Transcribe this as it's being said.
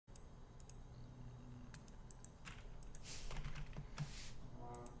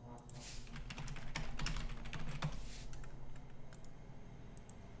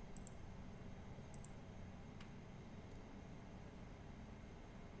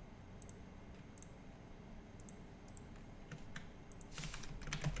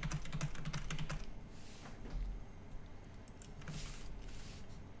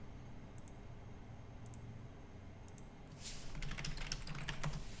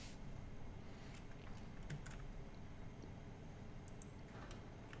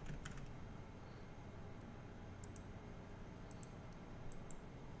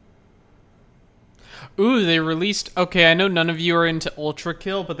Ooh, they released... Okay, I know none of you are into Ultra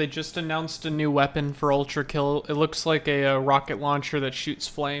Kill, but they just announced a new weapon for Ultra Kill. It looks like a rocket launcher that shoots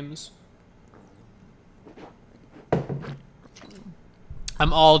flames.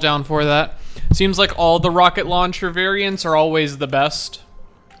 I'm all down for that. Seems like all the rocket launcher variants are always the best.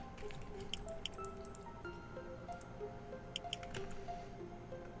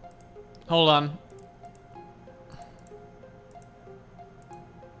 Hold on.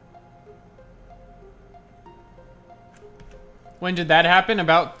 When did that happen?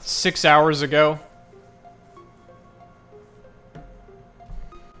 About 6 hours ago.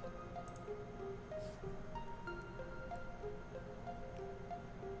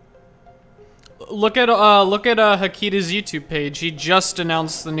 Look at Hakita's YouTube page. He just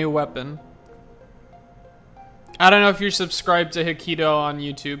announced the new weapon. I don't know if you're subscribed to Hakita on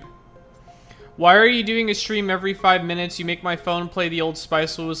YouTube. Why are you doing a stream every 5 minutes? You make my phone play the Old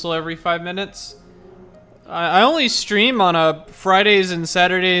Spice whistle every 5 minutes. I only stream on Fridays and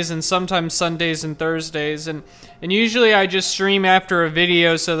Saturdays and sometimes Sundays and Thursdays, and usually I just stream after a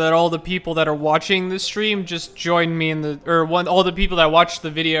video so that all the people that are watching the stream just join me in the all the people that watch the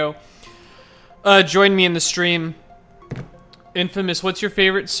video join me in the stream. Infamous, what's your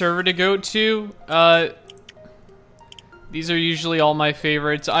favorite server to go to? These are usually all my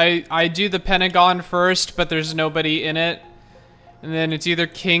favorites. I do the Pentagon first, but there's nobody in it, and then it's either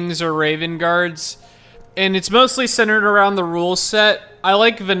Kings or Raven Guards. And it's mostly centered around the rule set. I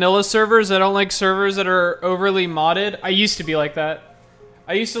like vanilla servers. I don't like servers that are overly modded. I used to be like that.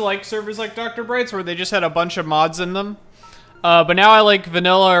 I used to like servers like Dr. Bright's where they just had a bunch of mods in them. But now I like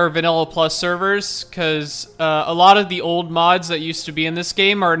vanilla or vanilla plus servers because a lot of the old mods that used to be in this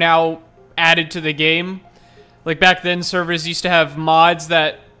game are now added to the game. Like back then, servers used to have mods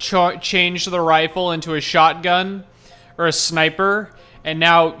that changed the rifle into a shotgun or a sniper. And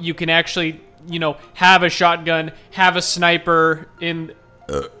now you can actually... you know, have a shotgun, have a sniper in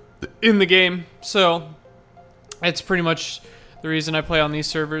the game. So that's pretty much the reason I play on these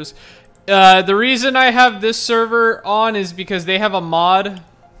servers. The reason I have this server on is because they have a mod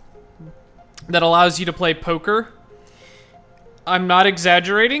that allows you to play poker. I'm not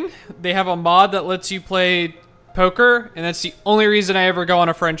exaggerating. They have a mod that lets you play poker, and that's the only reason I ever go on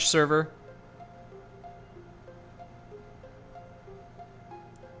a French server.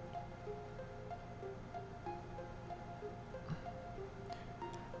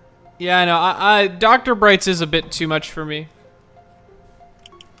 Yeah, I know. Dr. Bright's is a bit too much for me.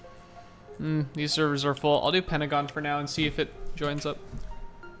 These servers are full. I'll do Pentagon for now and see if it joins up.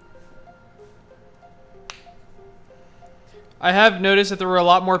 I have noticed that there were a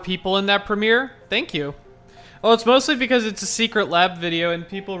lot more people in that premiere. Thank you. Well, it's mostly because it's a secret lab video and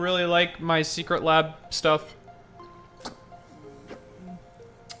people really like my secret lab stuff.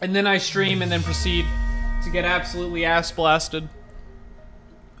 And then I stream and then proceed to get absolutely ass blasted.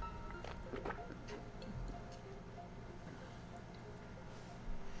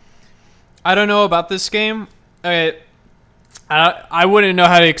 I don't know about this game. I wouldn't know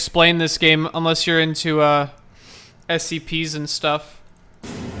how to explain this game unless you're into SCPs and stuff.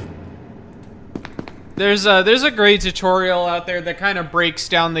 There's a great tutorial out there that kind of breaks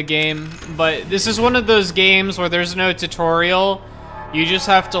down the game, but this is one of those games where there's no tutorial. You just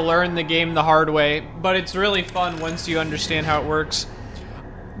have to learn the game the hard way, but it's really fun once you understand how it works.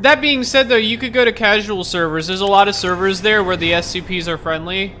 That being said, though, you could go to casual servers. There's a lot of servers there where the SCPs are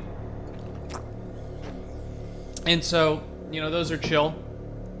friendly. And so, you know, those are chill.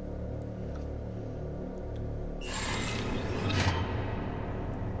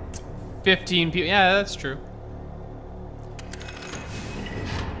 $15 people. Yeah, that's true.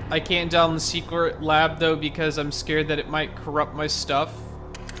 I can't down the secret lab, though, because I'm scared that it might corrupt my stuff.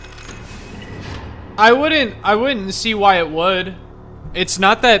 I wouldn't see why it would. It's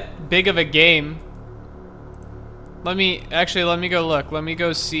not that big of a game. Let me go look. Let me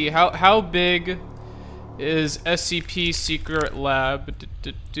go see. How big is SCP Secret Lab?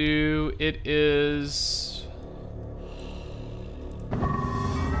 It is...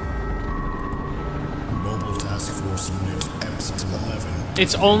 Mobile Task Force Unit Epsilon 11.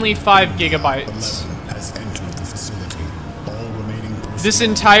 It's only 5 gigabytes. Has entered the facility. All remaining this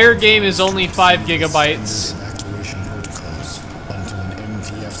entire game is only 5 gigabytes. Evacuation protocols until an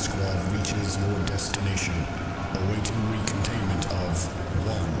MTF squad reaches your destination. Awaiting recontainment of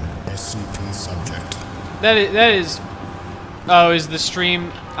 1 SCP subject. That is... Oh, is the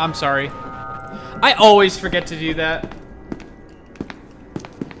stream... I'm sorry. I always forget to do that.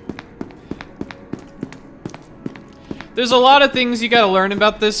 There's a lot of things you gotta learn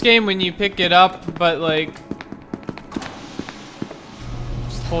about this game when you pick it up, but like...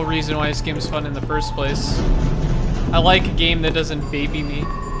 whole reason why this game's fun in the first place. I like a game that doesn't baby me.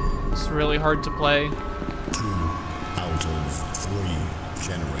 It's really hard to play. 2 out of 3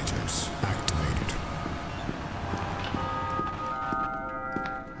 generators activated.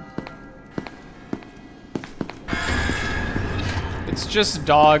 It's just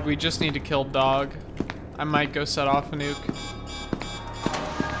dog. We just need to kill dog. I might go set off a nuke.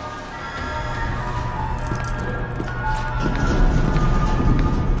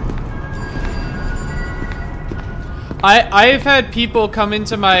 I've had people come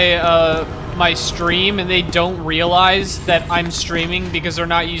into my my stream and they don't realize that I'm streaming because they're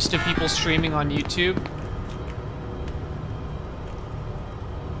not used to people streaming on YouTube.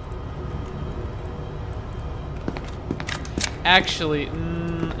 Actually,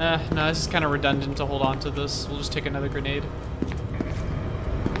 no, this is kind of redundant to hold on to this. We'll just take another grenade.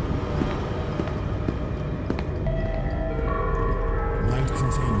 Light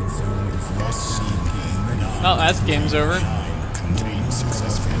containment zone is SCP. Oh, that's game's over. Contained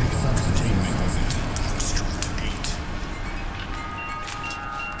successfully. Containment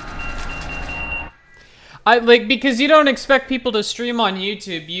of 8. Because you don't expect people to stream on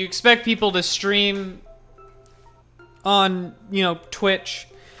YouTube. You expect people to stream on, you know, Twitch.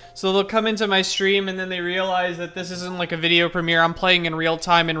 So they'll come into my stream and then they realize that this isn't like a video premiere. I'm playing in real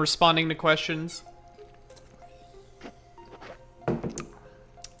time and responding to questions.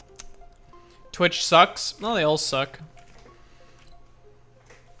 Twitch sucks. No, they all suck.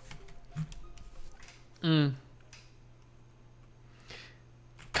 God,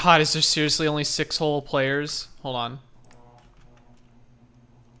 is there seriously only 6 whole players? Hold on.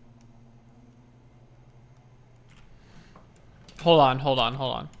 Hold on. Hold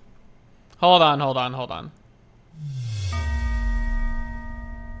on.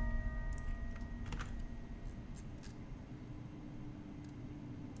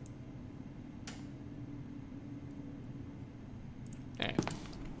 Okay.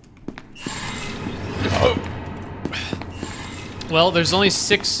 Well, there's only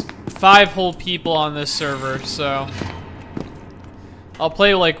 5 whole people on this server, so I'll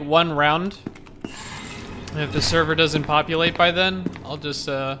play like 1 round. And if the server doesn't populate by then, I'll just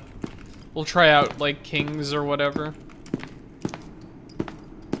we'll try out like kings or whatever.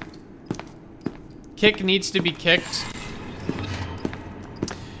 Kick needs to be kicked.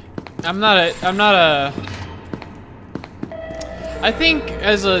 I think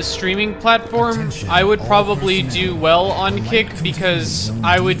as a streaming platform, I would probably do well on Kick because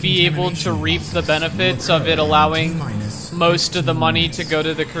I would be able to reap the benefits of it allowing most of the money to go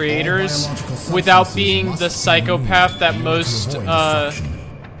to the creators without being the psychopath that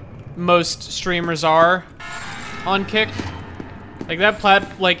most streamers are on Kick. Like that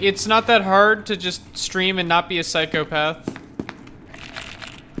it's not that hard to just stream and not be a psychopath.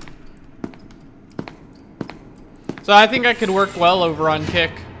 So I think I could work well over on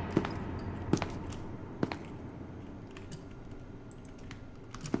Kick.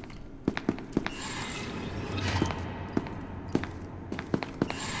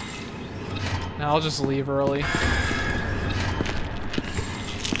 Now I'll just leave early.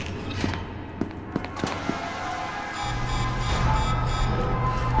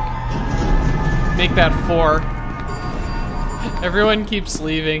 Make that 4. Everyone keeps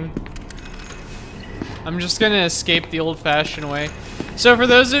leaving. I'm just gonna escape the old-fashioned way. So for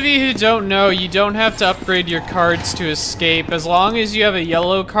those of you who don't know, you don't have to upgrade your cards to escape. As long as you have a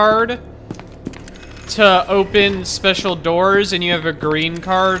yellow card to open special doors and you have a green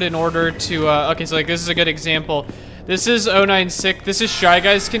card in order to, okay, so like this is a good example. This is 096, this is Shy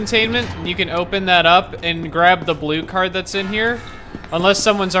Guy's containment. You can open that up and grab the blue card that's in here, unless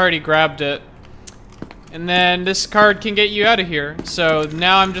someone's already grabbed it. And then this card can get you out of here. So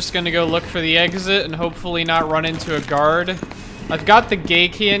now I'm just gonna go look for the exit and hopefully not run into a guard. I've got the gay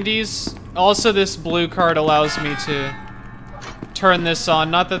candies. Also, this blue card allows me to turn this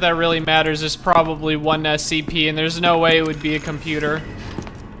on. Not that that really matters. There's probably 1 SCP and there's no way it would be a computer.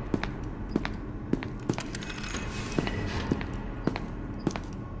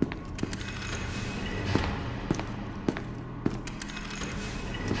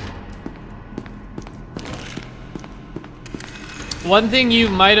 One thing you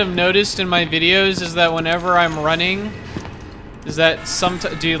might have noticed in my videos is that whenever I'm running, is that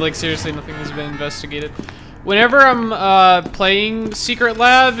dude, like seriously, nothing has been investigated. Whenever I'm playing Secret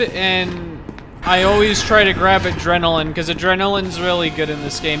Lab, and I always try to grab adrenaline because adrenaline's really good in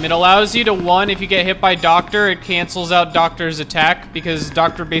this game. It allows you to, 1, if you get hit by Doctor, it cancels out Doctor's attack because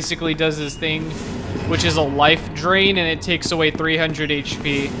Doctor basically does his thing, which is a life drain, and it takes away 300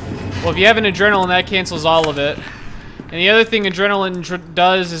 HP. Well, if you have an adrenaline, that cancels all of it. And the other thing adrenaline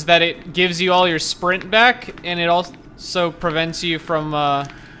does is that it gives you all your sprint back, and it also prevents you from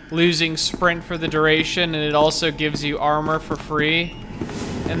losing sprint for the duration, and it also gives you armor for free.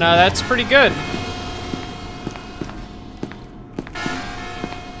 And that's pretty good.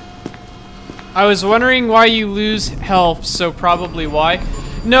 I was wondering why you lose health, so probably why.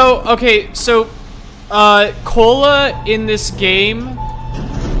 No, okay, so cola in this game,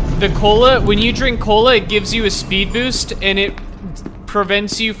 the cola, when you drink cola, it gives you a speed boost and it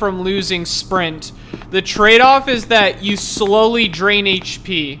prevents you from losing sprint. The trade-off is that you slowly drain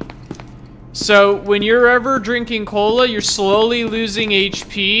HP. So when you're ever drinking cola, you're slowly losing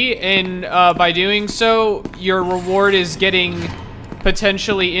HP, and by doing so, your reward is getting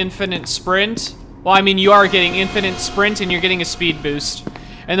potentially infinite sprint. Well, I mean, you are getting infinite sprint and you're getting a speed boost.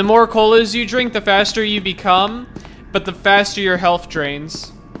 And the more colas you drink, the faster you become, but the faster your health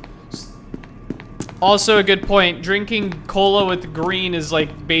drains. Also a good point, drinking cola with green is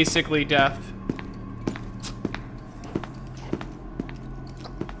like basically death.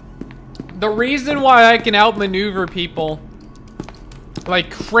 The reason why I can outmaneuver people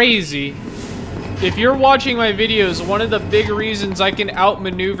like crazy, if you're watching my videos, one of the big reasons I can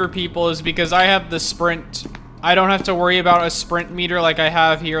outmaneuver people is because I have the sprint. I don't have to worry about a sprint meter like I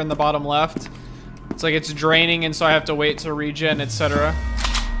have here in the bottom left. It's like it's draining, and so I have to wait to regen, etc.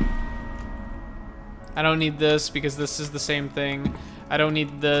 I don't need this because this is the same thing. I don't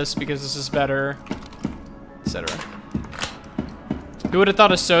need this because this is better, etc. Who would have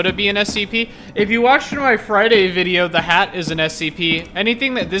thought a soda be an SCP? If you watched my Friday video, the hat is an SCP.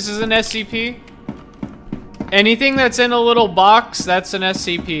 Anything that this is an SCP. Anything that's in a little box, that's an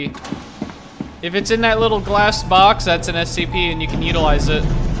SCP. If it's in that little glass box, that's an SCP and you can utilize it.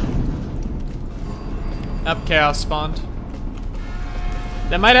 Up chaos spawned.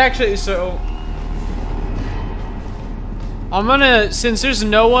 That might actually, so I'm gonna, since there's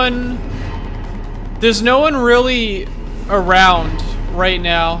no one really around right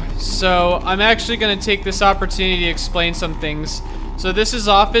now, so I'm actually gonna take this opportunity to explain some things. So this is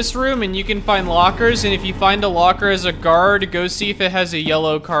office room, and you can find lockers, and if you find a locker as a guard, go see if it has a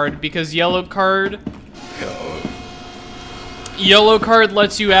yellow card, because yellow card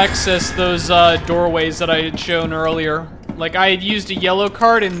lets you access those doorways that I had shown earlier. Like, I had used a yellow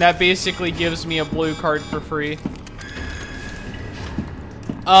card, and that basically gives me a blue card for free.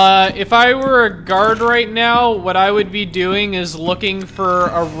 If I were a guard right now, what I would be doing is looking for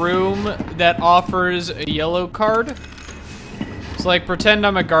a room that offers a yellow card. So, like, pretend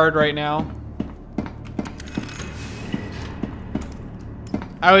I'm a guard right now.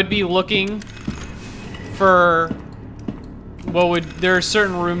 I would be looking for there are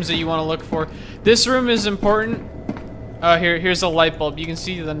certain rooms that you want to look for. This room is important. Here's a light bulb. You can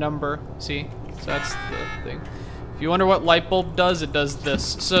see the number. See? So that's the thing. If you wonder what light bulb does, it does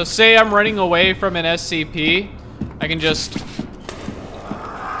this. So say I'm running away from an SCP, I can just,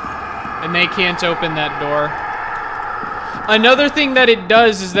 and they can't open that door. Another thing that it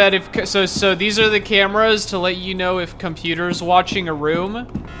does is that if, so these are the cameras to let you know if computer's watching a room.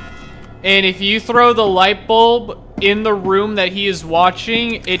 And if you throw the light bulb in the room that he is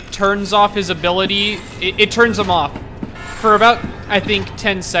watching, it turns off his ability, it turns him off for about, I think,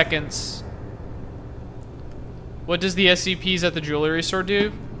 10 seconds. What does the SCPs at the jewelry store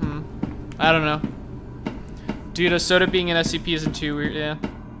do? I don't know. Dude, a soda being an SCP isn't too weird, yeah.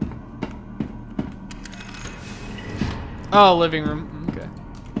 Oh, living room. Okay.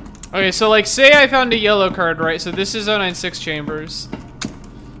 Okay, so like, say I found a yellow card, right? So this is 096 Chambers.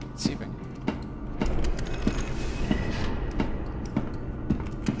 Let's see if I can.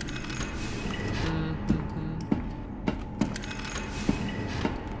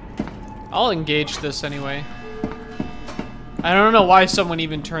 I'll engage this anyway. I don't know why someone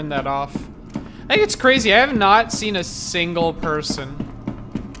even turned that off. I think it's crazy. I have not seen a single person.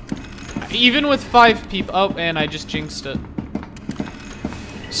 Even with 5 people. Oh, and I just jinxed it.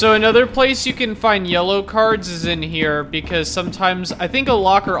 So another place you can find yellow cards is in here, because sometimes, I think a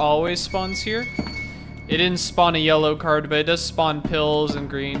locker always spawns here. It didn't spawn a yellow card, but it does spawn pills and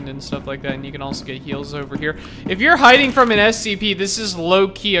green and stuff like that, and you can also get heals over here. If you're hiding from an SCP, this is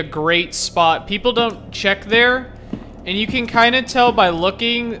low-key a great spot. People don't check there, and you can kind of tell by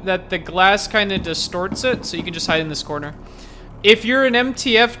looking that the glass kind of distorts it, so you can just hide in this corner. If you're an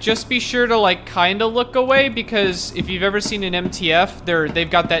MTF, just be sure to like kind of look away, because if you've ever seen an MTF,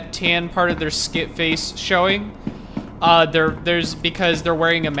 they've got that tan part of their face showing. Because they're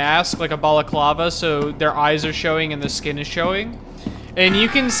wearing a mask, like a balaclava, so their eyes are showing and the skin is showing. And you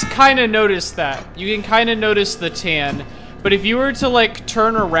can kind of notice that. You can kind of notice the tan. But if you were to like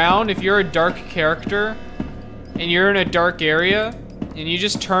turn around, if you're a dark character, and you're in a dark area, and you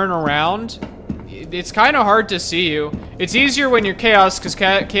just turn around, it's kind of hard to see you. It's easier when you're Chaos, because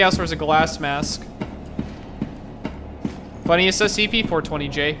Chaos wears a glass mask. Funniest SCP,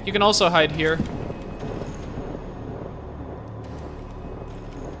 420J. You can also hide here.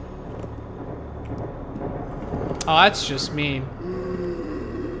 Oh, that's just mean.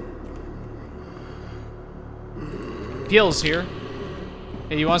 Peel's here.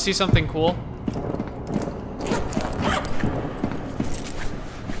 Hey, you want to see something cool?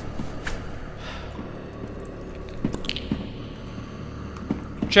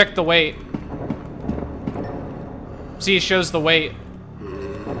 Check the weight. See, it shows the weight.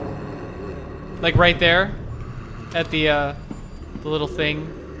 Like right there, at the little thing.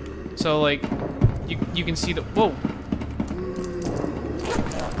 So like, you can see the, whoa.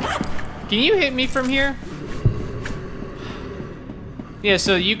 Can you hit me from here? Yeah,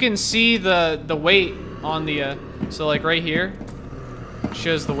 so you can see the weight on the, so like right here,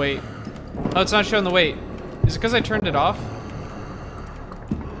 shows the weight. Oh, it's not showing the weight. Is it because I turned it off?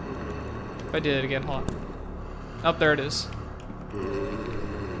 If I did it again, hold on. Oh, there it is.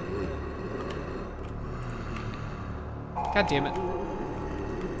 God damn it.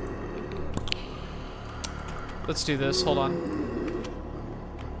 Let's do this, hold on.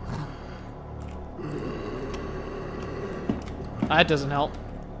 That doesn't help.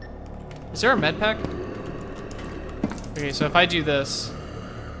 Is there a med pack? Okay, so if I do this.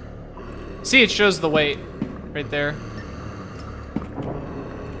 See, it shows the weight right there.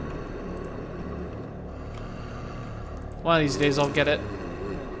 One of these days I'll get it.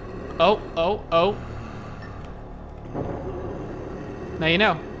 Oh, oh, oh. Now you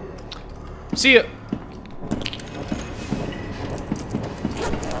know. See ya.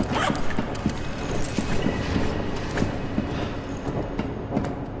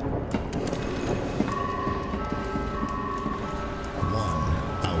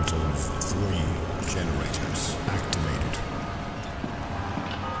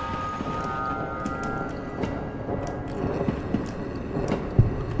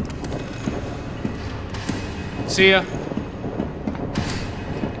 See ya.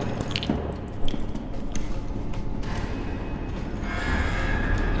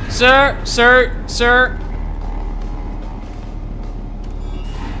 Sir.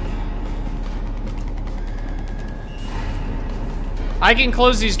 I can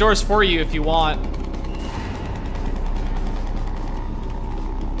close these doors for you if you want.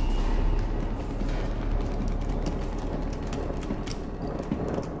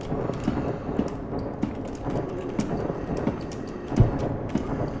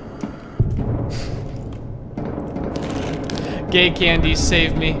 Gay candy,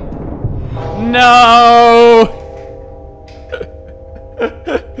 save me. No!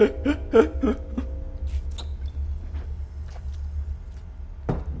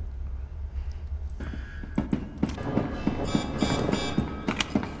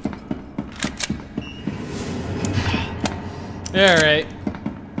 Alright.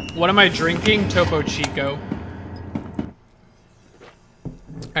 What am I drinking? Topo Chico.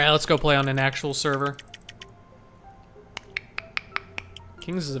 Alright, let's go play on an actual server.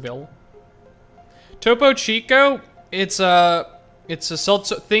 Kings is available. Topo Chico, it's a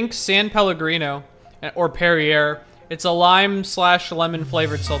seltzer, think San Pellegrino or Perrier. It's a lime / lemon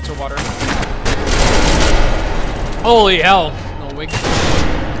flavored seltzer water. Holy hell. No, wait.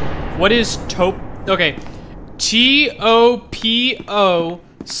 What is okay. T-O-P-O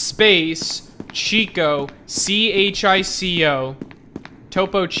space Chico, C-H-I-C-O.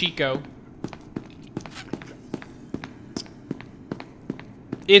 Topo Chico.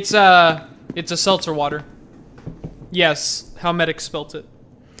 It's a seltzer water. Yes, how Medic spelt it.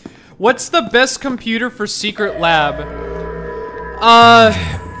 What's the best computer for Secret Lab? The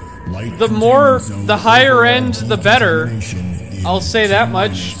higher end, the better. I'll say that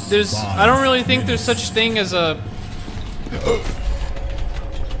much. I don't really think there's such thing as a...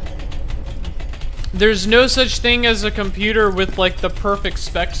 There's no such thing as a computer with like the perfect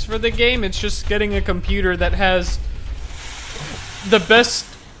specs for the game. It's just getting a computer that has the best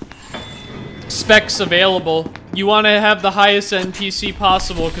specs available. You want to have the highest end PC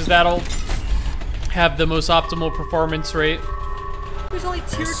possible because that'll have the most optimal performance rate. There's only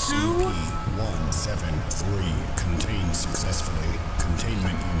tier 2? SCP-173 contained successfully.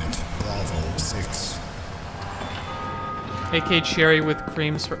 Containment unit Bravo 6. AK cherry with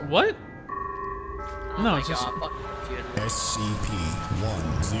cream what? No, it's just...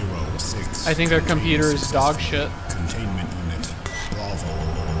 SCP-106. I think their computer is dog shit. Containment unit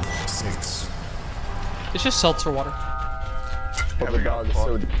Bravo 6. It's just seltzer water. Yeah, the dog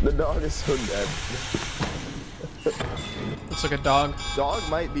is so dead. Looks like a dog. Dog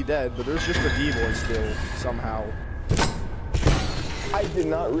might be dead, but there's just a D-boy still, somehow. I did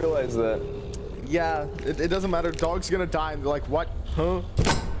not realize that. Yeah, it doesn't matter. Dog's gonna die, and they're like, what? Huh?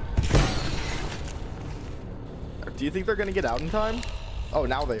 Do you think they're gonna get out in time? Oh,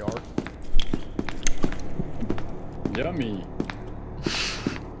 now they are. Yummy.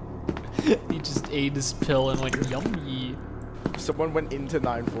 He just ate his pill and went yummy. Someone went into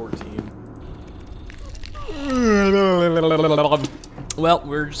 914. Well,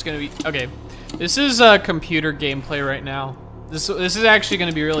 we're just gonna be okay. This is computer gameplay right now. This is actually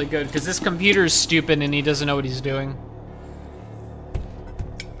gonna be really good because this computer is stupid and he doesn't know what he's doing.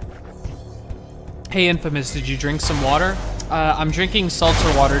 Hey, Infamous, did you drink some water? I'm drinking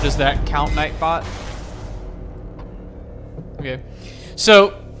seltzer water. Does that count, Nightbot? Okay.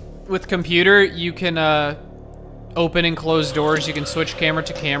 So, with computer, you can open and close doors. You can switch camera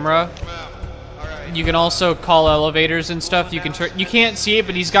to camera. You can also call elevators and stuff. You can't see it,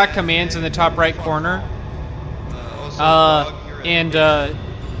 but he's got commands in the top right corner. And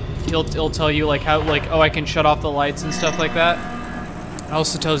he'll tell you like how oh, I can shut off the lights and stuff like that. It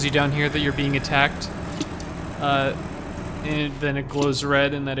also tells you down here that you're being attacked. And then it glows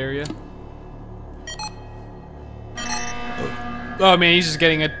red in that area. Oh man, he's just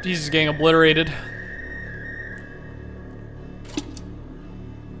getting obliterated.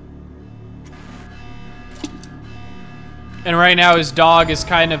 And right now his dog is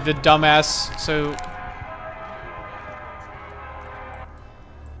kind of the dumbass, so...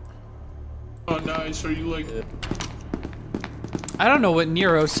 Oh nice, are you like... I don't know what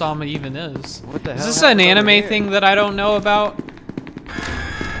Nier Osama even is. What the hell? Is this an anime thing that I don't know about?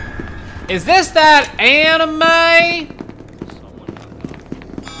 Is this that anime?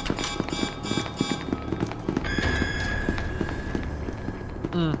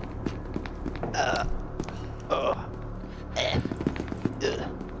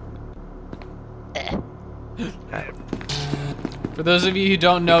 For those of you who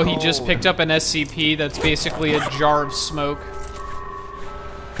don't know, he just picked up an SCP that's basically a jar of smoke.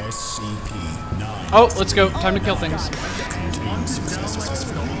 SCP-9. Oh, let's go. Time to kill things. Contained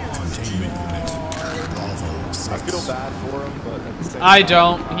successful. Containment unit. Bravo I 6. feel bad for him, but at the same I time,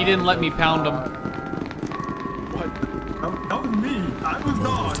 don't. He didn't let me pound him. What? That was me. I was Bravo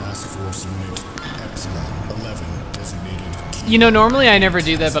dog. Task Force Unit. Epsilon 11 designated. You know, normally I never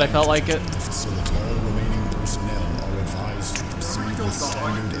do that, but I felt like it. The facility. All remaining personnel are advised to proceed with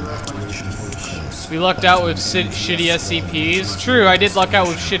standard evacuation protocols. We lucked out with shitty SCPs. True, I did luck out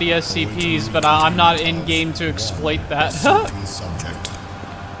with shitty SCPs, but I'm not in game to exploit that. SCP subject.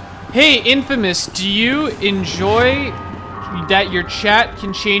 Hey, Infamous, do you enjoy that your chat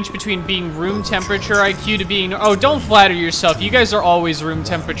can change between being room temperature IQ to being... Oh, don't flatter yourself. You guys are always room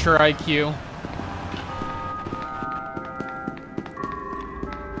temperature IQ.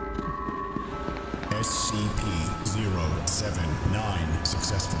 SCP-079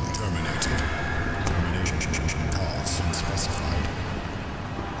 successfully terminated. Termination cause unspecified.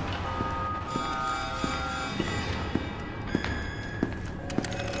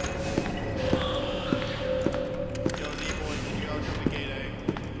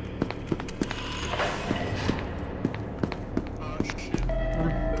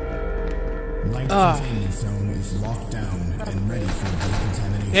 Light containment zone is locked down and ready for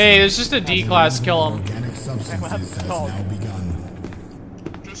decontamination. Hey, there's just a D-class. Kill him. Organic substances has now begun.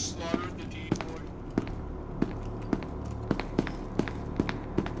 Just slaughtered the decoy.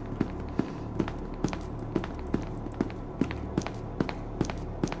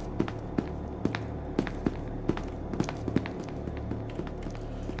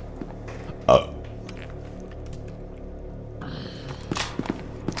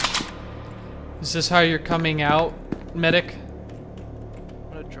 Is this how you're coming out, medic?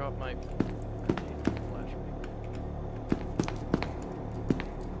 I'm gonna drop my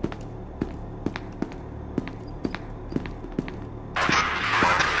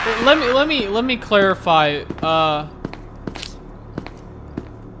flashbang. Let me clarify.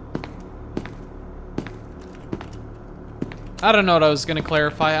 I don't know what I was gonna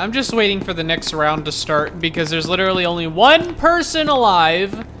clarify. I'm just waiting for the next round to start because there's literally only one person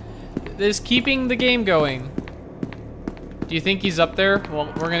alive that is keeping the game going. Do you think he's up there?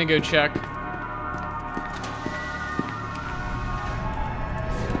 Well, we're gonna go check.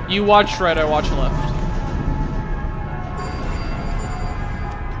 You watch right, I watch left.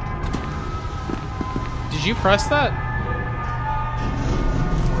 Did you press that?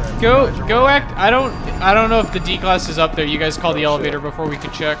 Go act. I don't know if the D class is up there. You guys call the elevator before we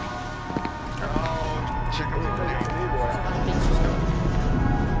can check.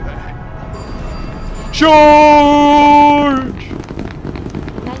 Charge!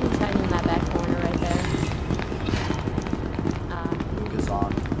 Imagine starting in that back corner right there. Juke is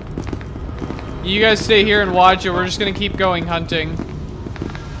on. You guys stay here and watch it. We're just gonna keep going hunting.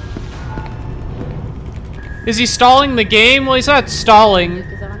 Is he stalling the game? Well, he's not stalling.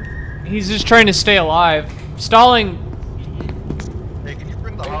 Juke is on. He's just trying to stay alive. Stalling. Hey, can you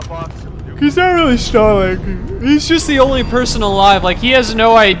bring the hot box? He's not really stalling. He's just the only person alive. Like, he has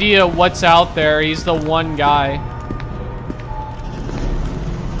no idea what's out there. He's the one guy.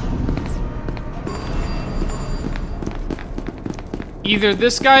 Either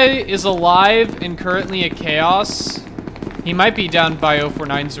this guy is alive and currently at chaos. He might be down by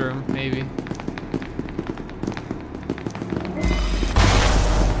 049's room, maybe.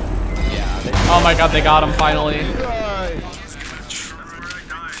 Oh my god, they got him finally.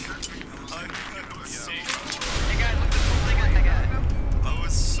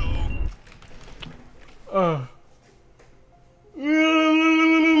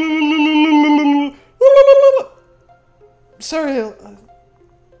 Sorry.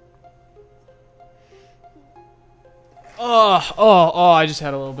 Oh, I just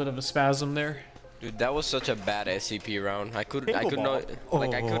had a little bit of a spasm there. Dude, that was such a bad SCP round. I could not,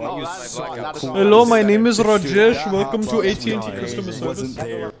 like, I couldn't use my blackout. Hello, my name is Rajesh. Welcome to AT&T customer service.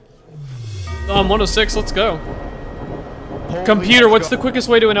 106, let's go. Computer, what's the quickest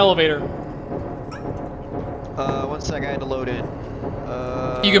way to an elevator? 1 sec, I had to load in.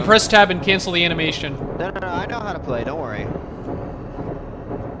 You can press tab and cancel the animation. No, I know how to play, don't worry.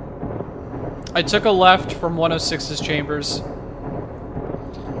 I took a left from 106's chambers.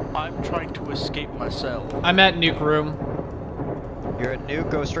 I'm trying to escape myself. I'm at nuke room. You're at nuke,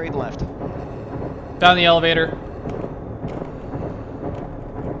 go straight left. Down the elevator.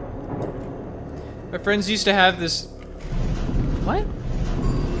 My friends used to have this... What?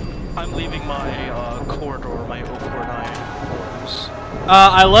 I'm leaving my corridor, my 049 quarters.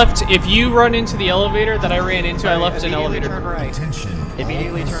 I left... If you run into the elevator that I ran into, I left an elevator. Turn right.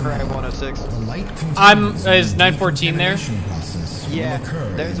 Immediately turn right, 106. Is 914 there? Yeah,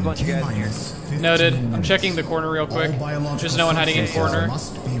 there's a bunch of guys in here. Noted. I'm checking the corner real quick. There's no one hiding in corner.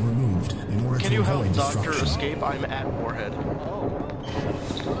 Can you help Doctor escape? I'm at Warhead.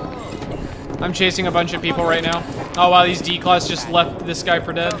 I'm chasing a bunch of people right now. Oh wow, these D-class just left this guy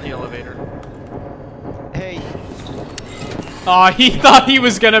for dead. The elevator. Hey. Aw, he thought he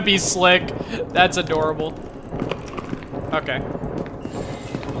was gonna be slick. That's adorable. Okay.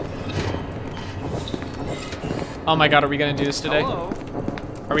 Oh my god, are we gonna do this today? Hello?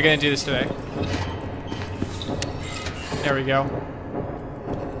 Are we gonna do this today? There we go.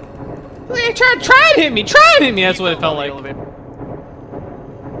 Try and hit me! Try and hit me! That's what it felt like.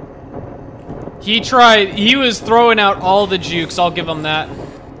 He tried. He was throwing out all the jukes. I'll give him that.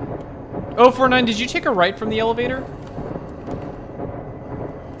 049, did you take a right from the elevator?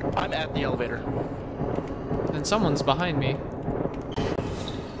 I'm at the elevator. And someone's behind me.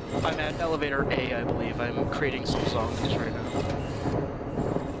 I'm at elevator A, I believe. I'm creating some zombies right now.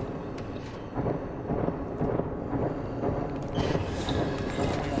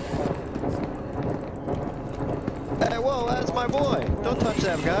 Hey, whoa, that's my boy. Don't touch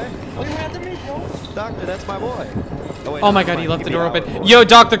that guy. What are you after me, bro? Doctor, that's my boy. Oh, wait, Oh no, my never god, he mind. left the Keep door it open. out. Yo,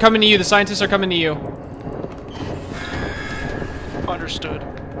 Doc, they're coming to you. The scientists are coming to you. Understood.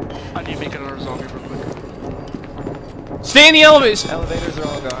 I need to make another zombie real quick. Stay in the elevators. Elevators are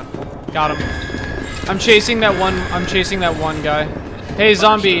all gone. Got him. I'm chasing that one. I'm chasing that one guy. Hey,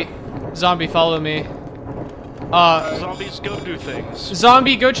 zombie. Zombie, follow me. Zombies, go do things.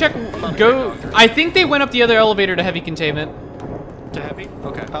 Zombie, go check. Go. I think they went up the other elevator to heavy containment. To heavy?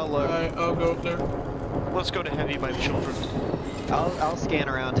 Okay. Alright, I'll go up there. Let's go to heavy by the children. I'll scan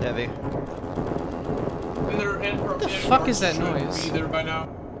around heavy. And they're in What the fuck is that noise? Be there by now.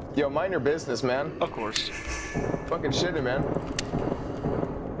 Yo, mind your business, man. Of course. Fucking shitty, man.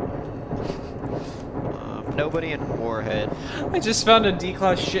 Nobody in Warhead. I just found a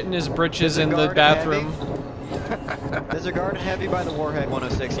D-class shit in his britches in the guard bathroom. There's a guard in heavy by the Warhead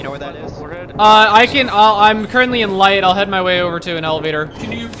 106. You know where that is? Warhead? I'm currently in light. I'll head my way over to an elevator.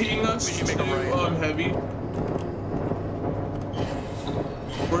 Can you ping us to heavy?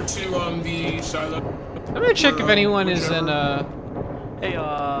 Or to the silo? I'm gonna check if anyone is in Hey,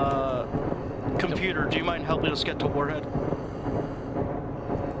 computer, do you mind helping us get to Warhead?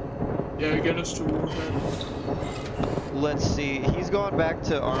 Yeah, get us to Warhead. Let's see. He's gone back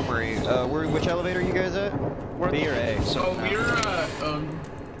to Armory. Which elevator are you guys at? We're B or A? So we're at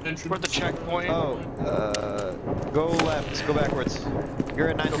entrance. We're at the checkpoint. Oh, go left. Go backwards. You're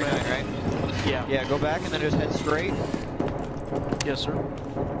at 939, right? Yeah. Yeah, go back and then just head straight. Yes, sir.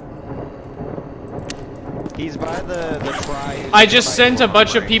 He's by the try. I just sent a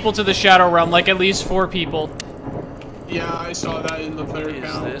bunch of people to the Shadow Realm, like at least 4 people. Yeah, I saw that in the player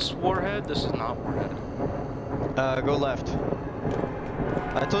count. Is this Warhead? This is not Warhead. Go left.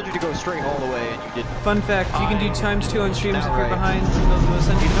 I told you to go straight all the way, and you didn't. Fun fact, you can do ×2 on streams if you're Right. behind. Those of us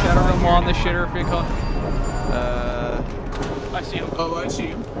in the Shadow Realm while on the shitter if you call. I see him. Oh, I see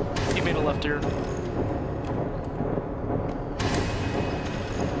him. He made a left turn.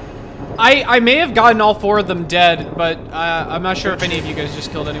 I may have gotten all 4 of them dead, but I'm not sure if any of you guys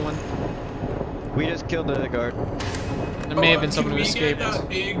just killed anyone. We just killed the guard. There may have been someone who escaped. Can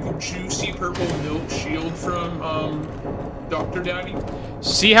we get that big, juicy purple milk shield from, Dr. Daddy?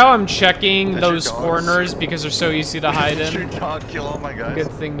 See how I'm checking those corners because they're so easy to hide in? Your dog kill all my guys.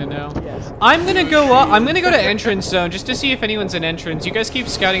 Good thing to know. I'm gonna go up. I'm gonna go to entrance zone just to see if anyone's in entrance. You guys keep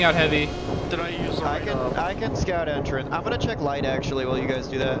scouting out heavy. Did I use the I can scout entrance. I'm gonna check light actually while you guys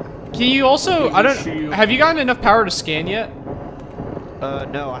do that. Can you also? I don't. Have you gotten enough power to scan yet?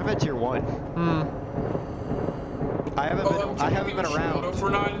 No, I'm at tier 1. I haven't been around. If we're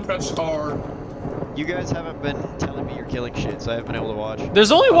not in, press R. You guys haven't been telling me you're killing shit, so I haven't been able to watch.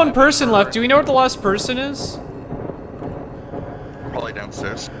 There's only 1 person left. Do we know what the last person is? Probably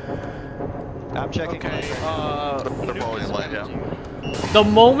downstairs. I'm checking. Okay. They're probably in light, yeah. The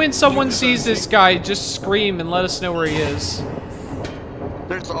moment someone sees this guy, just scream and let us know where he is.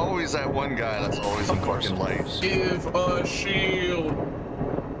 There's always that one guy that's always in fucking light. Give a shield.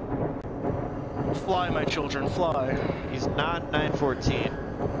 Fly, my children, fly. He's not 914.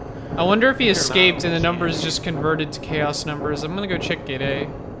 I wonder if he escaped and the numbers just converted to chaos numbers. I'm gonna go check gate A.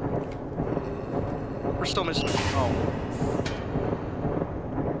 We're still missing. Oh.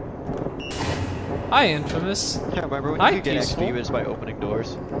 Hi, Infamous. Yeah, remember when Hi, you could get Peaceful. XP just by opening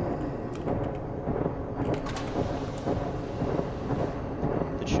doors?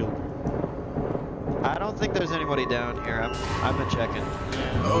 The children. I don't think there's anybody down here. I've been checking.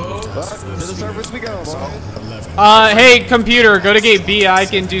 To the surface we go, boys. Hey, computer, go to gate B. I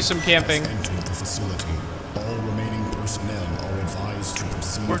can do some camping. All remaining personnel are advised to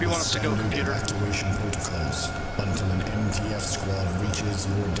proceed Where do you with want us to go, standard computer? evacuation protocols until an MTF squad reaches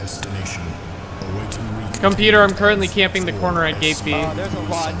your destination. Awaiting recontainment. Computer, I'm currently camping the corner at gate B. There's a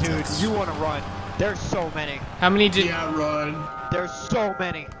lot, dude. You want to run. There's so many. How many did... Yeah, run. There's so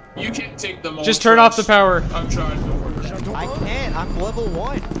many. You can't take them all. Just turn off the power. I'm trying to. I can't. I'm level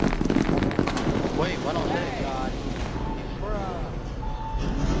 1. Wait, what on that?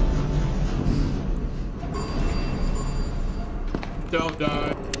 Don't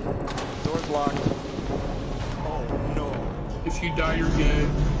die. Door's locked. Oh no. If you die, you're gay.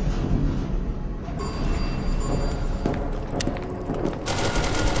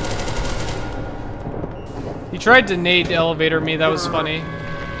 You tried to nade elevator me. That was funny.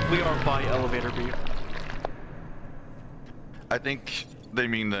 We are by elevator B. I think they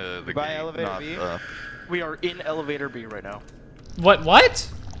mean the By gate, elevator not, B? We are in elevator B right now. What?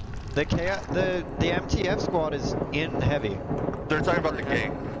 The MTF squad is in heavy. They're talking about the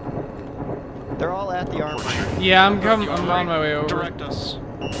gate. They're all at the armory. Yeah, I'm on my way over. Direct us.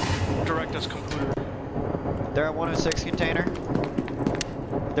 Direct us, computer. They're at 106 container.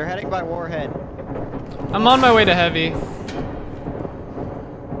 They're heading by Warhead. I'm on my way to heavy.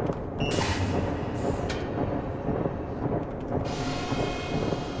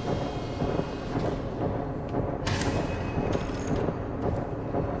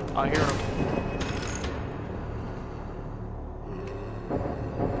 I hear him.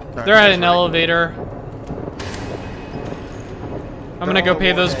 They're at an elevator. I'm gonna go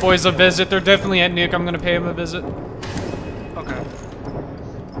pay those boys a visit. They're definitely at Nuke. I'm gonna pay them a visit. Okay.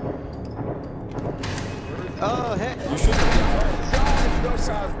 Oh, hey.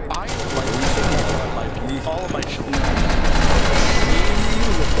 I like all of my children.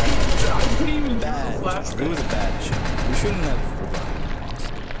 It was a bad shot. We shouldn't have.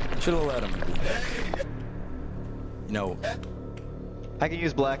 Should have let him do that. You know. I can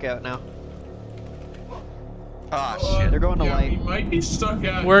use blackout now. Ah, shit. They're going to Yeah, light. we might be stuck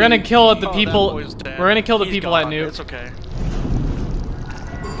at. We're gonna kill the Oh, people. that boy's dead. We're gonna kill the He's people at gone. Nuke. It's okay.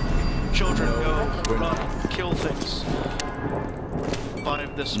 Children, go, run, kill things.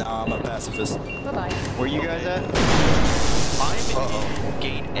 Find this. Nah, I'm a pacifist. Bye-bye. Where you guys at? I'm in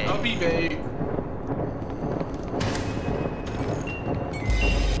gate A. I'll be bait.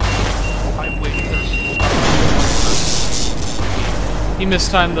 I'm waiting. He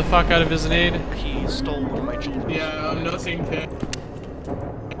mistimed the fuck out of his nade. He stole one of my children. Yeah, nothing can.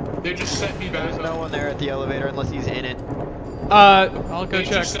 They just sent me back. There's no one there at the elevator unless he's in it. I'll go They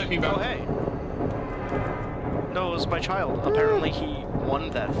check. just sent me back. Oh, hey. No, it was my child. Apparently he won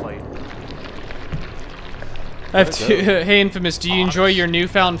that fight. Hey, Infamous, do you enjoy your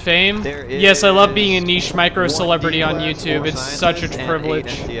newfound fame? Yes, I love being a niche micro celebrity on YouTube. It's such a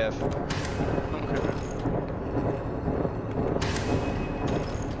privilege.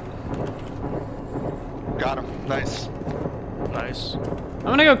 Got him. Nice. Nice. I'm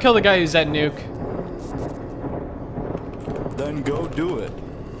gonna go kill the guy who's at nuke. Then go do it.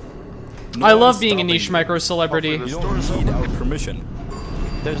 I love being a niche micro celebrity. You don't need our permission.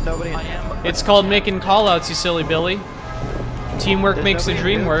 There's nobody. It's called making callouts, you silly Billy. Teamwork makes the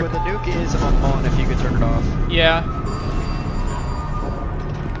dream work. But the nuke is on if you could turn it off. Yeah.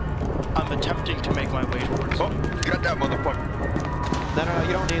 I'm attempting to make my way towards. Oh, got that motherfucker. No,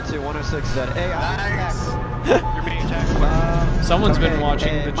 you don't need to. 106 is dead. Hey, I'm Nice. attacked. You're being attacked. Someone's been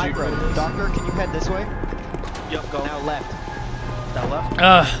watching the Juke Micro. videos. Doctor, can you head this way? Yep, go. Now left. Now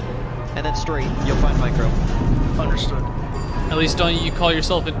left. And then straight. You'll find Micro. Understood. At least don't you call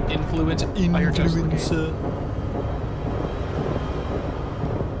yourself an influencer.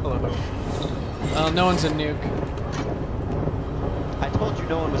 Hello. No one's in nuke. I told you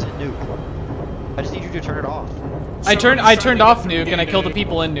no one was in nuke. I just need you to turn it off. I turned off nuke and I killed the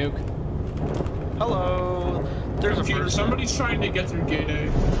people in nuke. Hello. There's a Computer, person. somebody's trying to get through gate A.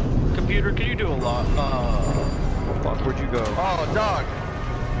 Computer, can you do a lot? Fuck, where'd you go? Oh, dog.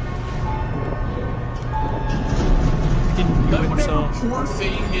 That poor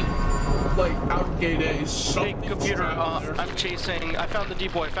thing in, like, out gate A. Hey, Something's computer, trapped there. I'm chasing. I found the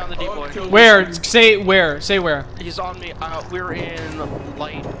D-boy. Found the D-boy. Where? Say where. Say where. He's on me. We're in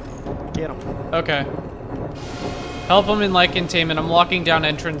light. Get him. Okay. Help him in light containment. I'm locking down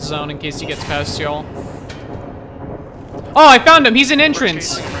entrance zone in case he gets past y'all. Oh, I found him. He's in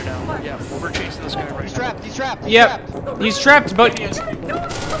entrance. We're chasing him right now. Yeah, we're chasing this guy right He's now. trapped. He's trapped. He's Yep. trapped. He's trapped, but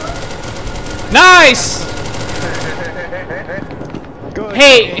nice. Good.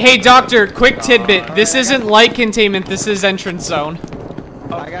 Hey, doctor, quick tidbit. This isn't light containment, this is entrance zone.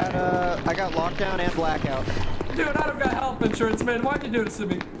 I got lockdown and blackout. Dude, I don't got health insurance, man. Why'd you do this to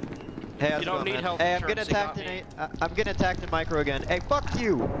me? Hey, You don't need health Hey, I'm getting insurance, attacked you in I'm getting attacked in micro again. Hey, fuck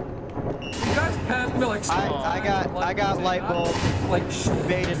you. You guys passed me like I got light bulb like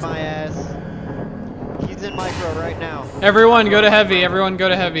baited my ass. He's in micro right now. Everyone go to heavy, everyone go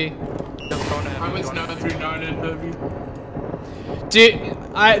to heavy. I was 939 in heavy. Dude,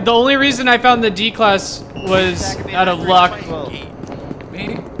 the only reason I found the D class was out of luck. me,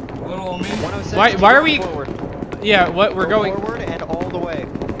 little old me. Why are we? Forward. Yeah, what we're Go going forward and all the way.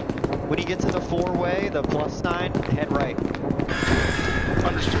 When you get to the 4-way, the +9, head right.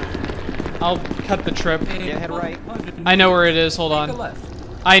 Understood. I'll cut the trip. Yeah, head right. I know where it is. Hold on.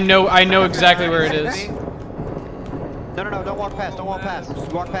 I know exactly where it is. No, don't walk past. Don't walk past.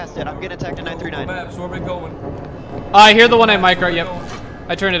 Just walk past it. I'm getting attacked in 939. Maps, where we going? I hear the one I micro. Yep,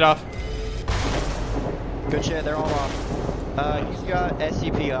 I turned it off. Good shit. They're all off. He's got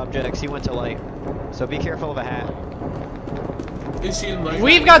SCP objects. He went to light. So be careful of a hat. Is he in light?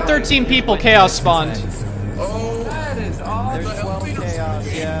 We've got 13 people chaos spawned. Oh, That is awesome. There's 12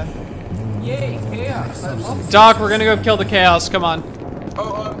 chaos. Yeah. Yay, chaos. I love it. Doc, we're gonna go kill the chaos. Come on.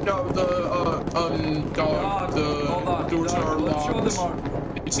 oh, no, dog, Hold on. the doors are Let's show locked. them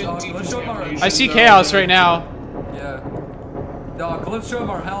our. It's in Dog, let's show them our. decontamination I see zone. chaos right now. Yeah. Doc, let's show them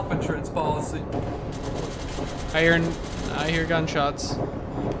our health insurance policy. I hear gunshots.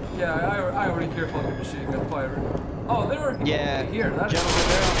 Yeah, I already hear fucking machine gun firing. Oh, they're Yeah. here. That's Gentlemen,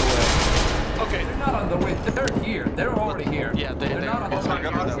 they're on the way. Okay. They're not on the way. They're here. They're already here. Yeah, they're not on the Oh my way.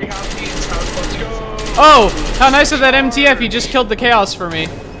 god, we have these. Let's go. Oh, how nice of that MTF. He just killed the chaos for me.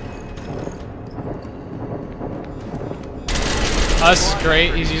 That's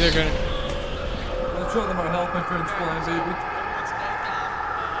great. He's either gonna. Let's show them our health insurance plan, baby.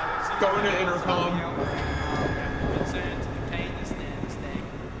 Going to intercom.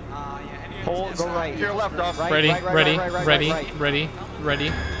 Hold, go right. Your left off. Right, Ready, right, right, ready, right, right, ready, right, right. ready,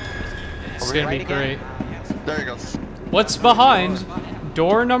 ready. It's Are we gonna be right great. again? There you go. What's behind?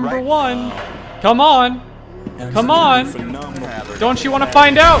 Door number 1. Come on. Come on. Phenomenal. Don't you want to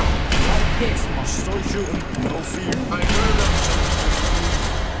find out? Start shooting. No fear.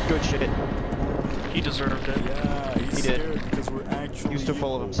 Good shit. He deserved it. Yeah, he's He did. scared because we're actually He's too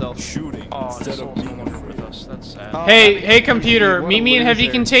full of himself. shooting Oh, instead so of no being longer afraid. with us. That's sad. Oh, Hey, computer. what a Meet me in heavy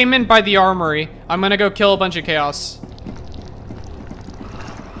loser. containment by the armory. I'm gonna go kill a bunch of chaos.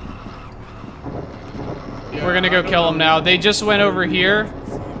 We're gonna go kill them now. They just went over here.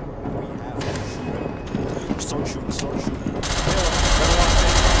 Start shooting. Start shooting.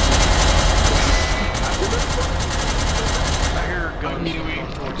 I hear guns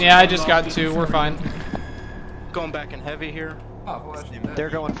going towards Yeah, I just got 2. We're fine. Going back in heavy here. Oh, well, They're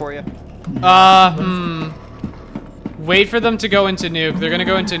going for you. Wait for them to go into nuke. They're gonna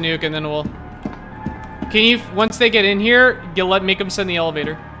go into nuke, and then we'll. Can you, once they get in here, make them send the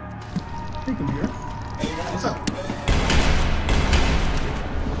elevator. Hey, computer. What's up?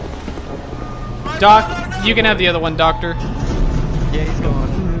 Doc, you can have the other one, Doctor. Yeah, he's gone.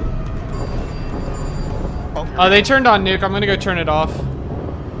 Oh, they turned on nuke. I'm gonna go turn it off.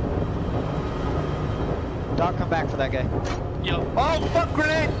 Doc, come back for that guy. Yo. Oh, fuck,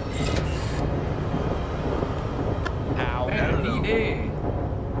 grenade! Ow.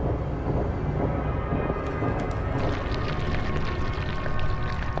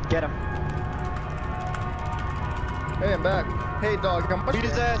 Get him. Hey, I'm back. Hey, dog, how much? Beat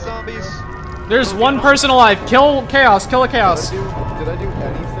his ass, zombies. There's one person alive. Kill Chaos. Kill a Chaos. Did I do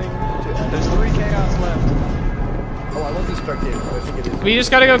anything to... There's 3 Chaos left. Oh, I wasn't spectating, but I think it is. We just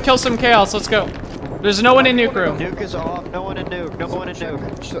gotta go kill some Chaos. Let's go. There's no one in nuke room. Nuke is off. No one in nuke. No one in nuke.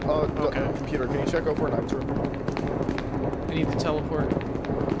 Okay. Computer, can you check over 9's room? I need to teleport.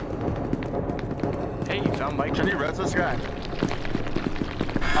 Hey, you found Mike. Can you res this guy?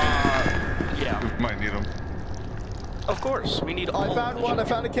 Yeah. We might need him. Of course, we need all. I found one. I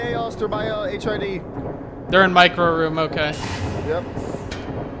found a Chaos. They're by HID. They're in micro room. Okay. Yep.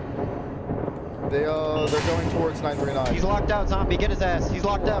 They're going towards 939. He's locked out, zombie. Get his ass. He's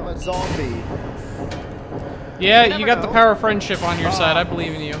locked out. I'm a zombie. Yeah, you got the power of friendship on your side. I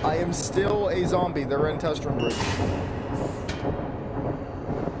believe in you. I am still a zombie. They're in test room bridge.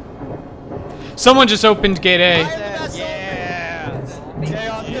 Someone just opened gate A. Yeah.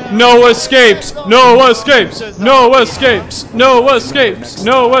 No escapes. No escapes. No escapes. No escapes.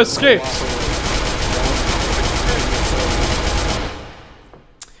 No escapes.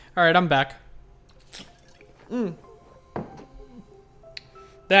 All right, I'm back.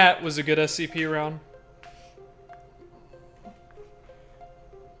 That was a good SCP round.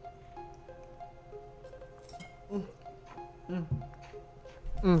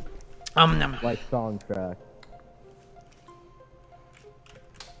 Like soundtrack.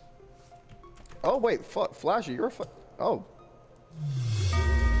 Oh wait, Flashy, you're a oh.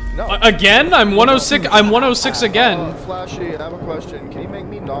 No. Again? I'm 106. I'm 106 again. Flashy, I have a question. Can you make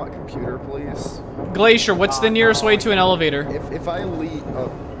me not computer, please? Glacier, what's the nearest way to an elevator? If I leave,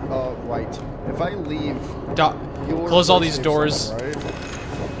 right. If I leave, close all these doors. Something,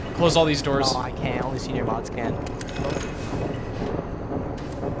 right? Close all these doors. No, I can't. Only senior mods can.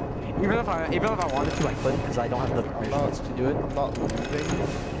 Even if I wanted to, I couldn't because I don't have the permissions to do it. I'm not leaving.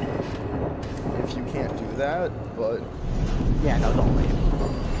 If you can't do that, but yeah, no, don't leave.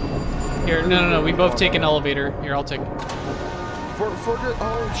 Here, no. We both take an elevator. Here, I'll take.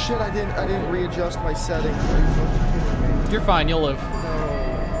 Oh shit! I didn't readjust my settings. You're fine. You'll live.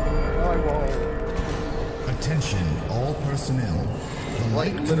 No, I won't. Attention, all personnel.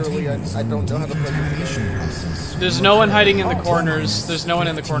 Like literally, I don't know how to play this game. There's no one hiding in the corners. There's no one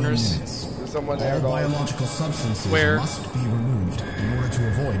in the corners. There's someone there. All biological substances Where? must be removed in order to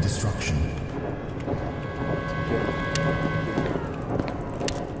avoid destruction.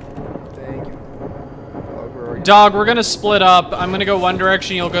 Thank you. Where are you? Dog, we're gonna split up. I'm gonna go one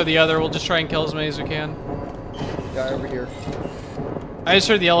direction. You'll go the other. We'll just try and kill as many as we can. Guy over here. I just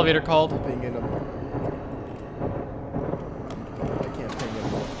heard the elevator called. Pinging him.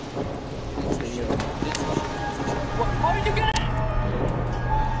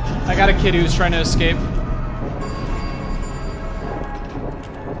 I got a kid who's trying to escape.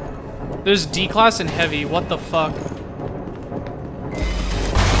 There's D-class and heavy. What the fuck?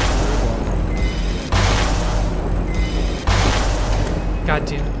 God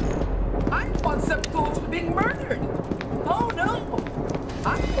damn. I'm 172 being murdered. Oh no!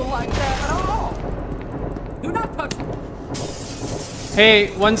 I don't like that at all. Do not touch me. Hey,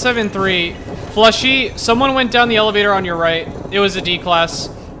 173. Flushy, someone went down the elevator on your right. It was a D-class.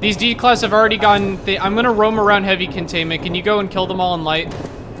 These D-class have already gotten... I'm gonna roam around heavy containment. Can you go and kill them all in light?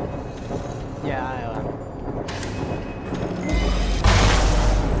 Yeah, I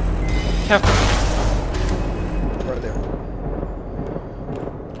Kefir. Right there.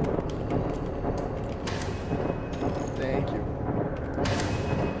 Thank you.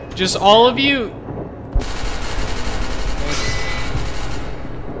 Just all of you...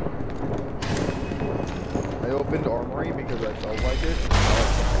 I opened armory because I felt like it.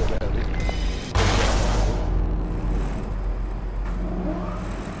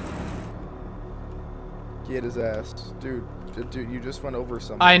 Get his ass. Dude, you just went over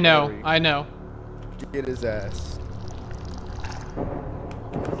something. I know, I know. Get his ass.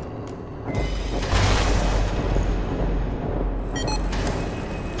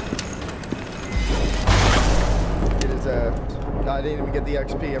 Get his ass. I didn't even get the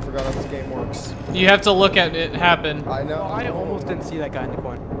XP. I forgot how this game works. You have to look at it happen. I know. I almost didn't see that guy in the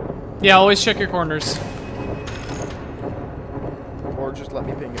corner. Yeah, always check your corners. Or just let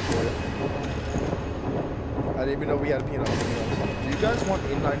me ping it for you. I didn't even know we had a peanut. Do you guys want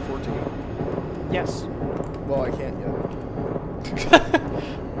in 914? Yes. Well, I can't yet.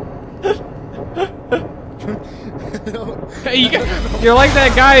 Hey, you're like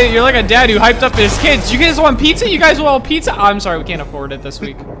that guy. You're like a dad who hyped up his kids. You guys want pizza? You guys want pizza? I'm sorry, we can't afford it this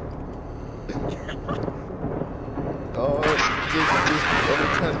week. Oh, just only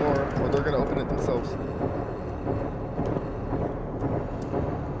 10 more, or they're gonna open it themselves.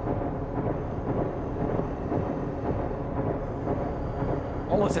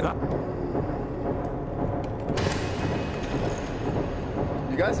 Almost enough.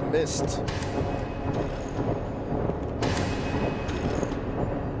 You guys missed.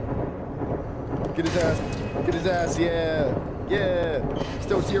 Get his ass. Get his ass, yeah. Yeah.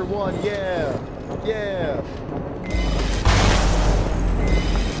 Still tier 1, yeah. Yeah.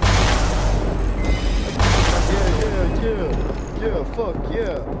 Yeah, fuck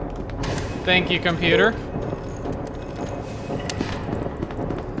yeah. Thank you, computer.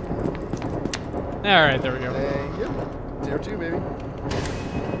 Alright, there we go. Thank you. Tier 2, baby.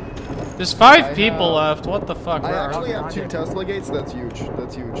 There's 5 people left. What the fuck? I actually have 2 Tesla gates. That's huge.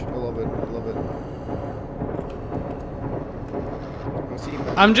 That's huge. I love it. I love it.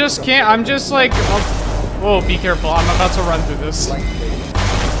 I'm just like... Whoa, be careful. I'm about to run through this.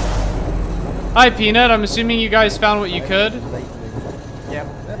 Hi, Peanut. I'm assuming you guys found what you could? Yep.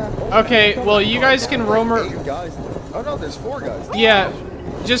 Okay, well, you guys can roam... Oh, no, there's 4 guys. Yeah.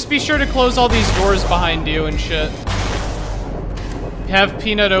 Just be sure to close all these doors behind you and shit. Have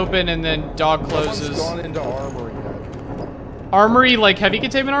Peanut open and then dog closes. Gone into armory yet. Armory, like heavy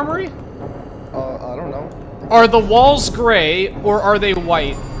containment armory? I don't know. Are the walls gray or are they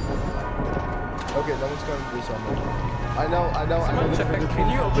white? Okay, no one's going to do something. I know. Can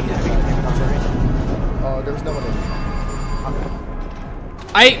you open the heavy containment armory? There's no one in.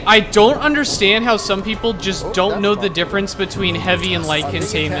 I don't understand how some people just don't know the difference between heavy and light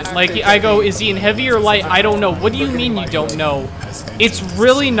containment. Like, I go, is he in heavy or light? I don't know. What do you mean you don't know? It's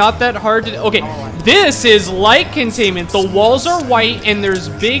really not that hard to... Okay, this is light containment. The walls are white and there's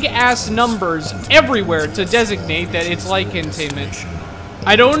big-ass numbers everywhere to designate that it's light containment.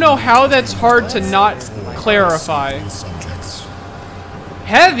 I don't know how that's hard to not clarify.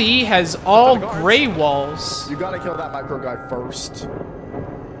 Heavy has all gray walls. You gotta kill that micro guy first.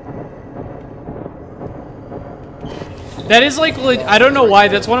 That is like, I don't know why,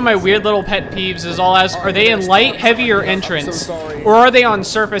 that's one of my weird little pet peeves is I'll ask, are they in light, heavy, or entrance? Or are they on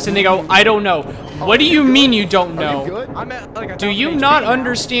surface? And they go, I don't know. What do you mean you don't know? Do you not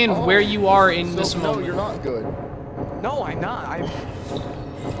understand where you are in this moment? No, you're not good. No, I'm not.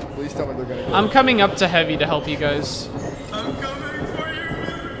 Please tell me they're gonna go. I'm coming up to heavy to help you guys. I'm coming for you.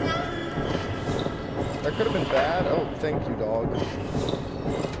 That could have been bad. Oh, thank you, dog.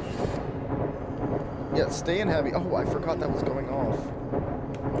 Yeah, stay in heavy. Oh, I forgot that was going off.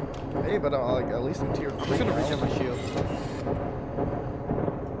 Hey, but like at least I'm tier 3. I'm gonna reach my shield.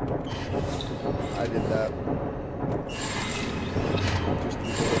 I did that. Just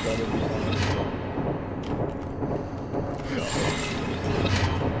because I thought it'd be fun.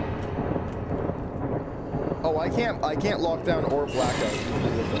 Oh, I can't lock down or blackout.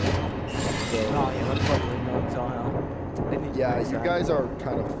 So. Oh yeah, that's probably no hell. Yeah, you guys are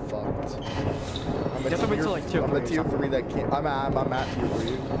kind of fucked. I'm a tier 3 that can't. I'm at tier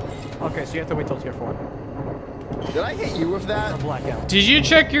 3. Okay, so you have to wait till tier 4. Did I hit you with that? Blackout. Did you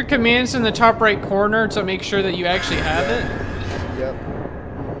check your commands in the top right corner to make sure that you actually have it? Yep.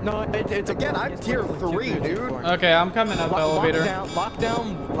 No, it's again. I'm tier 3, dude. Okay, I'm coming up elevator.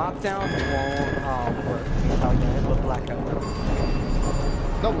 Lockdown won't work. With blackout.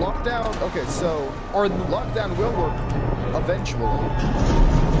 No, lockdown. Okay, so lockdown will work eventually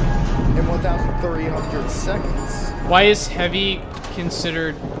in 1,300 seconds. Why is heavy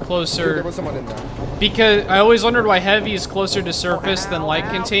considered closer? Dude, there was someone in there. Because I always wondered why heavy is closer to surface than light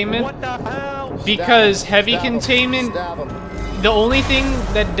containment. What the hell? Because heavy containment, the only thing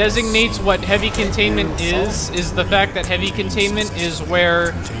that designates what heavy containment is the fact that heavy containment is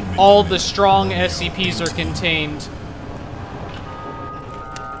where all the strong SCPs are contained.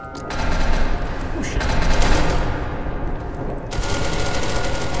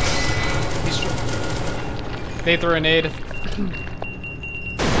 They threw a nade.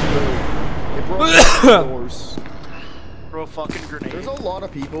 Throw a fucking grenade. There's a lot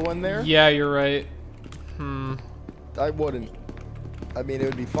of people in there. Yeah, you're right. I wouldn't. I mean, it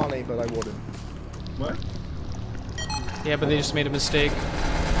would be funny, but I wouldn't. What? Yeah, but they just made a mistake.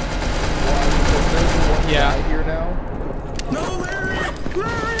 Yeah. Here now. No, Larry!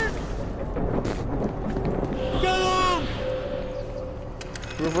 Larry! Go!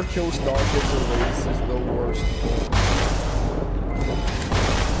 Whoever kills dog gets a race is the worst.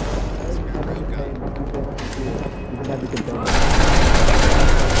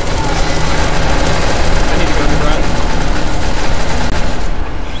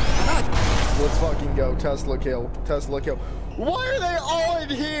 Let's fucking go. Tesla kill. Tesla kill. Why are they all in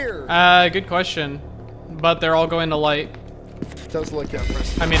here? Good question. But they're all going to light. Tesla kill.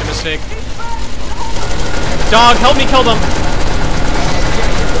 I made a mistake. Dog, help me kill them.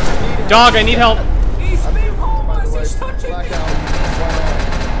 Dog, I need help. He's being homeless. He's touching me.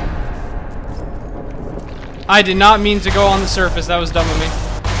 I did not mean to go on the surface. That was dumb of me.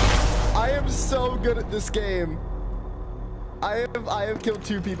 I am so good at this game. I have killed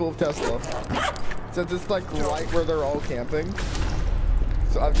 2 people with Tesla. Since it's like right where they're all camping.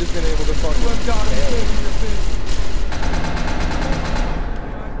 So I've just been able to fucking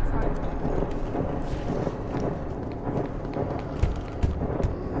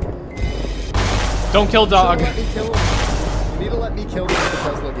Don't kill dog. You need to let me kill them at the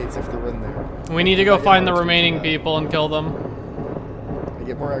Tesla gates if they're in there. We need to go find the remaining people and kill them. I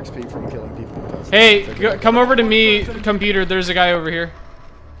get more XP from killing people with Tesla. Hey, come over to me, computer. There's a guy over here.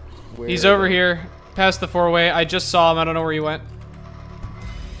 Where? He's over here, past the 4-way. I just saw him. I don't know where he went.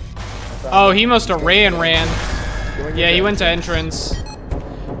 Oh, he must have ran. Yeah, he went to entrance.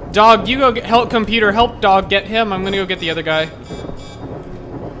 Dog, you go help computer. Help dog get him. I'm gonna go get the other guy.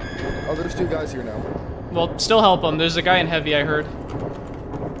 Oh, there's 2 guys here now. Well, still help him. There's a guy in heavy, I heard.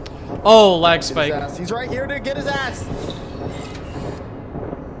 Oh, lag spike. He's right here to get his ass.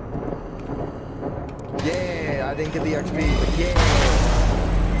 Yeah, I didn't get the XP. Yeah.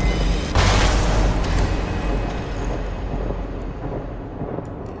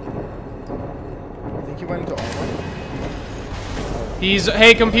 I think he went into armor.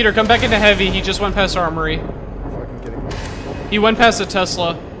 Hey, computer, come back into heavy. He just went past armory. Fucking kidding me. He went past the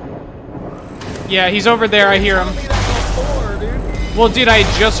Tesla. Yeah, he's over there. I hear him. Well, dude, I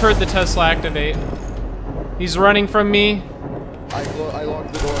just heard the Tesla activate. He's running from me. I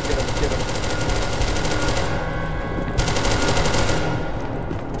locked the door. Get him.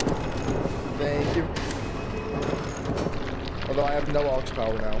 Thank you. Although I have no aux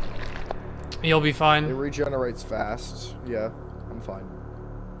power now. You'll be fine. It regenerates fast. Yeah, I'm fine.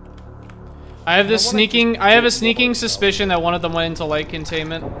 I have this sneaking. I have a sneaking suspicion that one of them went into light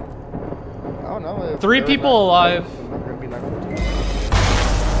containment. I don't know. 3 people alive. I'm gonna be 914.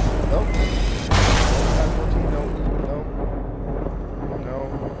 Nope. 914.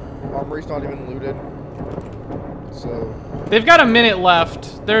 No. Armory's not even looted. So. They've got a minute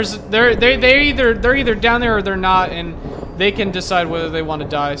left. They're either down there or they're not, and they can decide whether they want to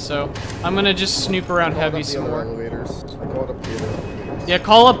die. So I'm gonna just snoop around heavy some more. Elevators. I called up the other elevators. Yeah,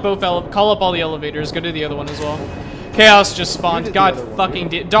 call up all the elevators. Go to the other one as well. Chaos just spawned. God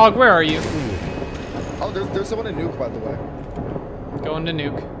fucking dog, where are you? Oh, there's someone in Nuke, by the way. Going to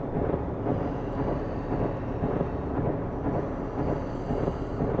Nuke.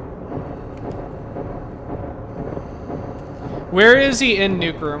 Where is he in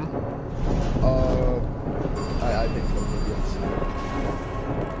Nuke room? I think he'll be inside.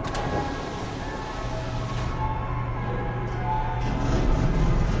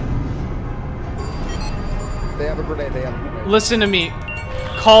 They have a grenade. Listen to me.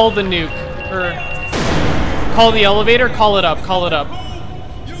 Call the Nuke. Or call the elevator. Call it up.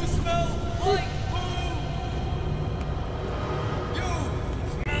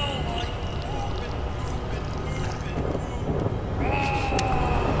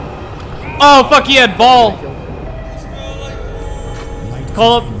 Oh fuck! He had ball.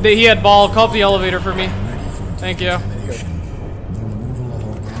 Call up. He had ball. Call up the elevator for me. Thank you.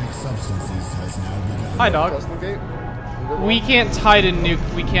 Hi, dog. We can't hide in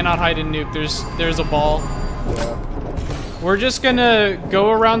Nuke. We cannot hide in Nuke. There's a ball. Yeah. We're just gonna go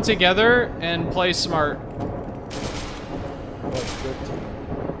around together and play smart.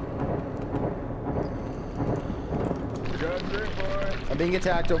 I'm being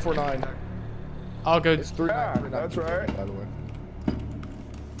attacked 049. I'll go. It's 399. That's right. By the way.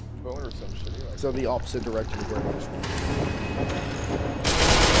 So the opposite direction is where much.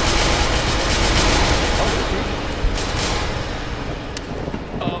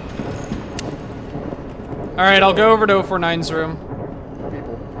 Alright, I'll go over to 049's room.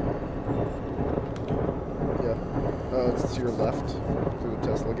 People. Yeah. It's to your left. Through the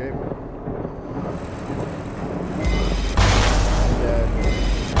Tesla gate. And then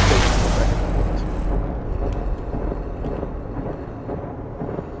take the second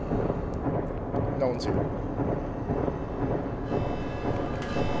someone's here.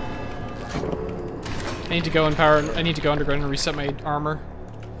 I need to go I need to go underground and reset my armor.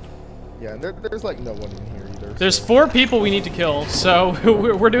 Yeah, and there's like no one in here either. There's 4 people we need to kill, so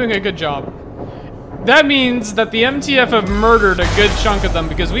we're doing a good job. That means that the MTF have murdered a good chunk of them,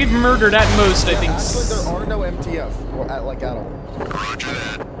 because we've murdered at most, I think. Actually, there are no MTF or at all.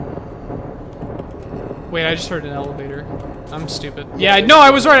 Wait, I just heard an elevator. I'm stupid. Yeah, no,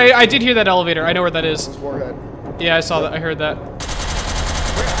 I was right. I did hear that elevator. I know where that is. Warhead. Yeah, I saw that. I heard that.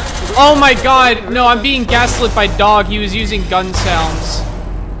 Oh my god! No, I'm being gaslit by Dog. He was using gun sounds.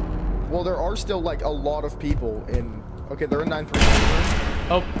 Well, there are still like a lot of people in. Okay, they're in 9-3.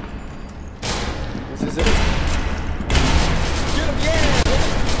 Oh. This is it. Get him, yeah!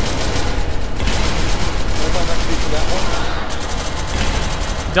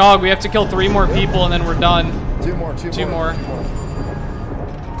 Dog, we have to kill 3 more people and then we're done. 2 more.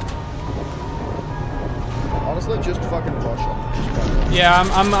 Honestly, just fucking rush them. Yeah,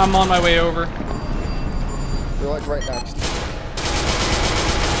 I'm on my way over. They're like right next.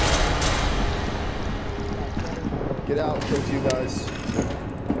 Get out, kill 2 guys.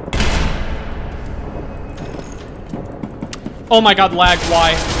 Oh my god, lag,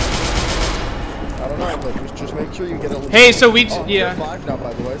 why? I don't know, but just make sure you get a little. Hey, so we yeah. 5 now,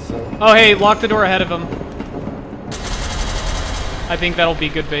 by the way, so. Oh hey, lock the door ahead of him. I think that'll be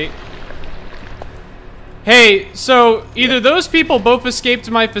good bait. Hey, so either those people both escaped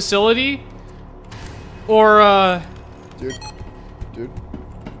my facility, or Dude.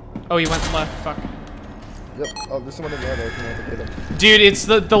 Oh, he went left. Fuck. Yep. Oh, there's someone in there though. If you want to get him. Dude, it's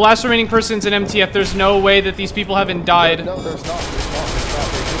the last remaining person's in MTF. There's no way that these people haven't died. No, there's not. They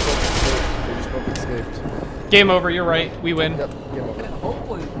just both escaped. Game over. You're right. We win. Yep.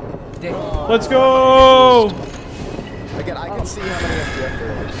 Game over. Let's go. Again, I can see how many MTF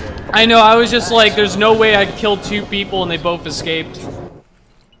there are. So. I know. I was just like, there's no way I'd kill 2 people and they both escaped.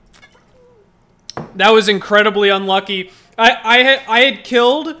 That was incredibly unlucky. I had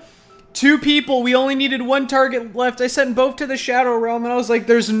killed 2 people. We only needed 1 target left. I sent both to the Shadow Realm, and I was like,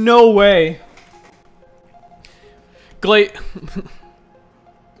 "There's no way." I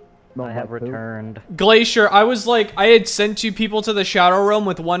have returned. Glacier, I was like, I had sent 2 people to the Shadow Realm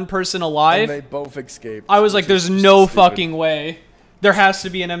with 1 person alive. And they both escaped. I was like, "There's no fucking way. There has to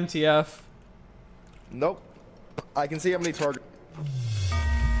be an MTF." Nope. I can see how many targets.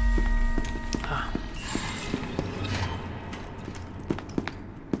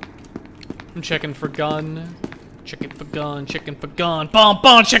 I'm checking for gun. Checking for gun, checking for gun. Bum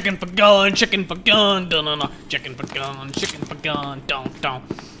bum, checking for gun, checking for gun. Dun dun dun. Checking for gun, checking for gun. Don't. Down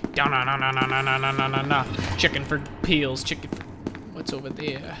na na na na na na na na na. Checking for peels, checking for what's over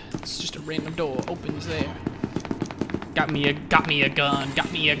there. It's just a random door opens there. Got me a gun,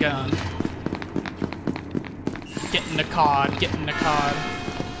 got me a gun. Get in the card, get in the card.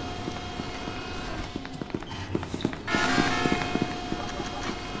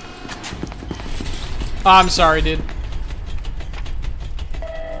 Oh, I'm sorry, dude.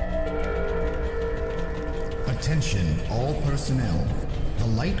 Attention, all personnel. The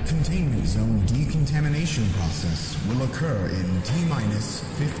light containment zone decontamination process will occur in T-minus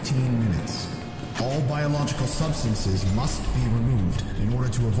 15 minutes. All biological substances must be removed in order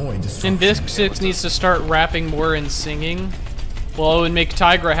to avoid destruction. And Disc needs to start rapping more and singing. Well, it would make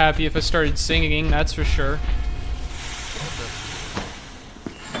Tigra happy if I started singing, that's for sure.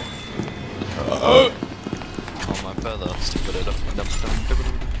 On my feathers, put it up,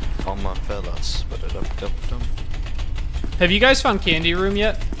 on my feathers, put it up, Have you guys found Candy Room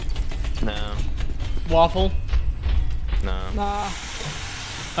yet? No. Waffle? No. Nah.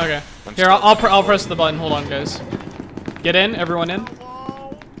 Okay. Here, I'll press the button. Hold on, guys. Get in, everyone in.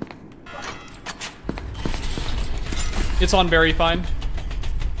 It's on very fine.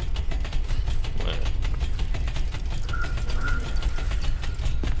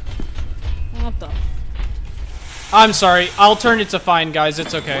 What the? I'm sorry. I'll turn it to fine, guys.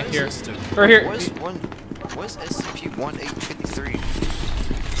 It's okay. Here. Or here. Where's SCP-1853?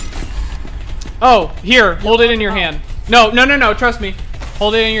 Oh, here. Hold it in your hand. No. Trust me.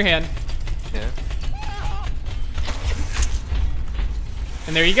 Hold it in your hand. Yeah.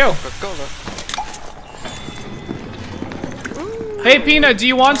 And there you go. Hey, Peanut, do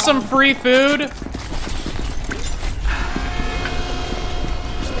you want some free food?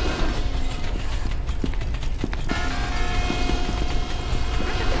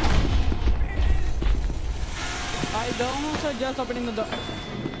 I don't suggest opening the door.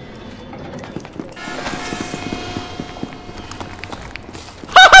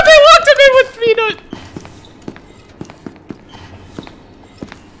 They walked him in with Peanut!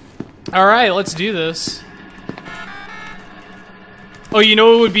 All right, let's do this. Oh, you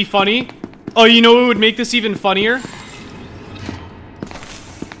know what would be funny? Oh, you know what would make this even funnier?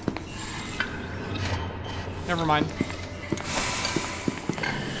 Never mind.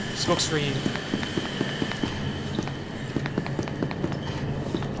 Smoke screen.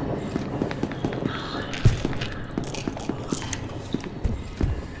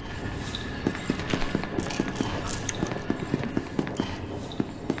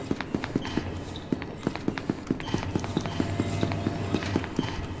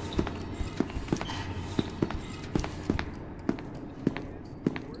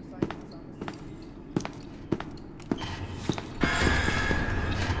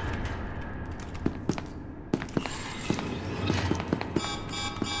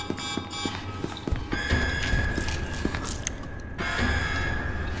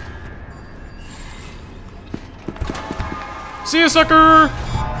 See you, sucker! Ah!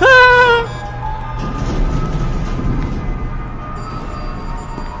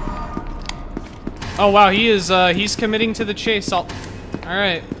 Oh wow, he is he's committing to the chase. All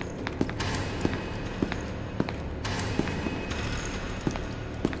right.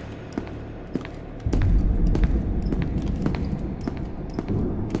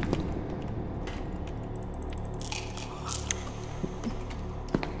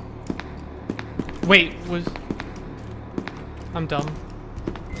 Wait, was I'm dumb.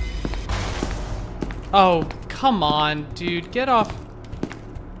 Oh, come on, dude. Get off.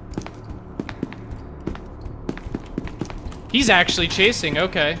 He's actually chasing,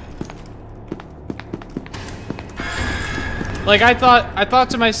 okay. Like I thought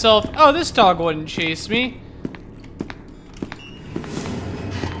to myself, oh, this dog wouldn't chase me.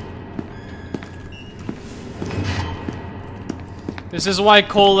 This is why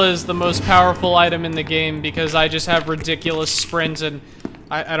cola is the most powerful item in the game, because I just have ridiculous sprint and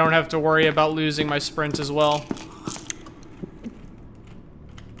I don't have to worry about losing my sprint as well.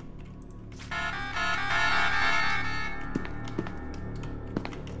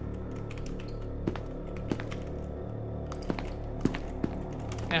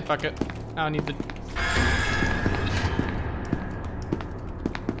 Fuck it. I don't need the...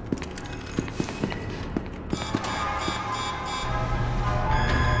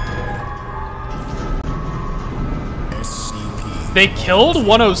 They killed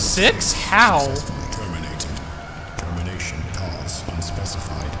 106? How? Terminated. Termination cause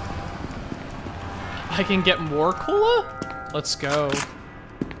unspecified. I can get more cola? Let's go.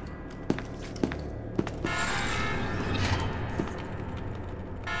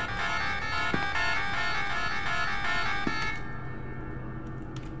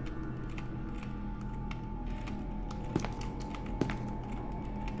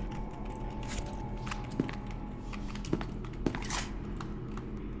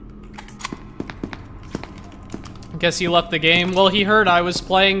 Guess he left the game. Well, he heard I was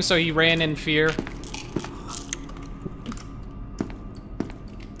playing, so he ran in fear.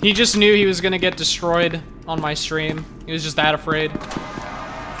 He just knew he was gonna get destroyed on my stream. He was just that afraid.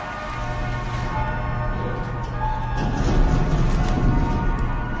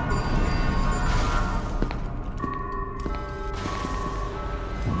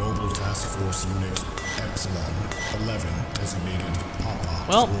 Mobile Task Force Unit Epsilon 11 designated Papa.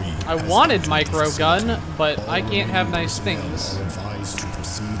 Well, I wanted micro gun, but I can't have nice things. Are advised to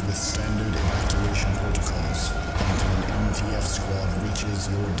proceed with standard evacuation protocols until an MTF squad reaches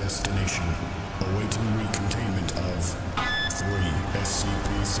your destination, awaiting recontainment of 3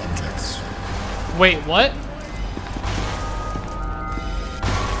 SCP subjects. Wait, what?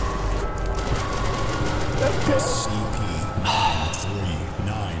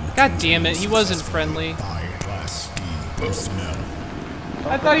 SCP-939. God damn it, he wasn't friendly. Class D personnel.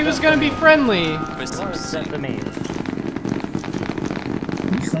 I thought he was gonna be friendly.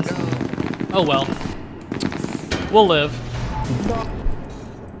 Oh well. We'll live.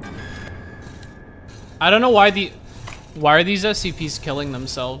 I don't know why are these SCPs killing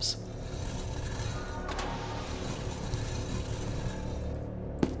themselves?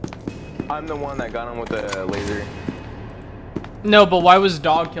 I'm the one that got him with the laser. No, but why was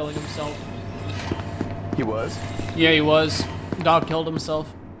Dog killing himself? He was? Yeah, he was. Dog killed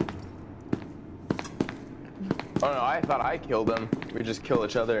himself. Oh no, I thought I killed him. We just kill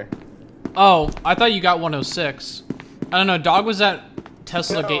each other. Oh, I thought you got 106. I don't know, Dog was at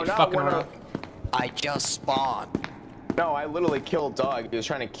Tesla Gate fucking around. I just spawned. No, I literally killed Dog. He was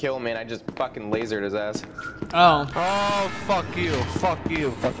trying to kill me and I just fucking lasered his ass. Oh. Oh, fuck you,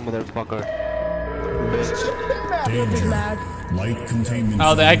 fucking motherfucker. Danger. Light containment.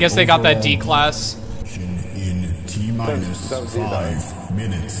 Oh, I guess they got that D class. In T-minus 5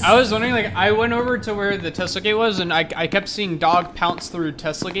 minutes. I was wondering, like, I went over to where the Tesla gate was, and I kept seeing dog pounce through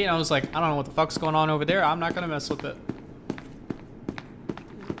Tesla gate, and I was like, I don't know what the fuck's going on over there. I'm not gonna mess with it.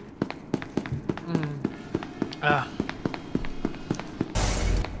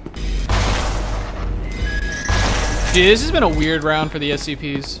 Dude, this has been a weird round for the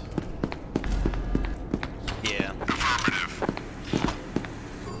SCPs. Yeah.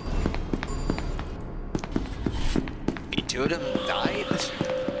 Two of them died?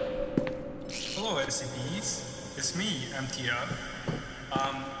 Hello, SCPs. It's me, MTF.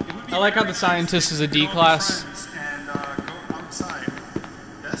 I like how the scientist is a D class. And go outside.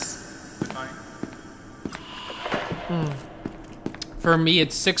 Yes? Goodbye. For me,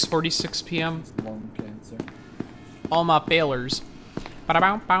 it's 6:46 p.m. All my failures. All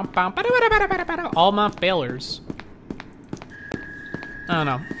my failures. I don't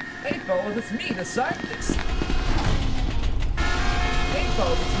know. Hey, fellas, it's me, the scientist. Hey,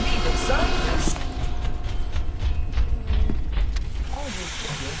 fellas, it's me, the scientist.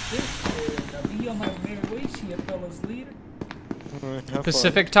 I'll be on my merry way, here, fellas, leader.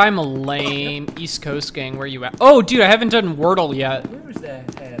 Pacific time, lame. East Coast gang, where you at? Oh, dude, I haven't done Wordle yet. Where was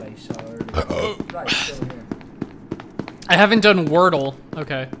that hat I saw earlier? Right, still here. I haven't done Wordle.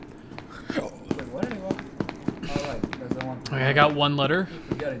 Okay. Okay, I got one letter.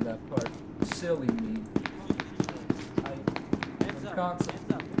 Forgetting that part. Silly me.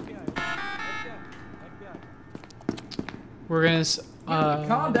 We're gonna.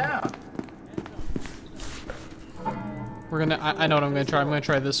 Calm down. We're gonna. I know what I'm gonna try. I'm gonna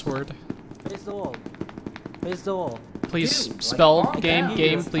try this word. Face the wall. Face the wall. Please Dude, spell like,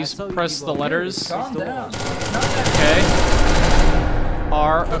 game. Please press the letters. Calm down. Okay.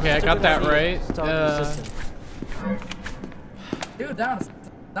 R. Okay, I got that right. Dude, down.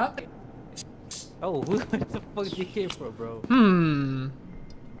 Nothing. Oh, who the fuck did you came from, bro?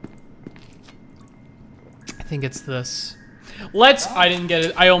 I think it's this. Let's. I didn't get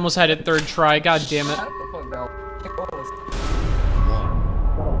it. I almost had it third try. God damn it.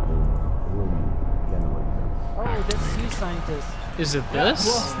 Oh, that's you, scientist. Is it this?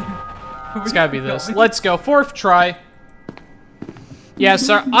 It's gotta be this. Let's go. Fourth try. Yeah,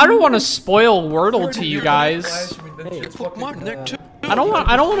 sir. I don't want to spoil Wordle to you guys. I don't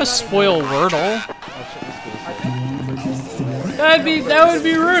want to spoil Wordle. That would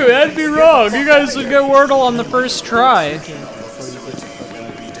be rude. That'd be wrong. You guys would get Wordle on the first try.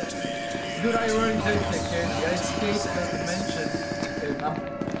 Dude, I already did take care. I escaped the dimension.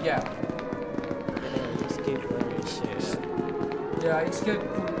 Yeah. Yeah, I escaped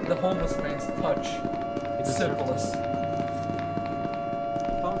the homeless man's touch. It's simplest.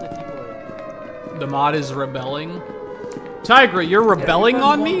 The mod is rebelling. Tigra, you're rebelling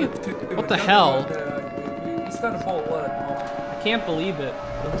on me? What the hell? He's got a full blood. I can't believe it.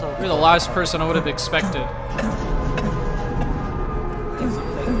 You're the last person I would have expected.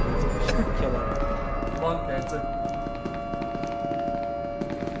 Lung cancer.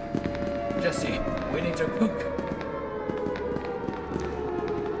 Jesse, we need your cook.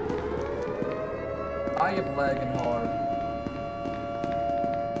 I am lagging hard.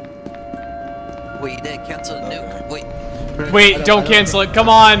 Wait, you didn't cancel the nuke. Wait. Wait, don't cancel it. Come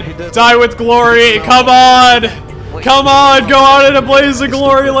on. Die with glory. Come on. Come on. Go out in a blaze of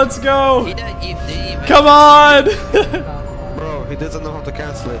glory. Let's go. Come on. Bro, he doesn't know how to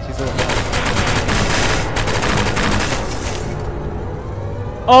cancel it. He's a...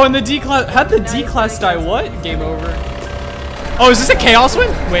 Oh, and the D class. How'd the D class die? What? Game over. Oh, is this a chaos win?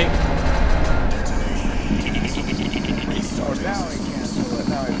 Wait.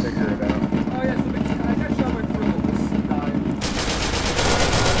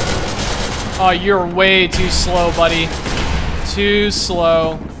 Oh, you're way too slow, buddy. Too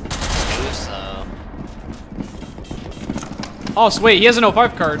slow. Too slow. Oh, so wait, he has an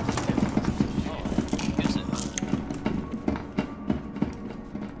 05 card.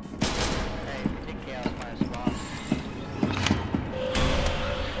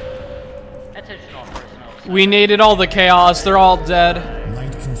 We naded all the chaos. They're all dead.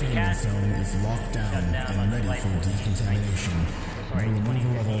 Light containment zone is locked down and ready for decontamination. The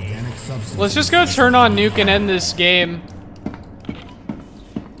removal of organic substances. Let's just go turn on Nuke and end this game.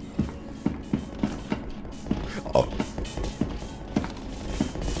 Oh.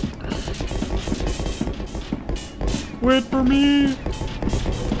 Wait for me.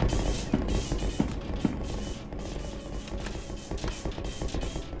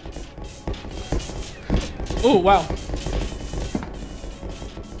 Oh, wow.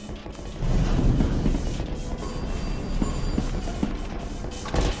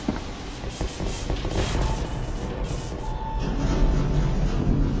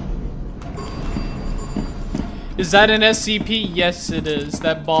 Is that an SCP? Yes, it is.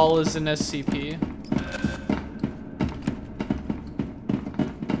 That ball is an SCP.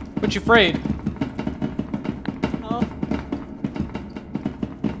 What you afraid? Oh.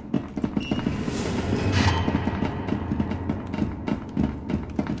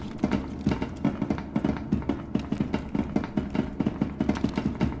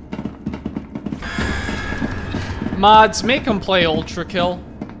 Mods, make him play Ultra Kill.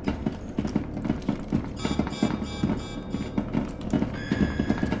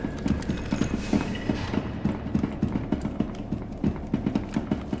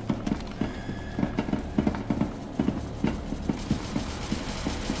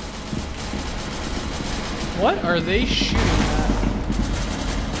 What are they shooting at?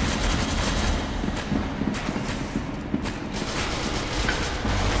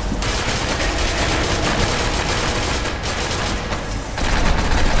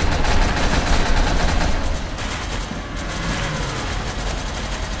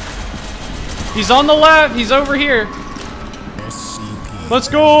 He's on the left. He's over here. Let's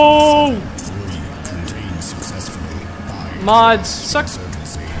go. Mods, suck.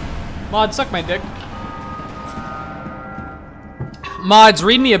 Mods, suck my dick. Mods,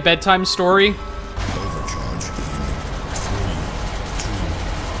 read me a bedtime story.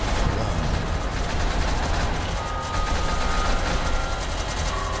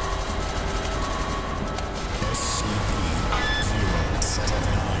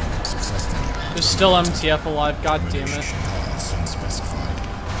 There's still MTF alive, god damn it.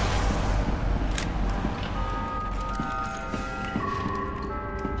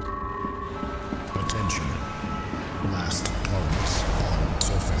 Attention. Last targets on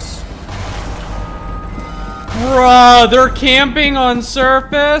surface. Bruh, they're camping on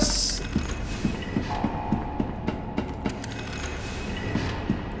surface?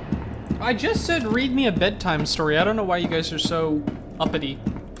 I just said read me a bedtime story. I don't know why you guys are so uppity.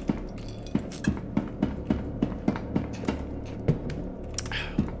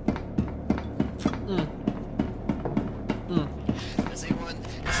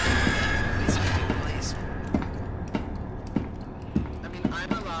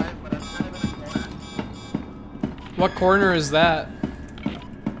 What corner is that?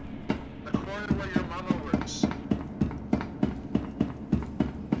 The corner where your mama works.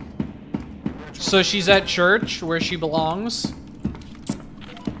 So she's at church where she belongs?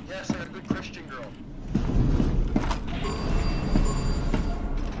 Yes, I'm a good Christian girl.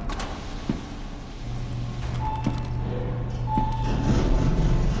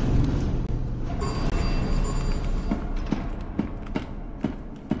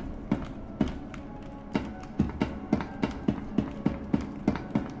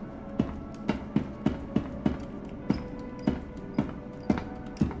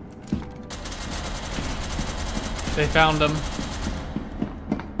 They found him.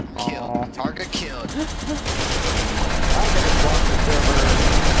 Killed. Target killed.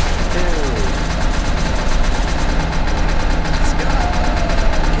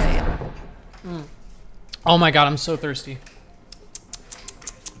 Oh my god, I'm so thirsty.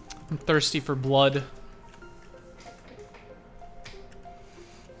 I'm thirsty for blood.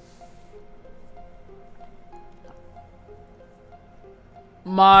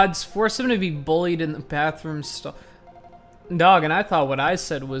 Mods, force him to be bullied in the bathroom stall. Dog, and I thought what I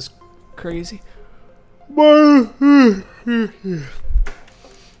said was crazy.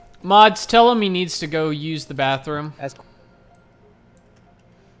 Mods, tell him he needs to go use the bathroom.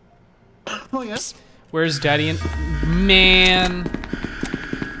 Oh, yes. Where's Daddy? Man.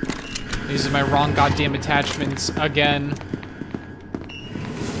 These are my wrong goddamn attachments again.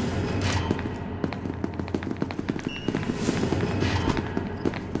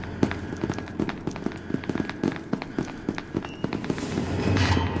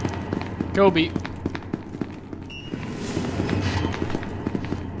 Gobi.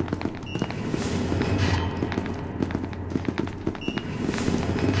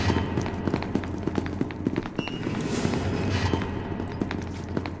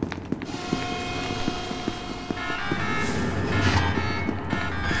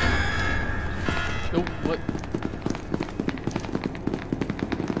 Oh, what?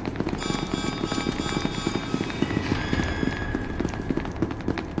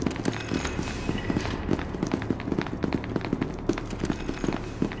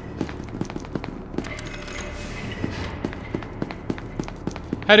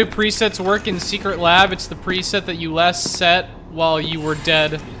 How do presets work in Secret Lab? It's the preset that you last set while you were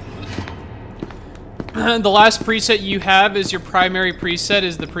dead. The last preset you have is your primary preset,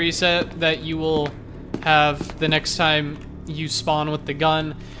 is the preset that you will have the next time you spawn with the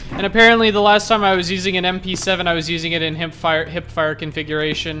gun. And apparently the last time I was using an MP7, I was using it in hipfire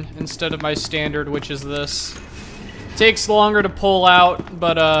configuration instead of my standard, which is this. Takes longer to pull out,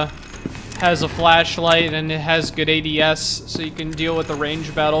 but has a flashlight and it has good ADS, so you can deal with the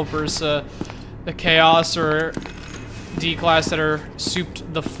range battle versus the Chaos or D-Class that are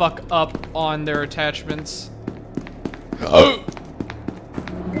souped the fuck up on their attachments.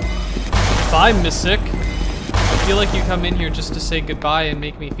 Bye, Mystic. I feel like you come in here just to say goodbye and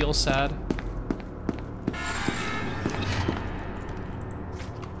make me feel sad.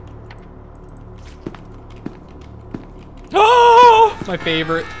 Oh! My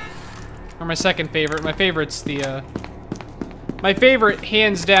favorite. Or my second favorite. My favorite's the, my favorite,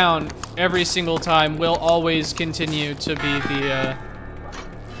 hands down, every single time, will always continue to be the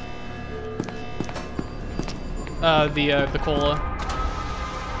cola.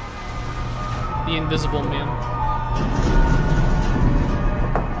 The Invisible Man.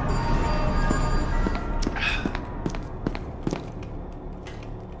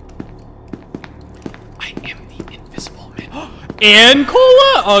 I am the Invisible Man. And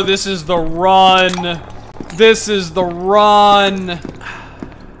cola? Oh, this is the run. This is the run.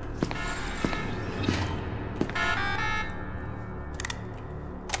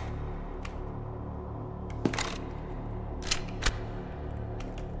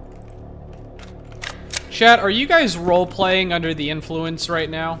 Chat, are you guys role-playing under the influence right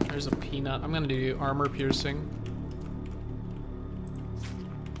now? There's a peanut. I'm gonna do armor piercing.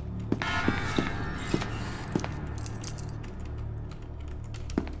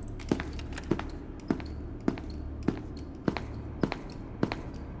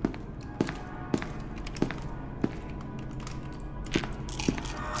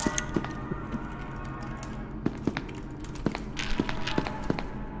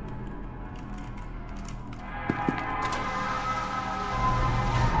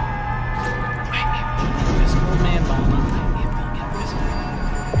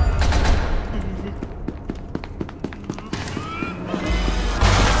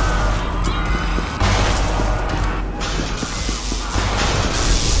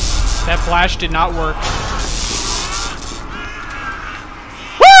 Flash did not work.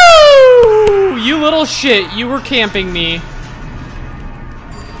 Woo! You little shit, you were camping me.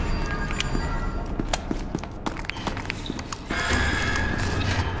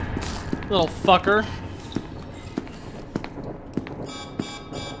 Little fucker.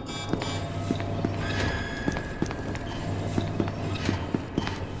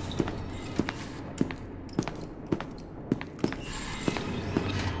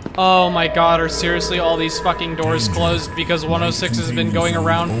 Oh my god, are seriously all these fucking doors closed because 106 has been going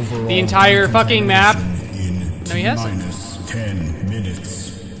around the entire fucking map? No, he hasn't. -10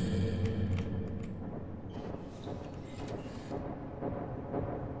 minutes.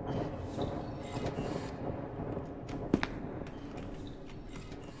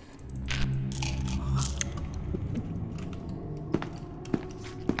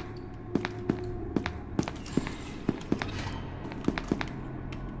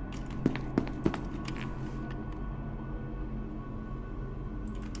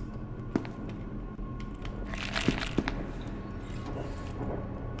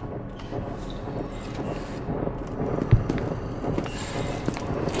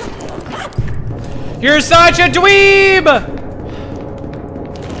 You're such a dweeb!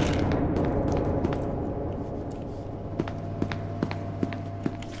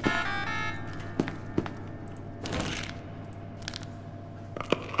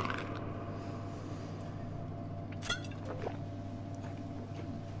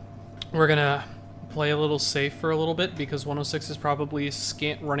 We're gonna play a little safe for a little bit because 106 is probably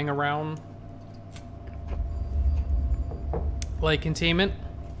running around like containment.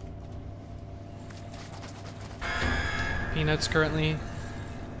 Peanuts currently.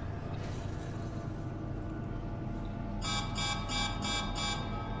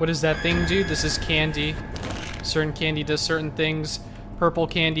 What does that thing do? This is candy. Certain candy does certain things. Purple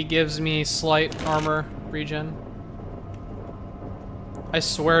candy gives me slight armor regen. I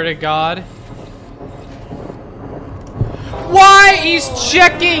swear to God. Why? He's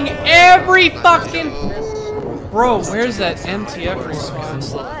checking every fucking... Bro, where's that MTF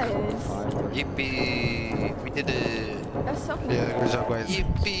response? Yippee! We did it. That's so cool. Yeah, good job, guys.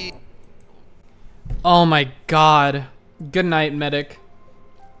 Yippee! Oh my god. Good night, medic.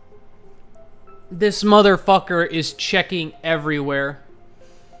 This motherfucker is checking everywhere.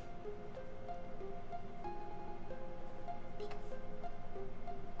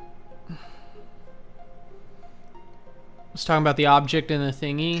 was talking about the object in the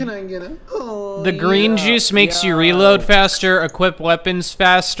thingy. Can I get it? Oh, the green juice makes you reload faster, equip weapons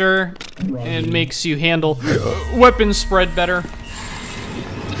faster, and makes you handle weapon spread better.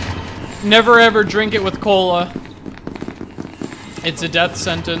 Never ever drink it with cola. It's a death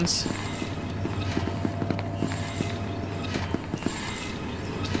sentence.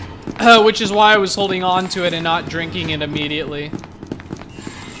 Which is why I was holding on to it and not drinking it immediately.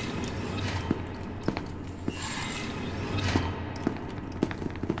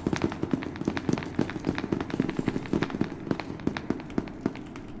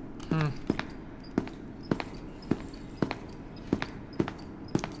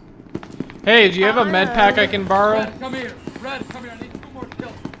 Hey, do you have a med pack I can borrow? Red, come here. Red, come here. I need 2 more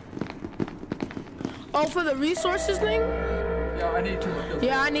kills. Oh, for the resources thing? Yeah, I need 2 more kills.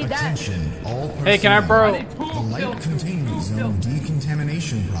 Yeah, I need that. Hey, can I borrow? The light containment zone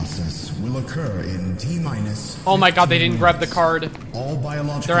decontamination process will occur in T-minus. Oh my god, they didn't grab the card. All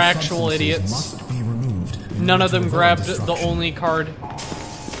biological They're actual idiots. must be removed. None of them grabbed the only card.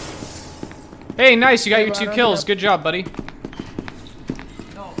 Hey, nice, you got your 2 kills. Good job, buddy.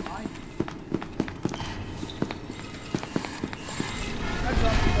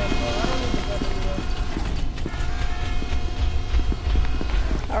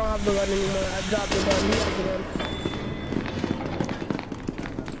 I don't have the gun anymore. I dropped the gun. He has the gun.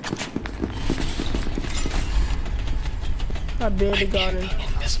 I barely got him.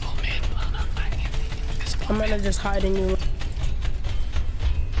 I'm gonna just hide in you.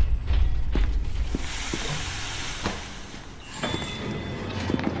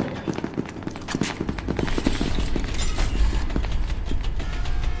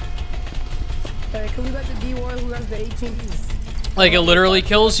 Hey, can we let the D-War who has the 18? Like, it literally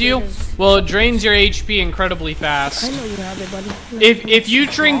kills you? Well, it drains your HP incredibly fast. I know you have it, buddy. If you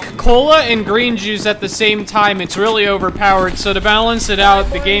drink cola and green juice at the same time, it's really overpowered. So to balance it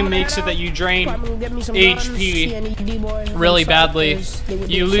out, the game makes it that you drain HP really badly.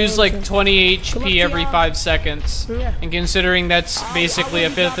 You lose like 20 HP every 5 seconds. And considering that's basically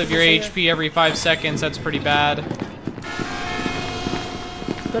 1/5 of your HP every 5 seconds, that's pretty bad.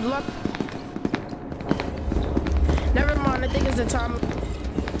 Good luck. Never mind, I think it's the time.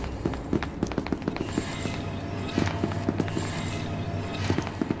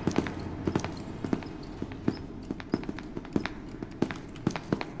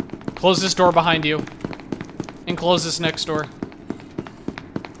 Close this door behind you. And close this next door.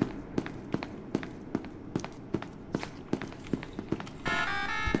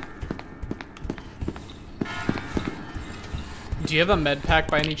 Do you have a med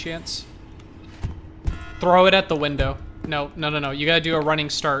pack by any chance? Throw it at the window. No. You gotta do a running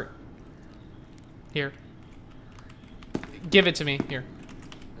start. Here. Give it to me. Here.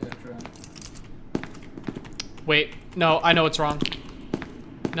 Wait. No, I know it's wrong.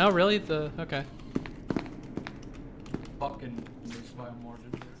 No, really? Okay. Fucking missed by a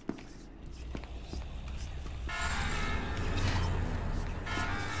margin.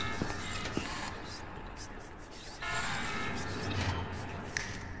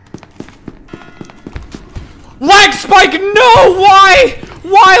 Lag Spike, no! Why?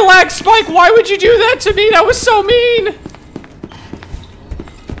 Why, Lag Spike? Why would you do that to me? That was so mean!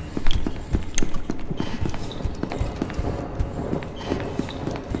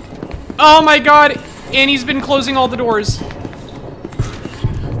 Oh my god, and he's been closing all the doors.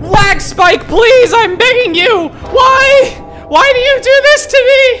 Lag Spike, please, I'm begging you! Why? Why do you do this to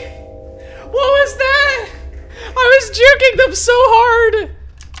me? What was that? I was juking them so hard!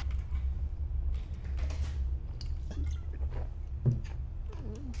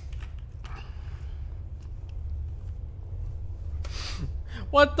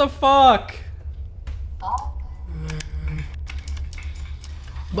 What the fuck?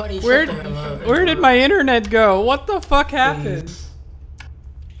 Buddy, where did my internet go? What the fuck happened?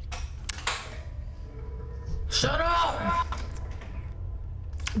 Shut up!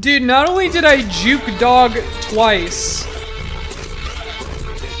 Dude, not only did I juke dog twice.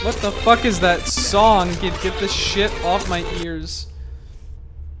 What the fuck is that song? Get this shit off my ears.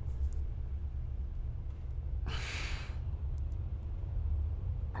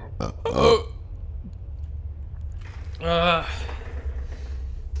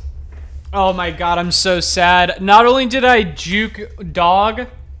 Oh my god, I'm so sad. Not only did I juke dog,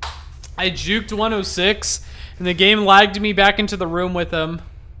 I juked 106, and the game lagged me back into the room with him.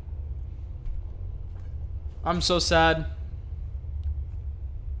 I'm so sad.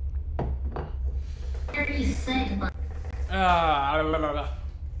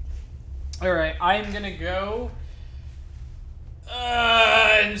 Alright, I'm gonna go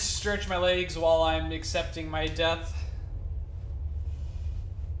and stretch my legs while I'm accepting my death.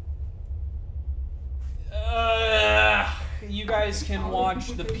 you guys can watch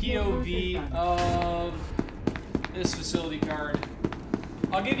the POV of this facility guard.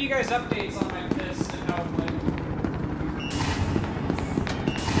 I'll give you guys updates on my piss and how it went.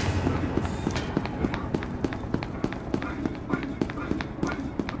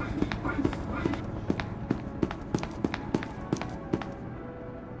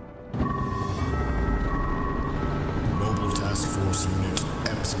 Mobile Task Force Unit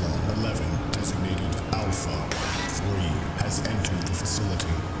Epsilon 11, designated Alpha 3, has entered the facility.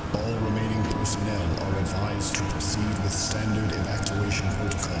 All remaining personnel are advised to proceed with standard evacuation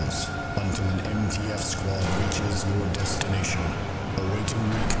protocols until an MTF squad reaches your destination, awaiting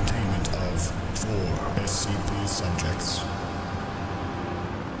recontainment of 4 SCP subjects.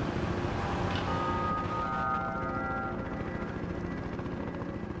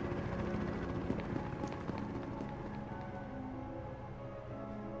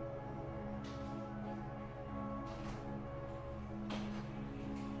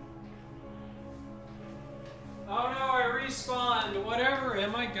 Oh no, I respawned. Whatever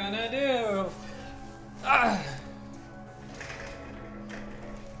am I gonna do? Ah.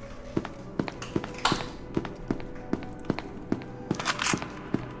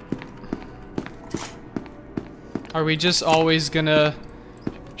 Are we just always gonna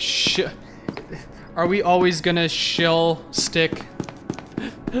Are we always gonna shill stick?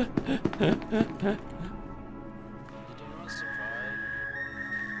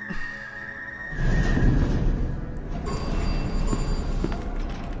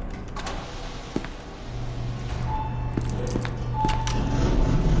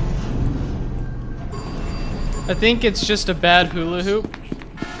 I think it's just a bad hula hoop.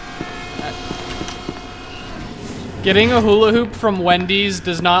 Getting a hula hoop from Wendy's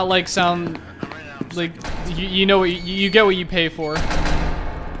does not like sound like you know what you get what you pay for.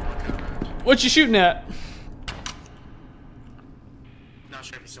 What you shooting at? Not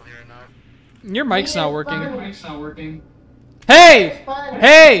sure if he's still here or not. Your mic's not working. Your mic's not working. Hey!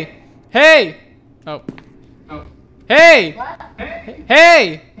 Hey! Hey! Oh. Oh. Hey! What? Hey!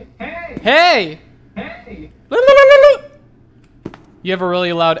 Hey! Hey! Hey! Hey! You have a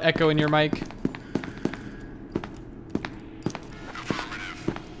really loud echo in your mic.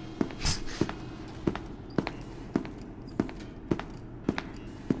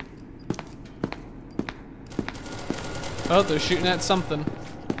 Oh, they're shooting at something.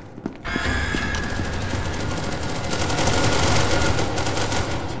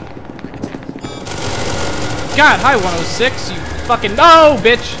 God, hi 106, you fucking no,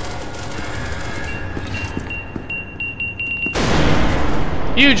 bitch!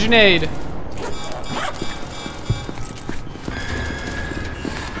 Huge nade.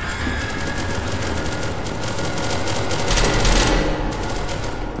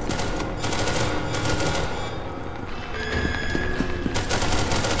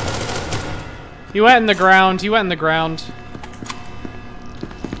 He went in the ground. He went in the ground.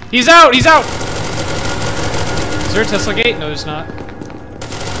 He's out! He's out! Is there a Tesla gate? No, there's not.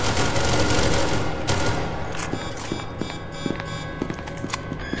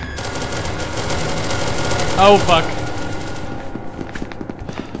 Oh, fuck.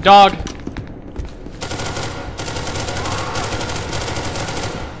 Dog.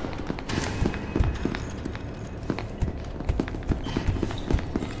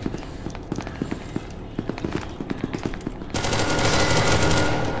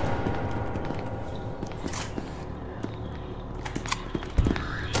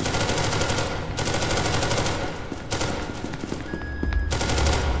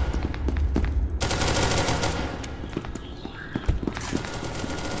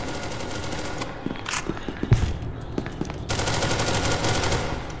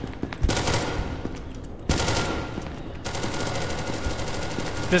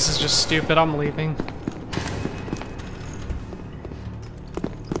 This is just stupid. I'm leaving.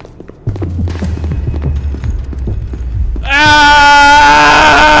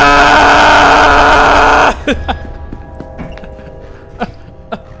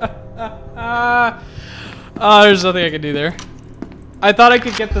 Oh, there's nothing I can do there. I thought I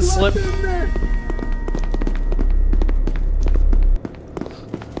could get the slip.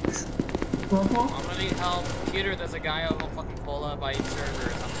 I'm gonna need help. Peter, there's a guy on fucking Cola by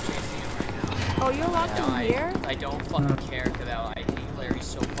servers. I'm chasing him right now. Oh, you're locked in here? I don't fucking care because I hate Larry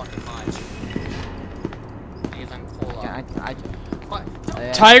so fucking much. He's on Cola. What?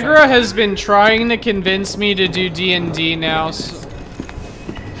 Tigra has been trying to convince me to do D&D now. So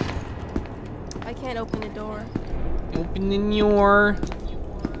I can't open the door. Opening your.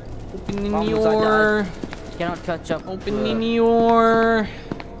 Opening your. Cannot catch up. Opening your.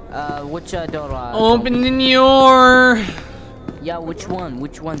 Which door? Opening your. Yeah, which one?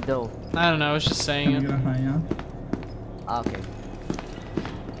 Which one though? I don't know, I was just saying it. Okay.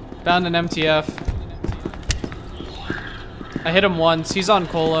 Found an MTF. I hit him once. He's on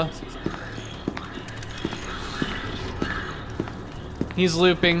cola. He's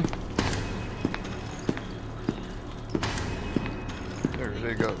looping. There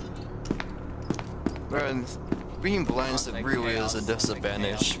they go. Man, being blind really is a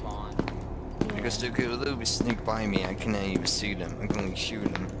disadvantage. Because they could literally sneak by me, I cannot even see them. I can only shoot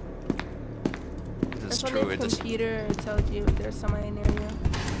them. This is truly a computer tells you there's somebody near you.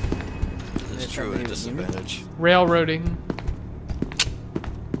 This is truly a disadvantage. Railroading.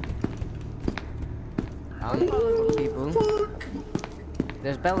 People.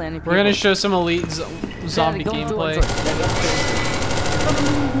 There's barely any people. We're gonna show some elite zombie gameplay.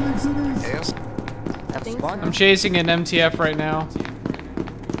 I'm chasing an MTF right now.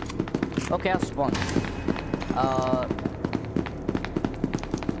 Okay, I'll spawn.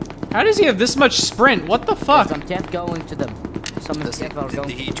 How does he have this much sprint? What the fuck? Some TF going to them. Some TF are going.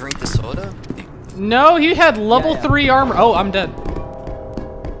 Did he drink the soda? No, he had level 3 armor. Oh, I'm dead.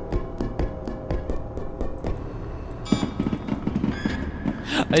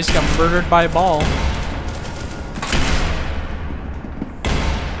 I just got murdered by a ball.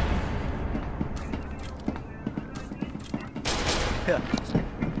 Yeah.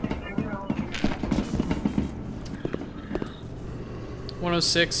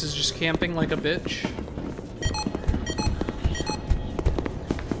 .106 is just camping like a bitch.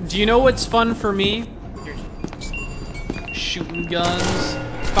 Do you know what's fun for me? Shooting guns,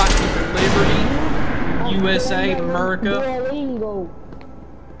 fighting for liberty, USA, America.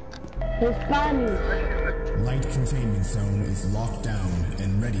 Light containment zone is locked down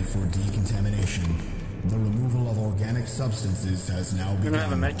and ready for decontamination. The removal of organic substances has now begun. You don't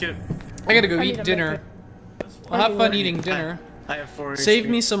have a med kit? I gotta go eat dinner. I'll have fun eating dinner. I have 4 Save HP.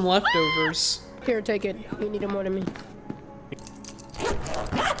 me some leftovers. Here, take it. You need it more than me.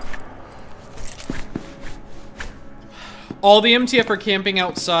 All the MTF are camping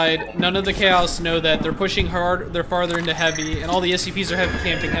outside. None of the Chaos know that. They're pushing hard. They're farther into heavy. And all the SCPs are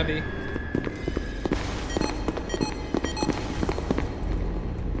camping heavy.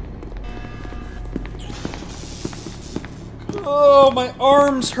 Oh, my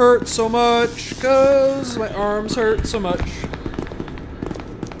arms hurt so much. Cause my arms hurt so much.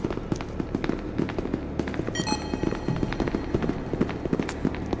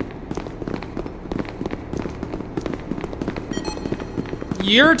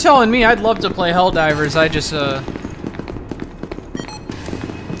 You're telling me I'd love to play Helldivers, I just,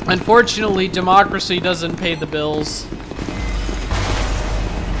 unfortunately, democracy doesn't pay the bills.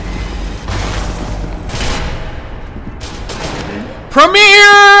 Premier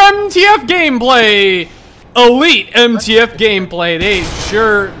MTF gameplay! Elite MTF gameplay,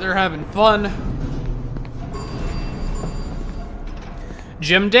 they're having fun.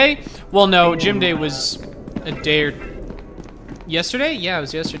 Gym day? Well, no, gym day was a day or... Yesterday? Yeah, it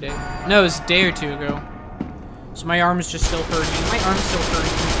was yesterday. No, it was a day or 2 ago. So my arm's just still hurting. My arm's still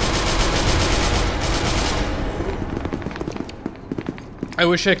hurting. I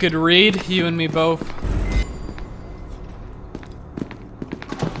wish I could read, you and me both.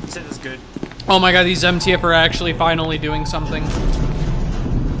 This is good. Oh my god, these MTF are actually finally doing something.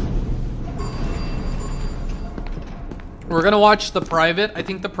 We're gonna watch the private. I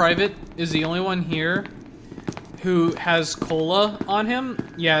think the private is the only one here who has cola on him.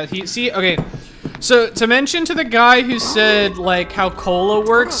 Yeah, okay. So, to mention to the guy who said, like, how cola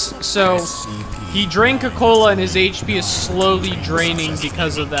works, so he drank a cola and his HP is slowly draining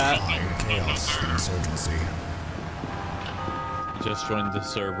because of that. Just joined the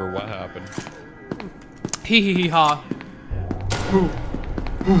server, what happened? Hee hee hee ha.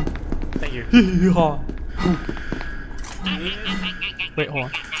 Thank you. Hee hee ha. Wait, hold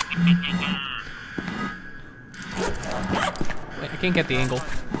on. Wait, I can't get the angle.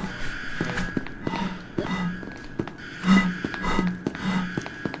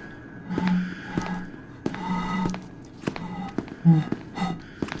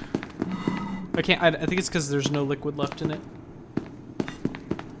 I can't, I think it's because there's no liquid left in it.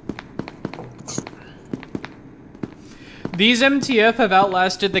 These MTF have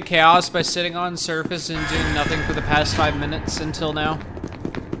outlasted the chaos by sitting on surface and doing nothing for the past 5 minutes until now.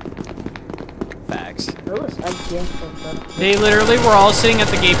 Facts. They literally were all sitting at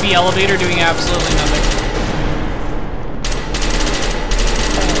the gate B elevator doing absolutely nothing.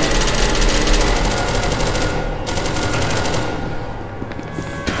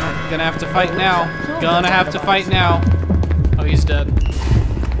 Gonna have to fight now. Gonna have to fight now. Oh, he's dead.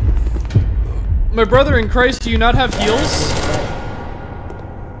 My brother in Christ, do you not have heals?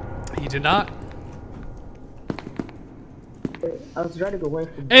 did not. I was trying to go away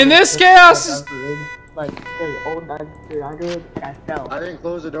from. In this chaos! Like, the old 9300, and I fell. I didn't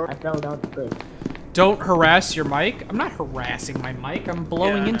close the door. I fell down the bridge. Don't harass your mic. I'm not harassing my mic. I'm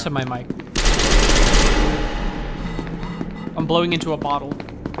blowing into my mic. I'm blowing into a bottle.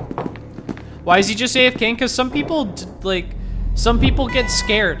 Why is he just AFKing? Because some people, some people get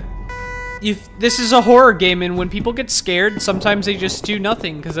scared. If this is a horror game, and when people get scared, sometimes they just do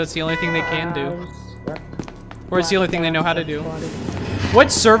nothing, because that's the only thing they can do. Or it's the only thing they know how to do. What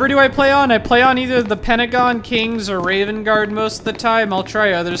server do I play on? I play on either the Pentagon Kings or Raven Guard most of the time. I'll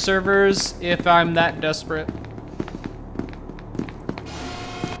try other servers if I'm that desperate.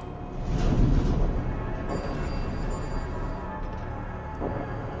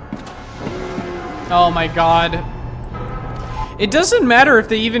 Oh my god. It doesn't matter if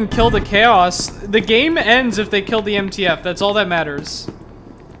they even kill the Chaos. The game ends if they kill the MTF. That's all that matters.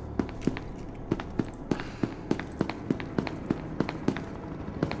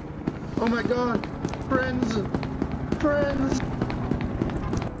 Oh my god! Friends! Friends!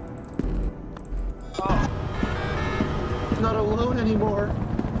 Oh. Not alone anymore.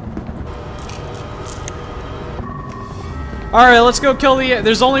 Alright, let's go kill the...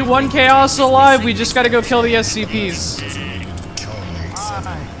 There's only one Chaos alive, we just gotta go kill the SCPs.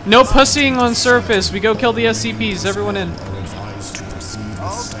 No pussying on surface, we go kill the SCPs, everyone in.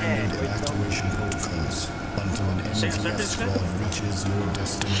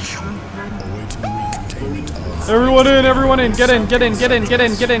 Everyone in, get in, get in, get in, get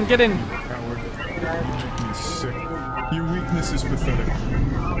in, get in, get in. Your weakness is pathetic.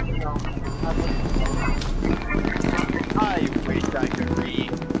 I wish I could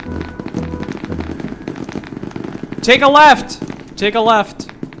read. Take a left! Take a left.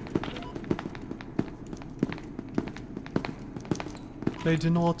 They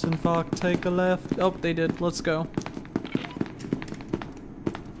did not, in fact, take a left. Oh, they did. Let's go.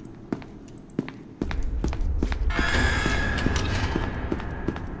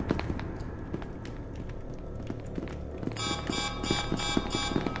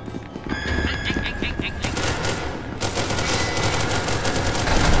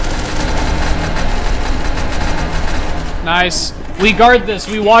 Nice. We guard this,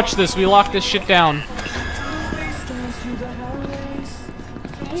 we watch this, we lock this shit down.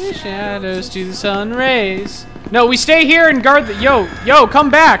 Shadows to the sun rays. No, we stay here and guard the— Yo, come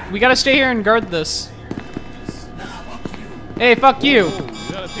back! We gotta stay here and guard this. Hey, fuck you! Oh,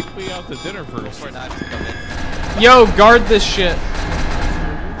 you gotta take me out to dinner first. Yo, guard this shit.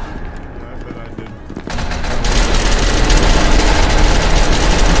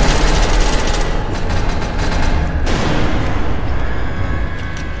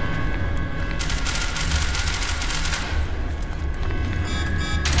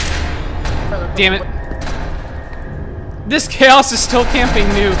 Damn it. This Chaos is still camping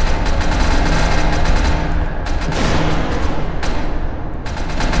Nuke.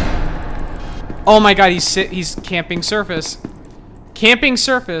 Oh my god, he's camping surface. Camping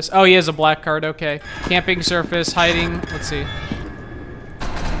surface. Oh, he has a black card, okay. Camping surface, hiding, let's see.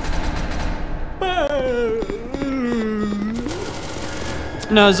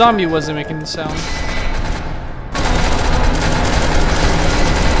 No, zombie wasn't making the sound.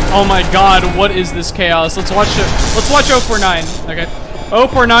 Oh my god, what is this Chaos? Let's watch it. Let's watch 049. Okay.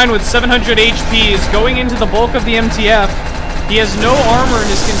 049 with 700 HP is going into the bulk of the MTF. He has no armor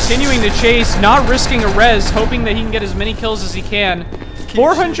and is continuing to chase, not risking a res, hoping that he can get as many kills as he can.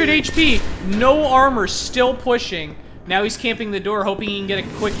 400 HP, no armor, still pushing. Now he's camping the door, hoping he can get a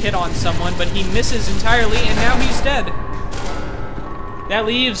quick hit on someone, but he misses entirely, and now he's dead. That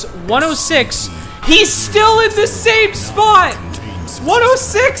leaves 106. He's still in the same spot!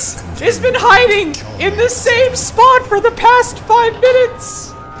 106 has been hiding in the same spot for the past 5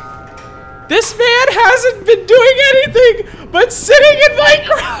 minutes. This man hasn't been doing anything but sitting in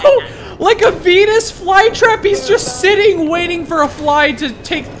micro like a Venus flytrap. He's just sitting waiting for a fly to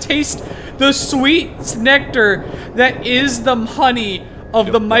taste the sweet nectar that is the honey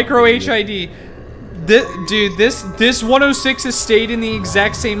of the micro HID. This 106 has stayed in the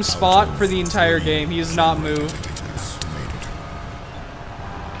exact same spot for the entire game. He has not moved.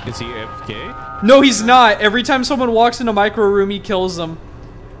 Is he AFK? No, he's not. Every time someone walks in a micro room, he kills them.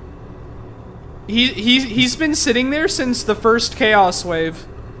 He's been sitting there since the first Chaos wave.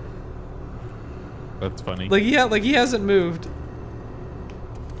 That's funny. Like he hasn't moved.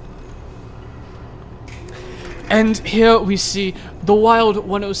 And here we see the Wild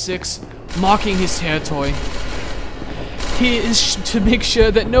 106 mocking his territory. He is to make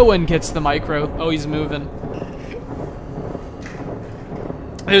sure that no one gets the micro. Oh, he's moving.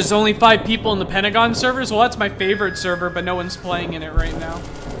 There's only 5 people in the Pentagon servers? Well, that's my favorite server, but no one's playing in it right now.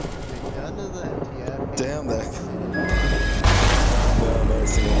 Damn that.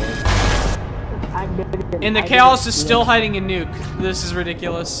 And the Chaos is still hiding a nuke. This is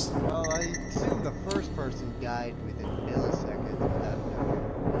ridiculous. Well, I assume the first person died within milliseconds of that.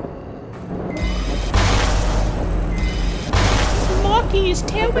 Mocking his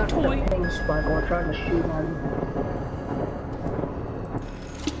tail with toy.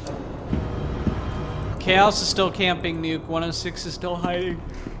 Chaos is still camping nuke. 106 is still hiding.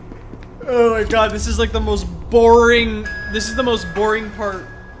 Oh my god, this is like the most boring. This is the most boring part.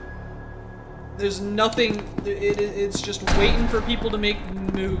 There's nothing. It's just waiting for people to make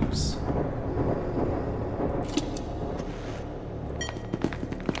moves.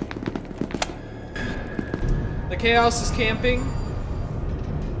 The Chaos is camping.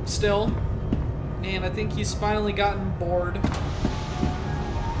 Still. And I think he's finally gotten bored.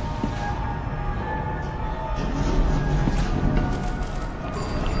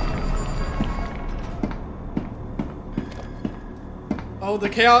 Oh, the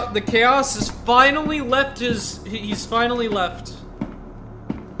chaos has finally left he's finally left.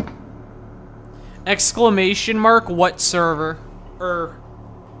 Exclamation mark, what server?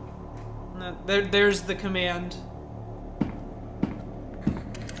 There's the command.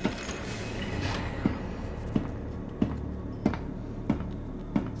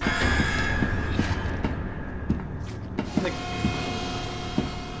 Like,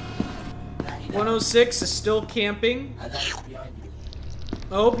 106 is still camping.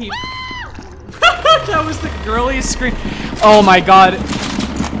 Oh, he. That was the girliest scream. Oh my god.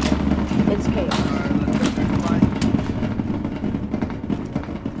 It's chaos.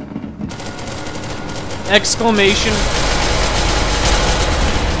 Exclamation.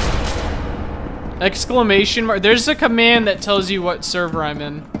 Exclamation mark. There's a command that tells you what server I'm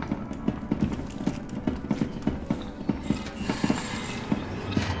in.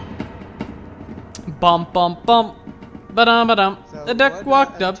 Bump, bump, bump. Ba-dum. The duck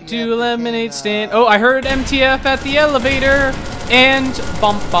walked up to lemonade stand. Oh, I heard MTF at the elevator. And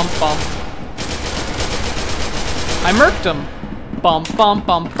bump, bump, bump. I murked him. Bump, bump,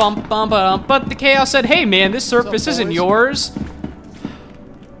 bump, bump, bump, bump. But the Chaos said, hey man, this surface isn't yours.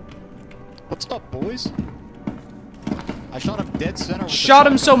 What's up, boys? I shot him dead center. Shot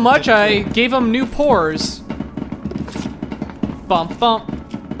him so much, I gave him new pores. Bump, bump.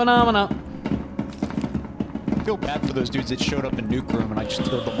 Ba-dum. I feel bad for those dudes that showed up in nuke room and I just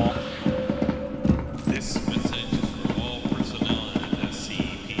killed them all. This message is for all personnel at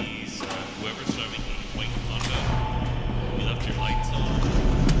SCPs. Whoever's serving Wing Honda, you left your lights on.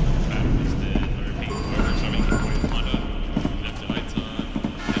 Battery's dead. Or repeat, whoever's serving Wing Honda, you left your lights on.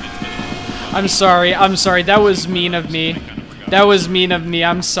 And it's been I'm sorry. That was mean of me. That was mean of me.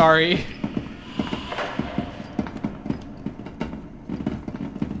 I'm sorry.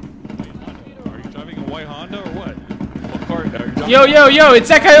 Yo, it's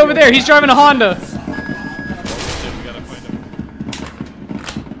that guy over there. He's driving a Honda.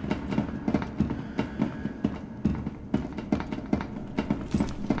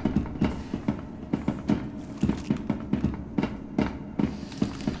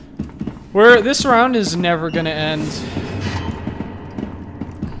 This round is never gonna end.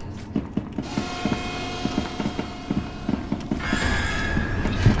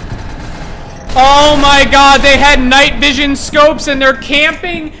 Oh my god, they had night vision scopes and they're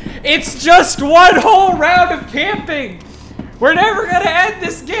camping. It's just one whole round of camping. We're never gonna end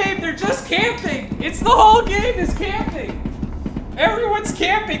this game. They're just camping. It's the whole game is camping. Everyone's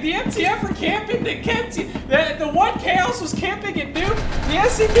camping. The MTF are camping. The one Chaos was camping at Nuke. The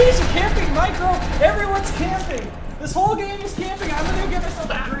SCPs are camping Micro. Everyone's camping. This whole game is camping. I'm gonna go get myself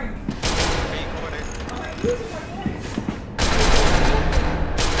a drink.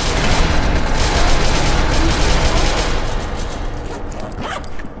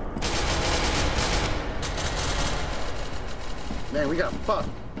 Man, we got fucked.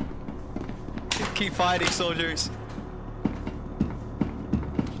 Keep fighting, soldiers.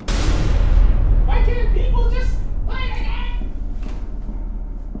 Why can't people just fight again?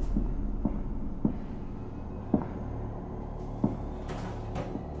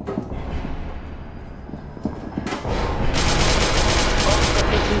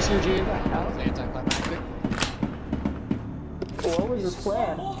 What was his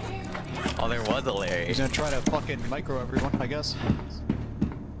plan? Oh, there was a Larry. He's gonna try to fucking micro everyone, I guess.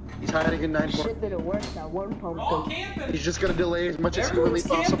 He's hiding in 9-4. Shit didn't work that one pump. He's just gonna delay as much as humanly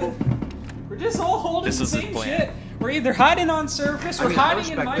possible. We're just all holding the same shit. We're either hiding on surface, we're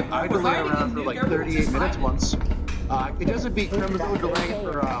hiding in micro, I we're delayed hiding around in for nuke, like everyone's 38 just minutes hiding. once. It doesn't beat Chromosome delaying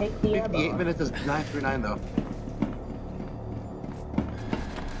for 58 minutes is 939 though.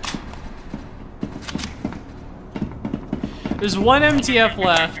 There's one MTF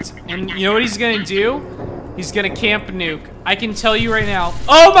left, and you know what he's gonna do? He's gonna camp nuke. I can tell you right now.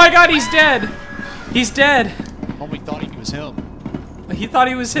 Oh my god, he's dead! He's dead! Oh, we thought he was him. He thought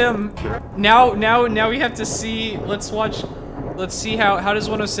he was him. Now we have to see. Let's see how does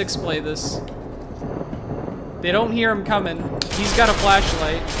 106 play this. They don't hear him coming. He's got a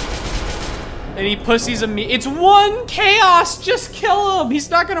flashlight. And he pussies me. It's one chaos! Just kill him! He's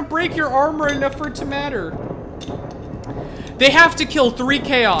not gonna break your armor enough for it to matter. They have to kill 3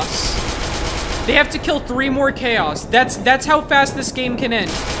 chaos. They have to kill 3 more chaos. That's how fast this game can end.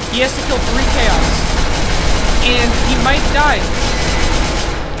 He has to kill 3 chaos. And he might die.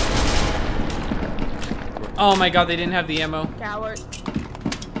 Oh my god, they didn't have the ammo. Coward.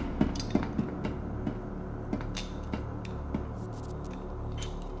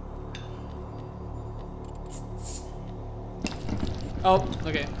 Oh,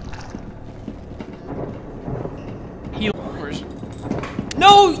 okay. Heal.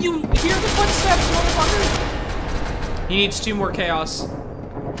 No, you hear the footsteps, motherfucker! He needs 2 more chaos.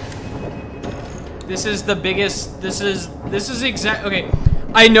 This is the biggest. This is exact. Okay,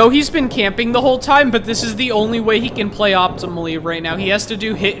 I know he's been camping the whole time, but this is the only way he can play optimally right now. He has to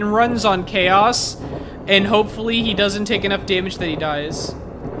do hit and runs on chaos, and hopefully he doesn't take enough damage that he dies.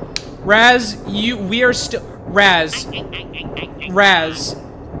 Raz, we are still. Raz,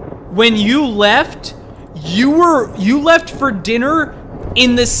 when you left, you left for dinner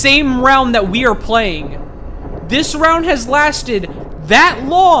in the same round that we are playing. This round has lasted that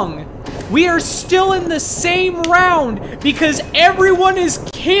long. We are still in the same round because everyone is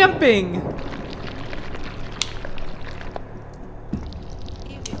camping.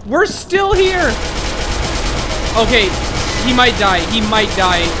 We're still here. Okay, he might die. He might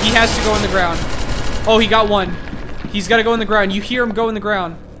die. He has to go on the ground. Oh, he got one. He's got to go in the ground. You hear him go in the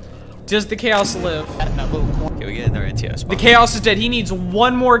ground. Does the chaos live? Okay, we get in their ATS spot. The chaos is dead. He needs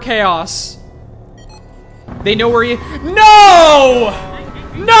 1 more chaos. They know where he. No!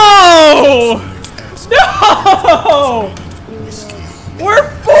 No! No! We're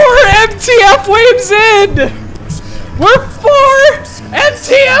 4 MTF waves in! We're 4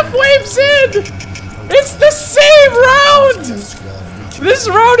 MTF waves in! It's the same round! This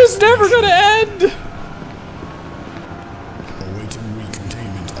round is never gonna end!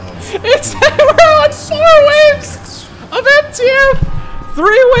 It's we're on 4 waves of MTF!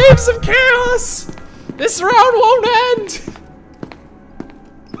 3 waves of chaos! This round won't end!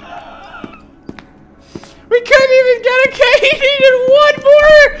 We couldn't even get a K. He needed 1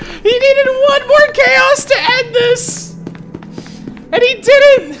 more! He needed 1 more chaos to end this! And he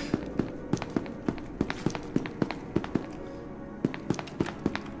didn't!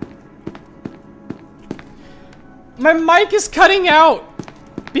 My mic is cutting out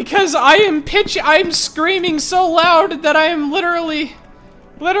because I'm screaming so loud that I am literally,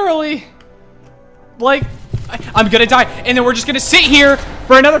 like, I'm gonna die. And then we're just gonna sit here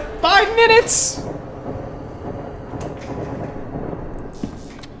for another 5 minutes.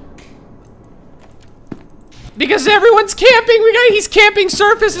 Because everyone's camping. He's camping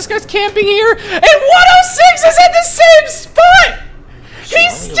surface. This guy's camping here. And 106 is in the same spot.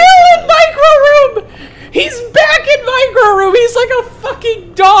 He's still in micro room. He's back in micro room. He's like a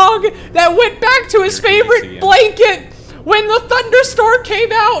fucking dog that went back to his favorite blanket when the thunderstorm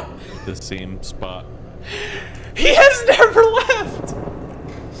came out. The same spot. He has never left.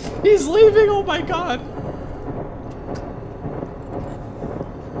 He's leaving. Oh my god.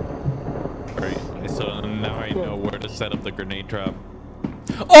 So now I know where to set up the grenade trap.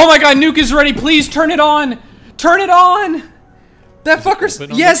 Oh my god, nuke is ready. Please turn it on. Turn it on. That fucker's.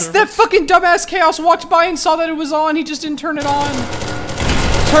 Yes, that fucking dumbass chaos walked by and saw that it was on. He just didn't turn it on.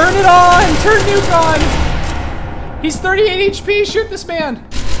 Turn it on. Turn nuke on. He's 38 HP. Shoot this man.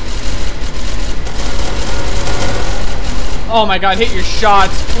 Oh my god, hit your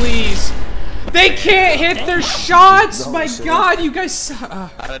shots, please. They can't hit their shots! My god, you guys... I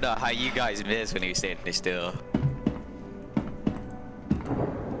don't know how you guys miss when you're standing still.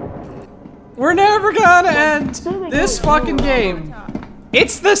 We're never gonna end this fucking game.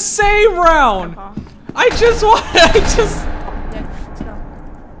 It's the same round! I just want...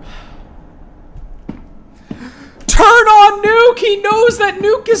 Turn on nuke! He knows that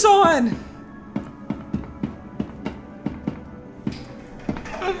nuke is on!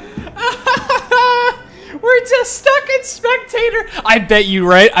 We're just stuck in spectator. I bet you,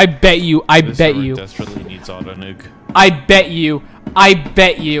 right? I bet you. Desperately needs auto nuke. I bet you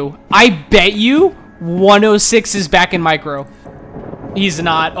 106 is back in micro. He's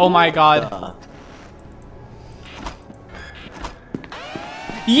not. Oh my god.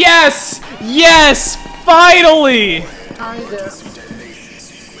 Yes! Yes! Finally!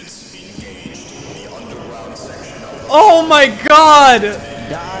 Oh my god!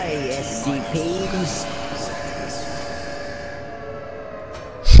 Die, SCPs.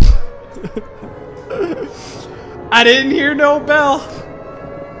 I didn't hear no bell.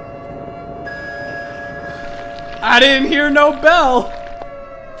 I didn't hear no bell.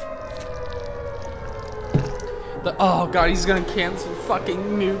 Oh god, he's gonna cancel fucking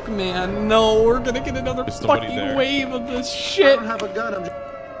Nuke, man. No, we're gonna get another fucking wave of this shit. I don't have a gun.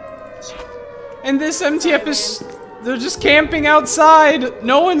 And this MTF is... They're just camping outside.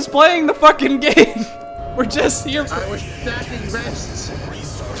 No one's playing the fucking game. We're just here for... I was stacking vests.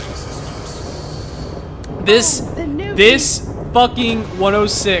 This fucking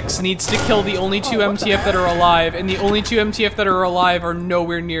 106 needs to kill the only two MTF that are alive, and the only two MTF that are alive are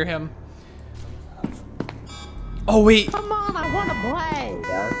nowhere near him. Oh wait. Come on, I wanna play.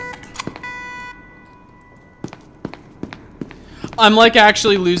 I'm like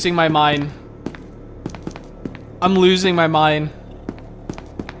actually losing my mind. I'm losing my mind.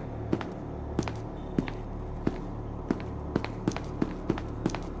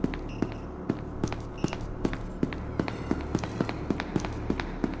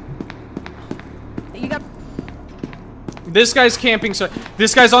 This guy's camping,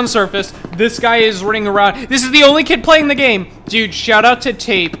 this guy's on surface. This guy is running around. This is the only kid playing the game. Dude, shout out to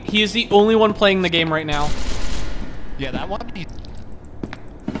Tape. He is the only one playing the game right now. Yeah, that one.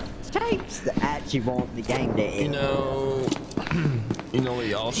 Tape's actually want the game to end. You know what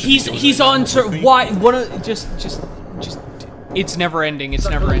y'all should He's on why just it's never ending. It's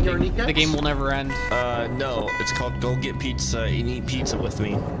never ending. The game will never end. No, it's called Go Get Pizza and Eat Pizza with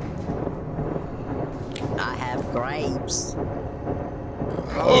Me. I have grapes.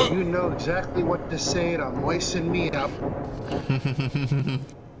 Oh, you know exactly what to say to moisten me up.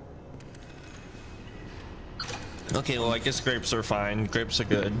 Okay, well I guess grapes are fine. Grapes are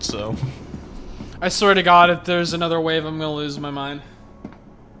good, so. I swear to God, if there's another wave, I'm gonna lose my mind.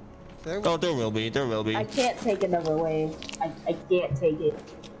 Oh, there will be. There will be. I can't take another wave. I can't take it.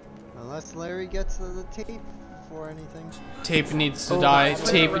 Unless Larry gets the tape for anything. Tape needs to die.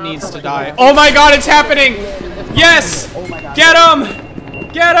 Tape needs to die. Oh my god, it's happening! Yes! Get him!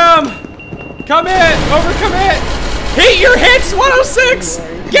 Get him! Commit! Overcommit! Hit your hits, 106!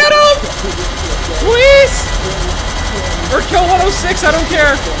 Get him! Please! Or kill 106, I don't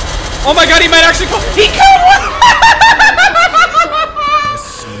care. Oh my god, he might actually kill. He killed one!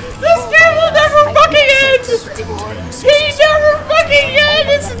 This game will never fucking end! He never fucking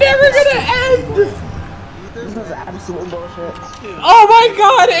ends! It's never gonna end! This is absolute bullshit. Oh my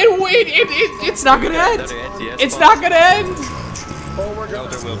god! And wait, it's not gonna end! It's not gonna end! No,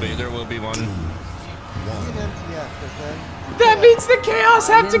 there will be one. That means the Chaos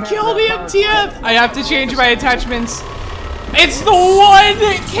have to kill the MTF! I have to change my attachments. It's the one!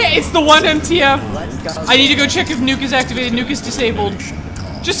 It's the one MTF! I need to go check if Nuke is activated. Nuke is disabled.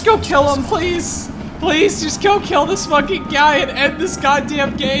 Just go kill him, please! Please, just go kill this fucking guy and end this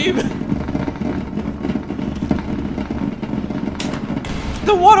goddamn game!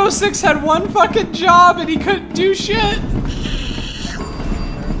 The 106 had one fucking job and he couldn't do shit!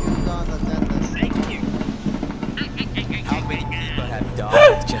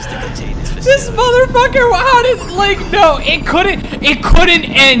 Just to contain his This motherfucker, how did, like, no, it couldn't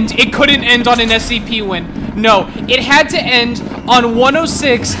end on an SCP win. No, it had to end on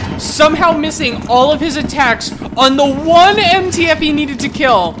 106 somehow missing all of his attacks on the one MTF he needed to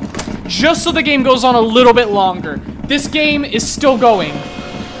kill, just so the game goes on a little bit longer. This game is still going.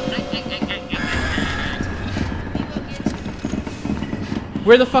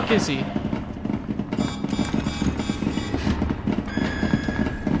 Where the fuck is he?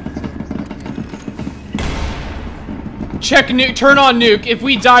 Check nuke, turn on nuke. If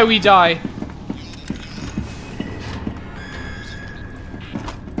we die, we die.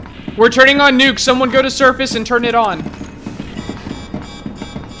 We're turning on nuke. Someone go to surface and turn it on.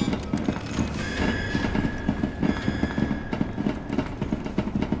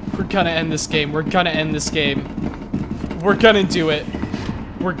 We're gonna end this game. We're gonna end this game. We're gonna do it.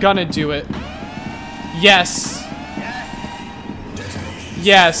 We're gonna do it. Yes.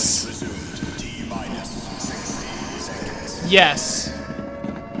 Yes. Yes.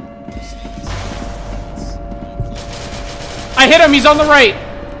 I hit him, he's on the right.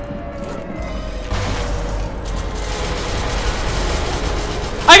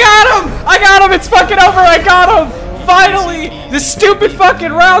 I got him! I got him! It's fucking over! I got him! Finally! This stupid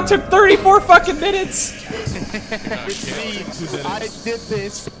fucking round took 34 fucking minutes! I did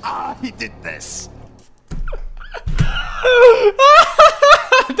this. I did this.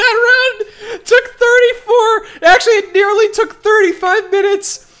 That round took 34. Actually, it nearly took 35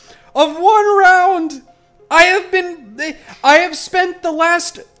 minutes of one round. I have spent the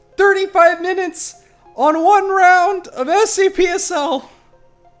last 35 minutes on one round of SCPSL.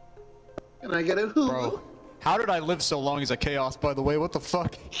 Can I get a Hulu? Bro, how did I live so long as a chaos, by the way? What the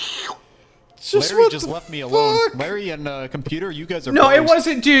fuck? Just Larry just left me alone. Larry and computer, you guys are No, pros. it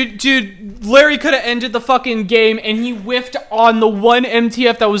wasn't, dude. Larry could have ended the fucking game, and he whiffed on the one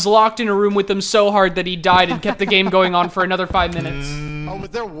MTF that was locked in a room with him so hard that he died and kept the game going on for another 5 minutes. Oh, was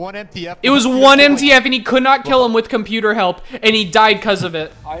there one MTF? It was one MTF, and he could not kill him with computer help, and he died because of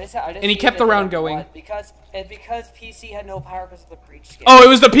it. And he kept the round going. Because PC had no power because of the breach skin. Oh, it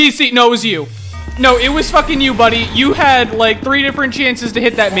was the PC. No, it was you. No, it was fucking you, buddy. You had like 3 different chances to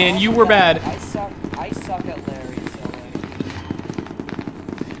hit that man. You were bad. I suck at Larry, so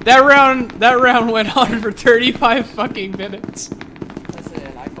like... That round went on for 35 fucking minutes.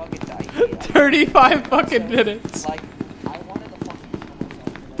 Listen, I fucking died. 35 fucking minutes. Like, I wanted to fucking kill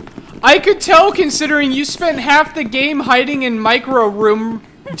myself. I could tell considering you spent half the game hiding in micro room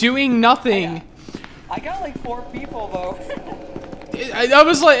doing nothing. I got like 4 people though. I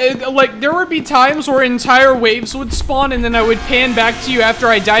was like, there would be times where entire waves would spawn and then I would pan back to you after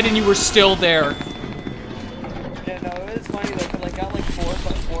I died and you were still there. Yeah, no, it was funny though, cause I got like 4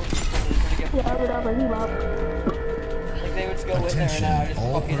 people who were trying to get like they would just go in there and I would just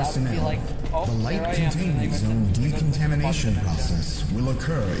fucking, I would be like, oh, The light containment zone decontamination process will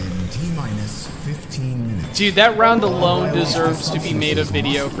occur in T-minus 15 minutes. Dude, that round alone deserves to be made a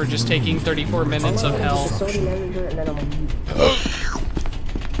video for just taking 34 minutes of hell.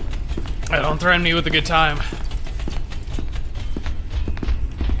 Don't threaten me with a good time.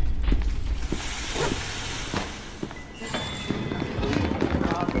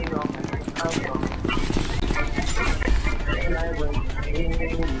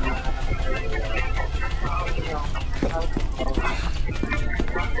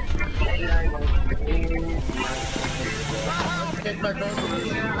 Kick back over.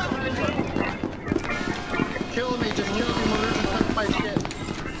 Kill me, just kill me when Rex took my shit.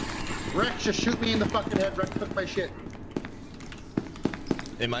 Rex, just shoot me in the fucking head. Rex took my shit.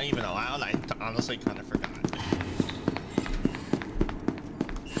 Am I even allowed? I honestly kind of forgot.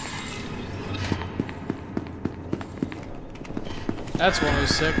 That's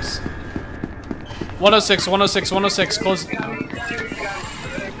 106. 106, 106, 106, close.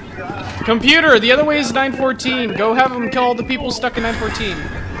 Computer, the other way is 914. Go have him kill all the people stuck in 914.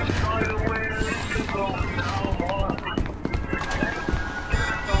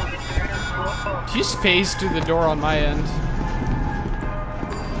 He just phased through the door on my end.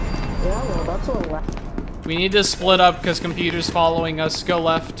 Yeah, well, that's all left. We need to split up because computer's following us. Go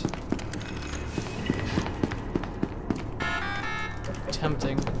left.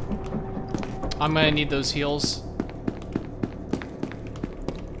 Tempting. I'm gonna need those heals.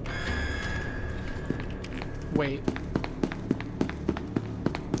 Wait.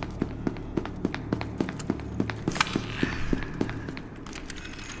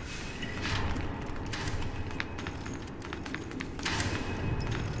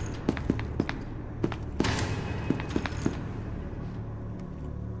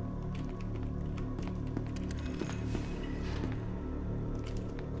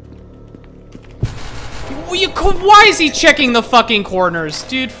 Why is he checking the fucking corners?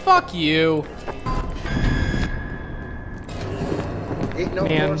 Dude, fuck you. Ain't no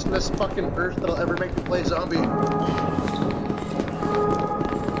force in this fucking earth that'll ever make me play zombie.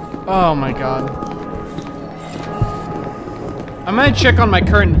 Oh my god. I'm gonna check on my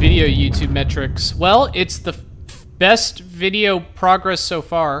current video YouTube metrics. Well, it's the best video progress so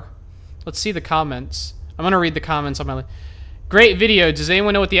far. Let's see the comments. I'm gonna read the comments on my... Great video. Does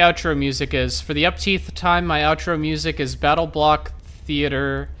anyone know what the outro music is? For the upteenth time, my outro music is Battle Block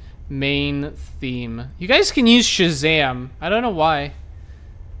Theater main theme. You guys can use Shazam. I don't know why.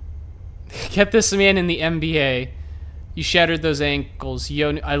 Get this man in the NBA. You shattered those ankles.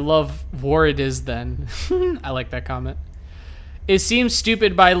 Yo, I love War It Is Then. I like that comment. It seems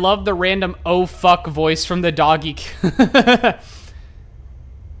stupid, but I love the random oh fuck voice from the doggy.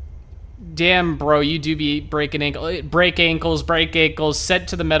 Damn, bro, you do be breaking ankles. Break ankles, sent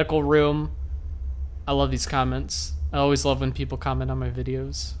to the medical room. I love these comments. I always love when people comment on my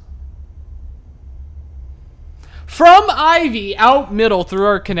videos. From Ivy, out middle through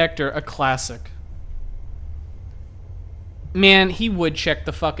our connector, a classic. Man, he would check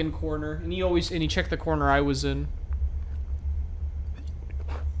the fucking corner, and he checked the corner I was in.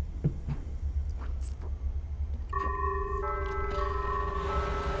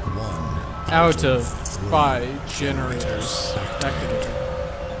 out of 5 generators activated.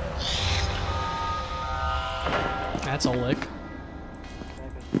 That's a lick.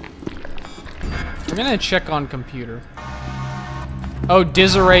 I'm gonna check on computer. Oh,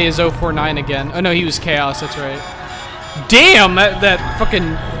 Disarray is 049 again. Oh no, he was Chaos, that's right. Damn, that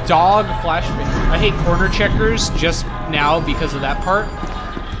fucking dog flashbang. I hate corner checkers just now because of that part.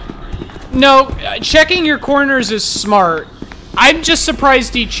 No, checking your corners is smart. I'm just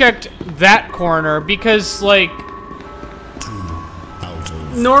surprised he checked that corner because, like,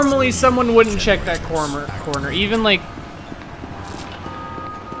 normally someone wouldn't check that corner. Even, like,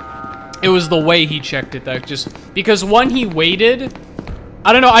 it was the way he checked it, though. Just because, one, he waited.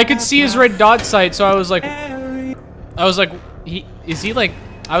 I don't know, I could see his red dot sight, so I was like, I was like,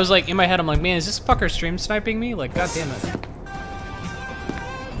 in my head, I'm like, man, is this fucker stream sniping me? Like, god damn it.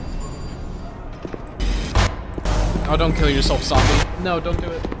 Oh, don't kill yourself, zombie. No, don't do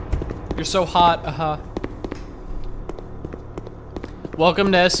it. You're so hot,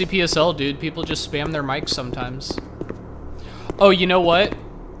 Welcome to SCPSL, dude. People just spam their mics sometimes. Oh, you know what?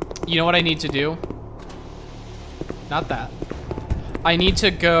 You know what I need to do? Not that. I need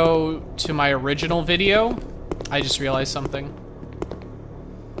to go to my original video. I just realized something.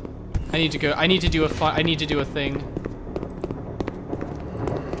 I need to do a thing.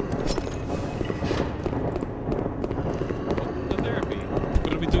 Therapy. We're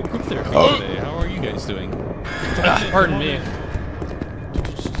gonna be doing group therapy today. How are you guys doing? Pardon me.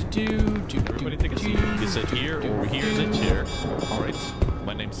 Everybody take a seat. You sit here or here in the chair. Alright.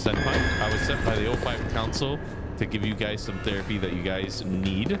 My name's Senpai. I was sent by the O5 Council to give you guys some therapy that you guys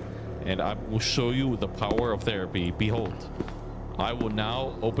need. And I will show you the power of therapy. Behold. I will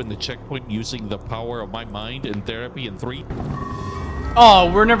now open the checkpoint using the power of my mind in therapy in 3. Oh,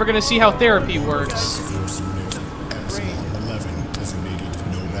 we're never gonna see how therapy works.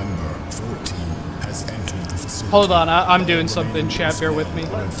 Hold on, I'm doing something, chat, bear with me.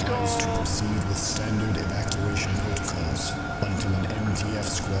 Let's go. To proceed with standard evacuation protocols until an MTF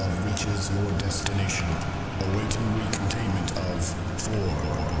squad reaches your destination, awaiting recontainment of 4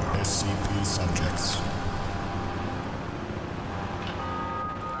 SCP subjects.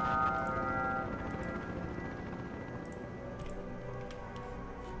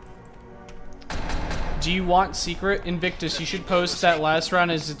 Do you want secret? Invictus, you should post that last round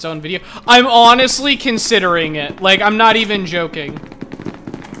as its own video. I'm honestly considering it. Like, I'm not even joking.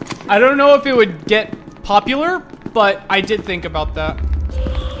 I don't know if it would get popular, but I did think about that.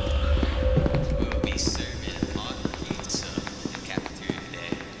 We'll be serving hot pizza in the cafeteria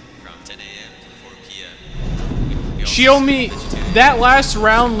today from 10 a.m. to 4 p.m. Shield me. That last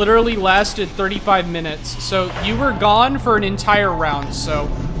round literally lasted 35 minutes. So you were gone for an entire round, so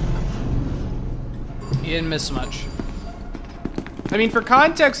you didn't miss much. I mean, for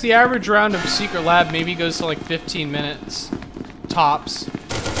context, the average round of Secret Lab maybe goes to like 15 minutes. Tops.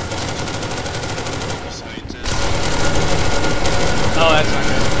 Oh, that's not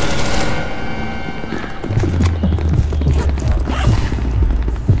good.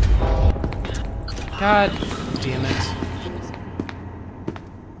 God damn it.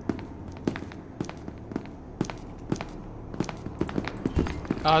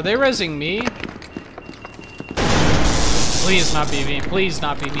 Are they rezzing me? Please not be me. Please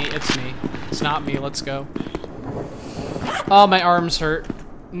not be me. It's me. It's not me. Let's go. Oh, my arms hurt.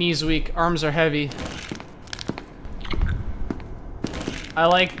 Knees weak. Arms are heavy. I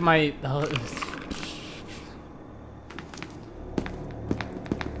like my...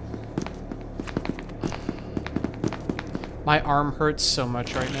 My arm hurts so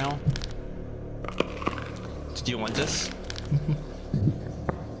much right now. Do you want this?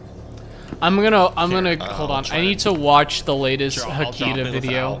 I'm gonna hold on. I need to watch the latest Hakita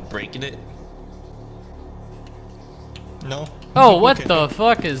video. Breaking it. No. Oh, what the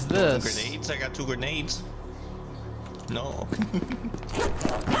fuck is this? Grenades. I got 2 grenades. No.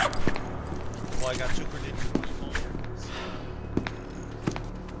 Well, I got 2 grenades.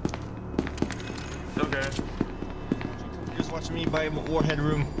 Okay. Just watch me by Warhead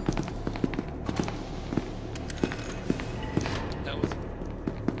room. That was.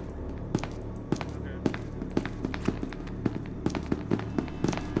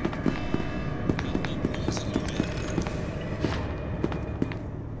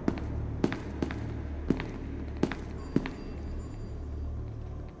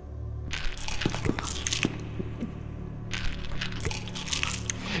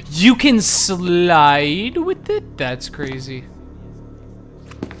 You can slide with it? That's crazy.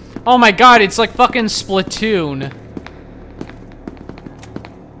 Oh my god, it's like fucking Splatoon.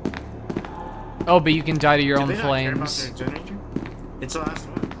 Oh, but you can die to your own flames. It's the last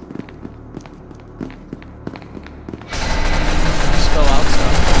one.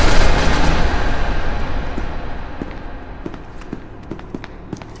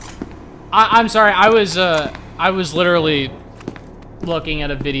 I'm sorry. I was literally looking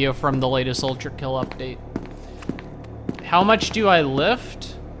at a video from the latest Ultra Kill update. How much do I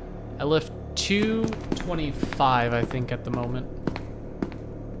lift? I lift 225, I think, at the moment.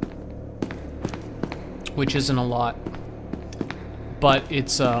 Which isn't a lot. But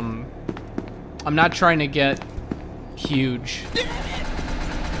it's, I'm not trying to get huge.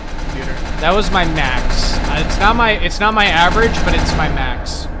 That was my max. It's not my average, but it's my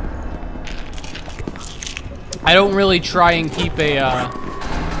max. I don't really try and keep a,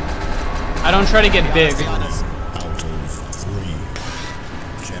 I don't try to get big. Out of 3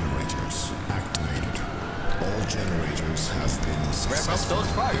 generators activated. All generators have been successfully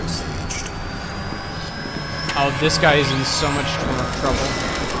engaged. Oh, this guy is in so much trouble.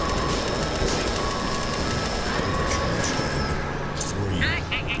 3,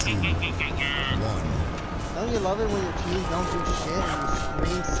 2, 1. Don't you love it when your teams don't do shit and you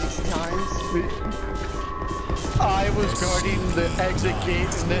scream 6 times? I was guarding the exit gate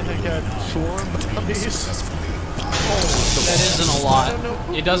and then I got swarmed by these. That isn't a lot.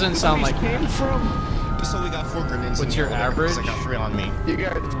 It doesn't sound like came from. So we got 4 grenades. What's your average? I got 3 on me. You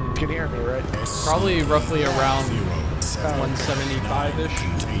guys can hear me, right? Probably roughly around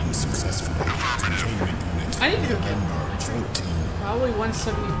 175-ish. I need to go get probably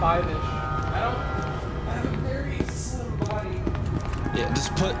 175-ish. I have a very slim body. Yeah,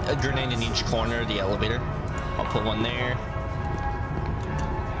 just put a grenade in each corner of the elevator. I'll put one there.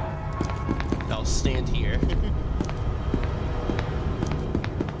 I'll stand here.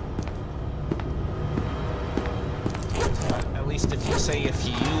 At least if you say if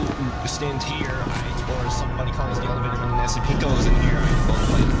you stand here, or somebody calls the elevator when an SCP goes in here, I both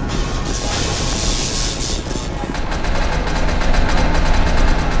like.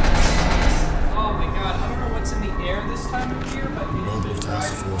 Oh my god, I don't know what's in the air this time of year, but Mobile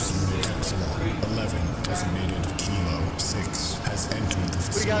Task Force Unit Epsilon 11, designated Kilo 6, has entered the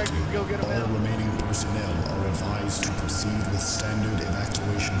facility. All remaining personnel are advised to proceed with standard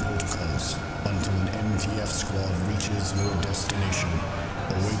evacuation protocols until an MTF squad reaches your destination,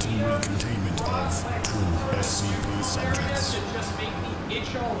 awaiting recontainment of 2 SCP subjects. Just make me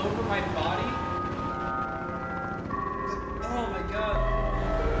itch all over my body. Oh my god.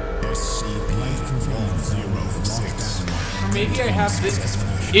 SCP-106. Or maybe I have this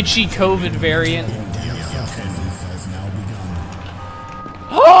itchy COVID variant.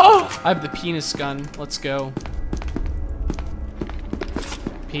 Oh! I have the penis gun. Let's go.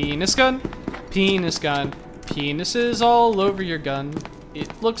 Penis gun. Penis gun. Penises all over your gun.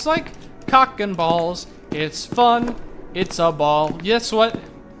 It looks like cock and balls. It's fun. It's a ball. Guess what?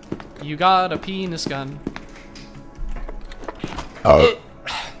 You got a penis gun.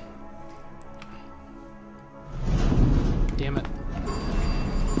 Damn it.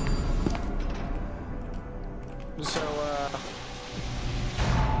 So,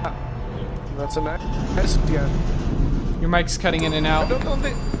 that's a nice, yeah. Your mic's cutting in and out.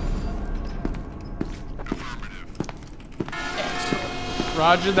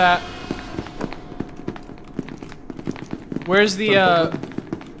 Roger that. Where's the,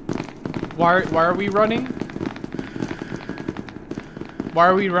 why are we running? Why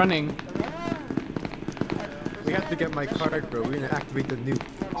are we running? We have to get my card, bro. We're gonna activate the nuke.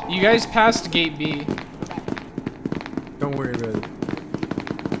 You guys passed gate B. Don't worry about it.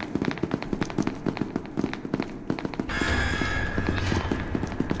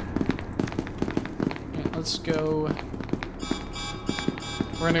 Okay, let's go.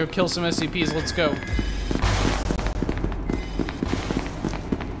 We're gonna go kill some SCPs. Let's go.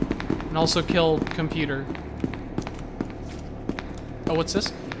 And also kill computer. Oh, what's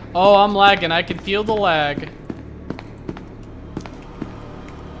this? Oh, I'm lagging. I can feel the lag.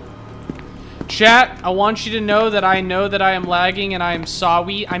 Chat, I want you to know that I am lagging and I am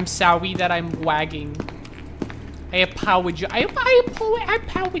sorry. I'm sorry that I'm wagging. I apologize. I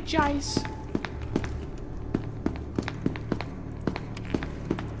apologize.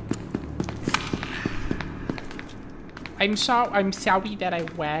 I'm sorry that I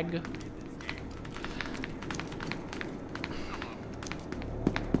wag.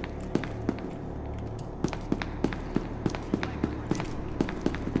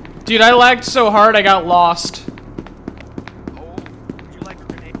 Dude, I lagged so hard I got lost. Oh, would you like a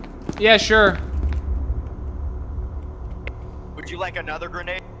grenade? Yeah, sure. Would you like another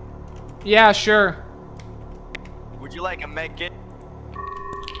grenade? Yeah, sure. Would you like a med kit?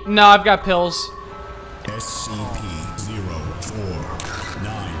 No, I've got pills.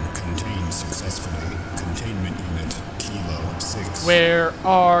 SCP-049 contained successfully. Containment unit Kilo 6. Where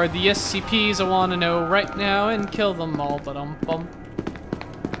are the SCPs? I want to know right now and kill them all. But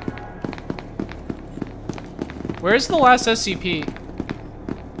Where's the last SCP?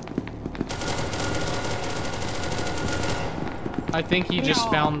 I think he just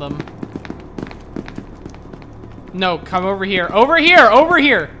found them. No, come over here. Over here! Over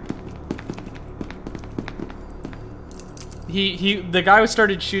here! The guy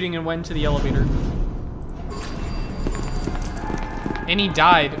started shooting and went to the elevator. And he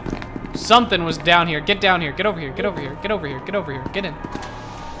died. Something was down here. Get down here. Get over here. Get over here. Get over here. Get over here. Get in.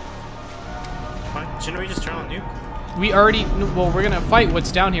 What? Shouldn't we just turn on nuke? We already... Well, we're gonna fight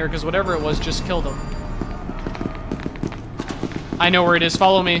what's down here, because whatever it was just killed him. I know where it is.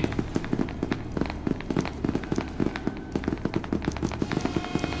 Follow me.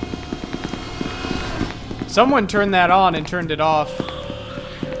 Someone turned that on and turned it off.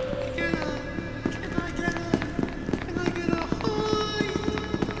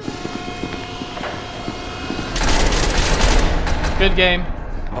 Good game.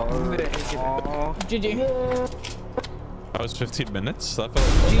 GG. That was 15 minutes. That felt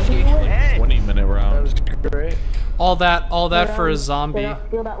like a 20-minute round. That was great. All that for a zombie.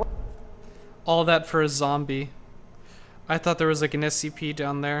 All that for a zombie. I thought there was like an SCP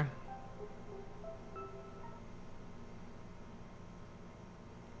down there.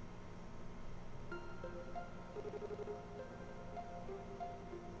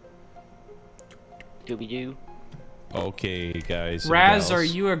 Doobie-doo. Okay, guys. and Raz, gals. are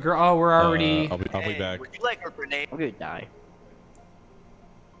you a girl? Oh, we're already... I'll be back. Would you like a grenade? I'm gonna die.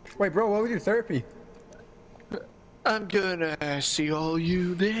 Wait, bro, what was your therapy? I'm gonna see all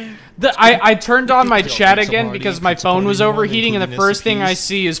you there. I turned on my chat again because my phone was overheating, and the first thing I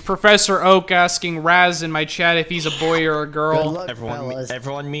see is Professor Oak asking Raz in my chat if he's a boy or a girl.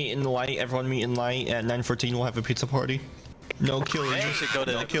 Everyone meet in light. Everyone meet in light. At 9:14, we'll have a pizza party. No killing. We should go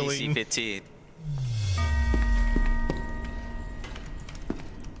to no killing. PC-15.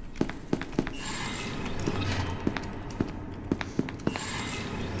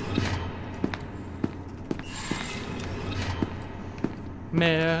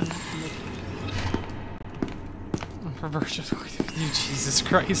 Man. A virgin. Jesus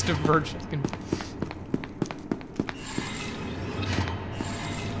Christ, a virgin.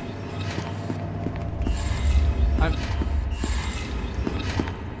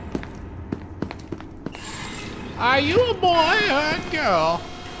 Are you a boy or a girl?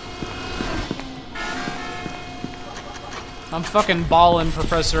 I'm fucking ballin',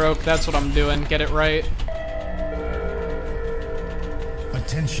 Professor Oak. That's what I'm doing. Get it right.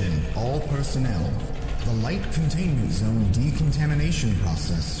 Attention, all personnel. The light containment zone decontamination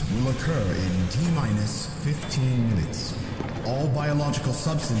process will occur in T-minus 15 minutes. All biological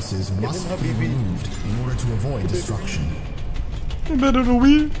substances must be removed in order to avoid destruction. Better than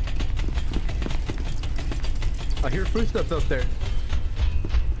we. I hear footsteps up there.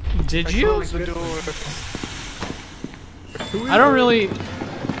 Did you? The door. I don't really.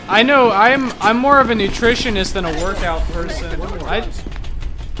 I know I'm more of a nutritionist than a workout person.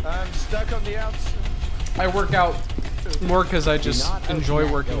 I'm stuck on the outside. I work out more because I just enjoy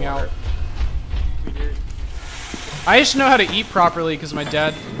working out. I just know how to eat properly because my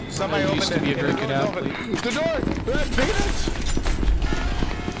dad used to be a very good athlete. The door! Peanuts!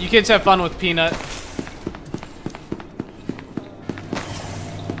 You kids have fun with Peanut.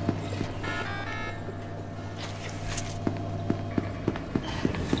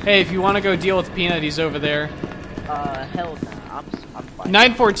 Hey, if you want to go deal with Peanut, he's over there. Hell no. I'm fine.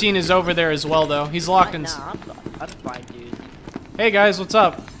 914 is over there as well, though. He's locked in. Nah, I'm fine, dude. Hey guys, what's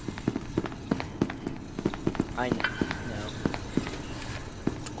up? I know.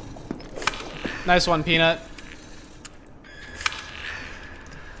 Nice one, Peanut.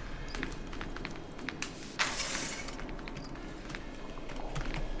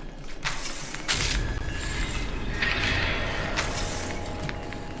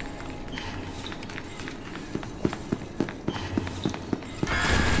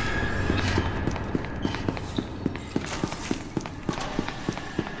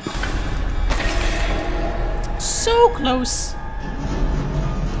 So close.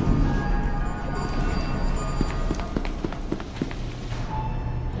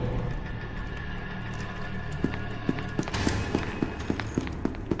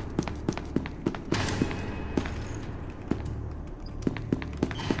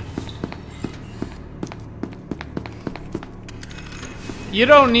 You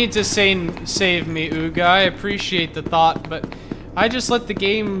don't need to save me, Uga. I appreciate the thought, but I just let the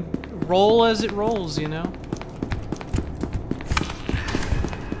game roll as it rolls, you know?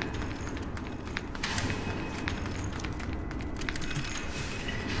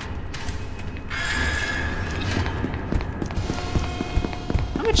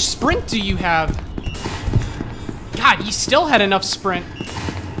 How much sprint do you have? God, he still had enough sprint.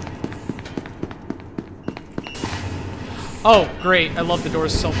 Oh, great. I love the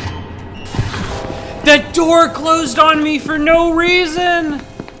doors so. That door closed on me for no reason!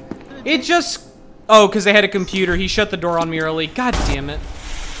 It just... Oh, because they had a computer. He shut the door on me early. God damn it.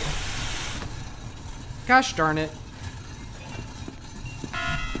 Gosh darn it.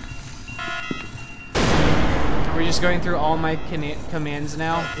 Are we just going through all my commands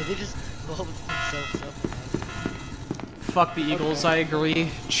now? Did they just blow themselves up? Fuck the Eagles, I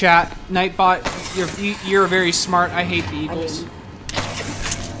agree. Chat, Nightbot, you're very smart. I hate the Eagles.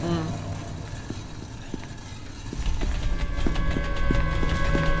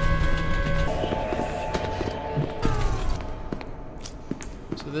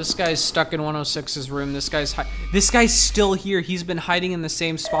 So this guy's stuck in 106's room. This guy's still here. He's been hiding in the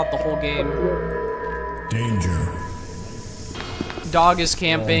same spot the whole game. Danger. Dog is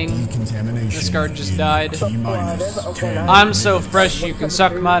camping. This guard just died. I'm so fresh you can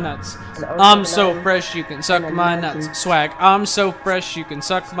suck my nuts. I'm so fresh you can suck my nuts. Swag. I'm so fresh you can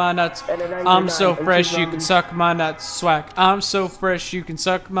suck my nuts. I'm so fresh you can suck my nuts. Swag. I'm so fresh you can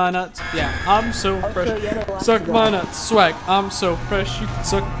suck my nuts. Yeah, I'm so fresh. Suck my nuts. Swag. I'm so fresh you can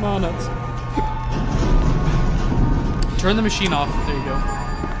suck my nuts. Turn the machine off. There you go.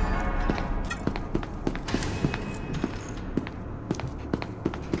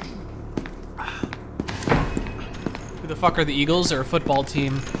 The fuck are the Eagles? They're a football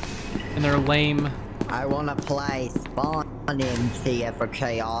team, and they're lame. I wanna play Spawn MTF for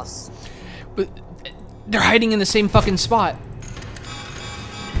Chaos. But they're hiding in the same fucking spot.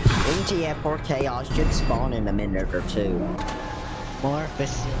 MTF or Chaos should spawn in a minute or two. More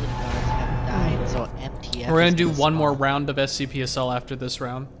facility guards have died, so MTF. We're gonna do one more round of SCPSL after this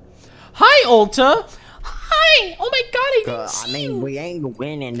round. Hi, Ulta. Hi! Oh my god, I didn't see I mean, we ain't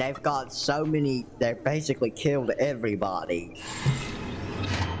winning. They've got so many. They basically killed everybody.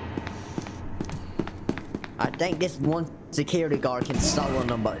 I think this one security guard can solo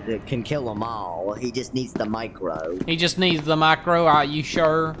them, but can kill them all. He just needs the micro. He just needs the micro. Are you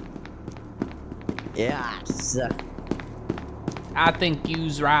sure? Yes. I think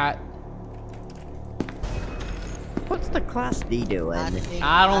you's right. What's the Class D doing?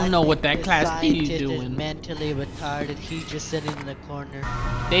 I don't know what that Class D is doing. Mentally retarded. He's just sitting in the corner.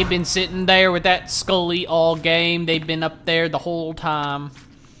 They've been sitting there with that Scully all game. They've been up there the whole time.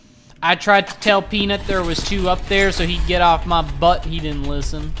 I tried to tell Peanut there was two up there so he'd get off my butt. He didn't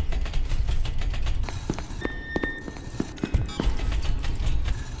listen.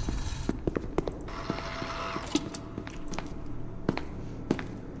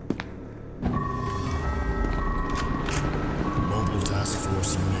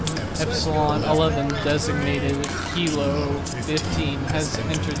 Epsilon 11 designated Kilo 15 has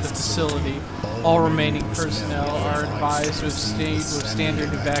entered the facility. All remaining personnel are advised to stay with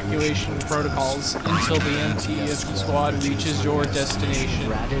standard evacuation protocols until the MTF squad reaches your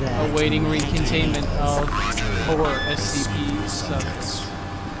destination, awaiting recontainment of 4 SCP subjects.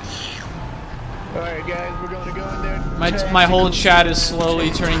 Alright guys, we're gonna go in there. My whole chat is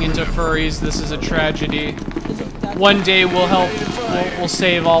slowly turning into furries. This is a tragedy. One day we'll help, we'll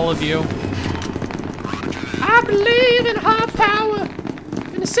save all of you. I believe in high power,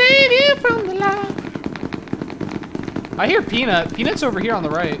 gonna save you from the light. I hear Peanut. Peanut's over here on the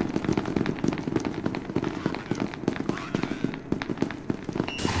right.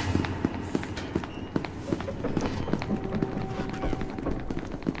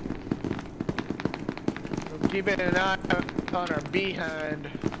 Keeping an eye on our behind.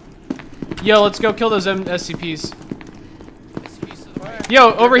 Yo, let's go kill those SCPs.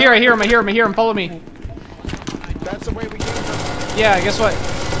 Yo, over here, I hear him, follow me. That's the way we came from. Yeah, guess what?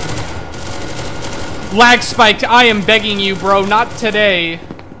 Lag spiked, I am begging you, bro, not today.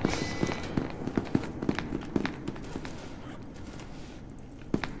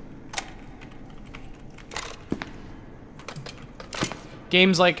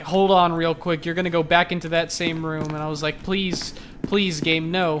 Game's like, hold on real quick, you're gonna go back into that same room. And I was like, please, please,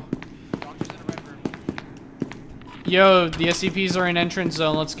 game, no. Yo, the SCPs are in entrance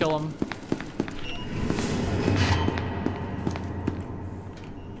zone, let's kill them.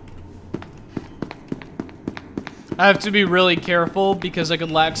 I have to be really careful because I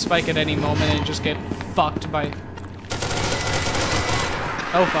could lag spike at any moment and just get fucked by...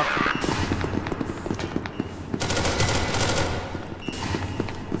 Oh, fuck.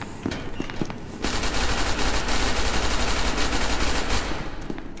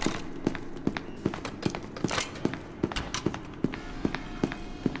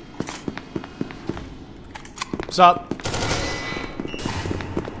 What's up?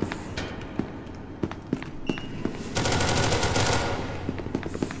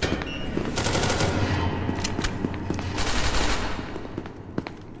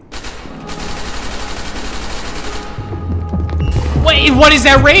 what is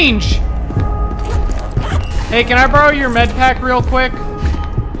that range? Hey, can I borrow your med pack real quick?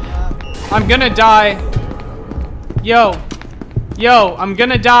 I'm gonna die. Yo, I'm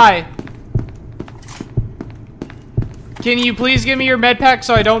gonna die. Can you please give me your med pack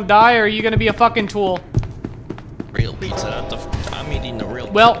so I don't die, or are you gonna be a fucking tool? Real pizza, not the. I'm eating the real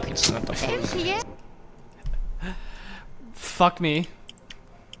pizza, not the frozen. Fuck me.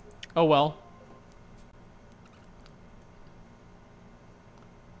 Oh well.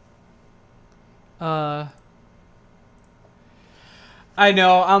 I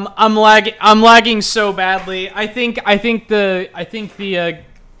know I'm lagging so badly. I think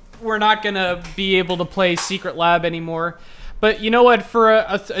we're not gonna be able to play Secret Lab anymore. But you know what? For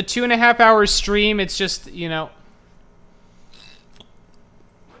a 2.5 hour stream, it's just, you know.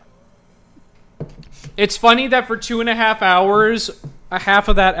 It's funny that for 2.5 hours, a half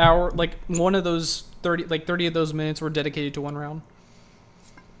of that hour, like one of those 30 of those minutes were dedicated to one round.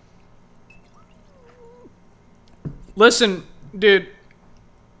 Listen, dude.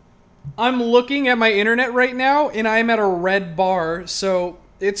 I'm looking at my internet right now, and I'm at a red bar, so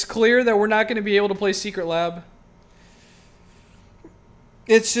it's clear that we're not going to be able to play Secret Lab.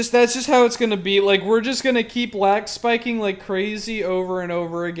 That's just how it's going to be. Like, we're just going to keep lag spiking like crazy over and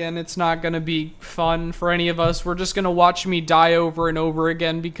over again. It's not going to be fun for any of us. We're just going to watch me die over and over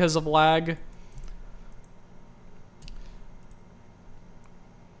again because of lag.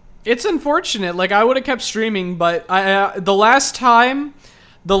 It's unfortunate. Like, I would have kept streaming, but the last time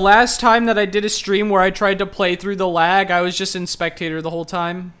that I did a stream where I tried to play through the lag, I was just in spectator the whole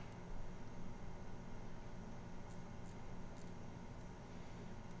time.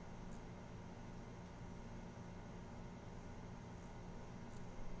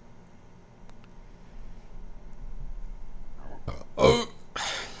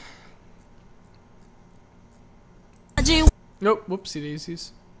 Nope, whoopsie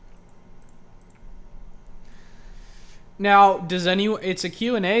daisies. Now, it's a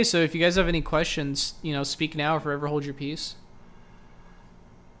Q&A, so if you guys have any questions, you know, speak now or forever hold your peace.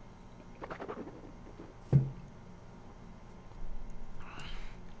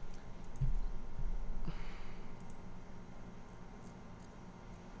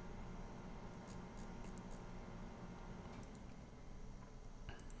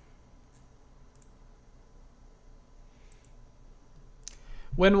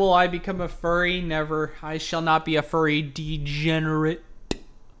 When will I become a furry? Never. I shall not be a furry degenerate.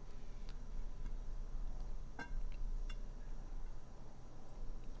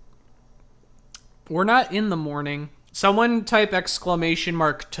 We're not in the morning. Someone type exclamation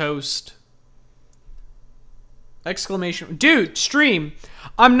mark toast. Exclamation. Dude, stream.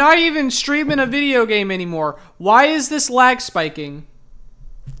 I'm not even streaming a video game anymore. Why is this lag spiking?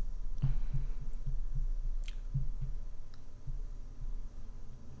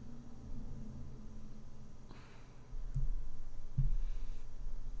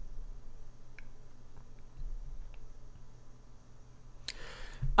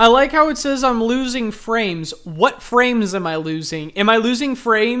 I like how it says I'm losing frames. What frames am I losing? Am I losing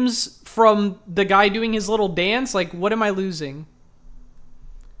frames from the guy doing his little dance? Like, what am I losing?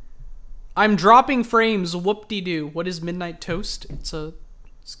 I'm dropping frames. Whoop-de-doo. What is Midnight Toast?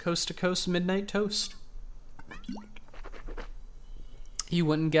 It's Coast to Coast Midnight Toast. You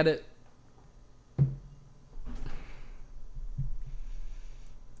wouldn't get it.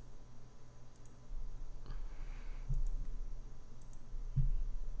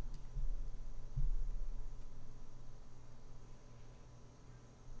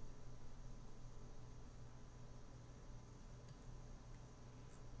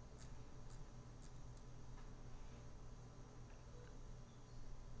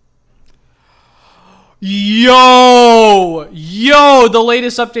 Yo, the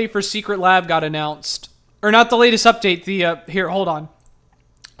latest update for Secret Lab got announced. Or not the latest update, here, hold on.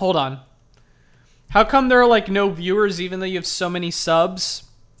 How come there are like no viewers even though you have so many subs?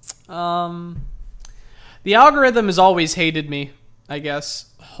 The algorithm has always hated me, I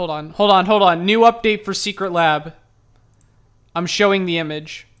guess. Hold on. New update for Secret Lab. I'm showing the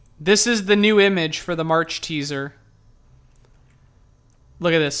image. This is the new image for the March teaser.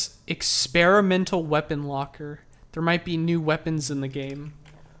 Look at this. Experimental weapon locker. There might be new weapons in the game.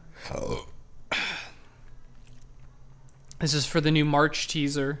 This is for the new March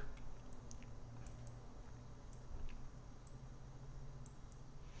teaser.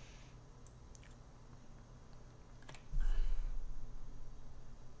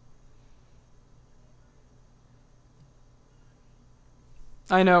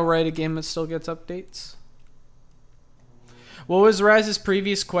 I know, right? A game that still gets updates. What was Raz's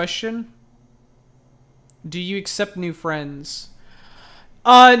previous question? Do you accept new friends?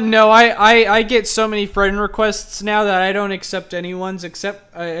 No, I get so many friend requests now that I don't accept anyone's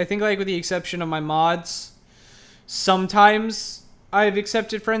except, I think like with the exception of my mods. Sometimes I've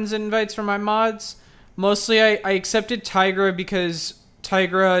accepted friends invites from my mods. Mostly I accepted Tigra because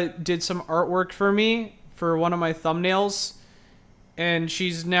Tigra did some artwork for me for one of my thumbnails. And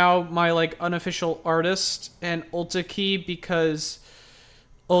she's now my like unofficial artist, and Ultakey because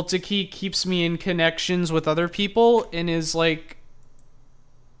Ultakey keeps me in connections with other people and is like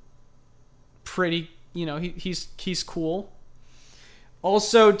pretty, you know, he's cool.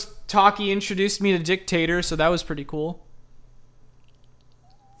 Also, Taki introduced me to Dictator, so that was pretty cool.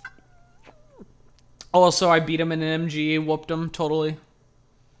 Also, I beat him in an MG, whooped him totally.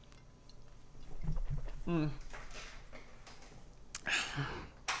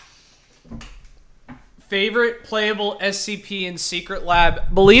 Favorite playable SCP in Secret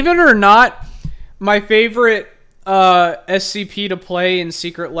Lab. Believe it or not, my favorite SCP to play in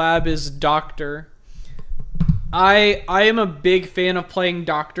Secret Lab is Doctor. I am a big fan of playing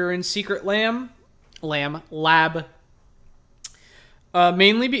Doctor in Secret Lab.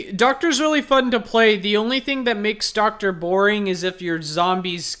 Mainly Doctor's really fun to play. The only thing that makes Doctor boring is if your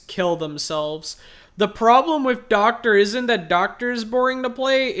zombies kill themselves. The problem with Doctor isn't that Doctor is boring to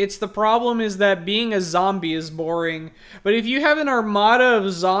play, it's the problem is that being a zombie is boring. But if you have an armada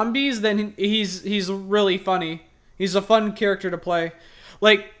of zombies, then he's really funny. He's a fun character to play.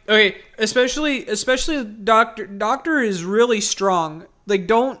 Like, okay, especially Doctor. Doctor is really strong. Like,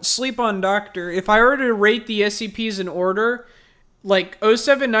 don't sleep on Doctor. If I were to rate the SCPs in order, like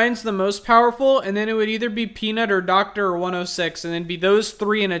 079's the most powerful, and then it would either be Peanut or Doctor or 106, and then be those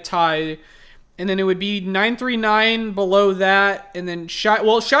three in a tie. And then it would be 939 below that, and then Shy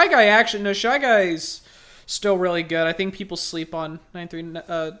Guy actually, no, Shy Guy's still really good. I think people sleep on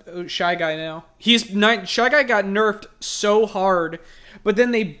Shy Guy now. Shy Guy got nerfed so hard, but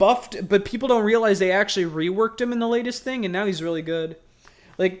then they buffed, but people don't realize they actually reworked him in the latest thing, and now he's really good.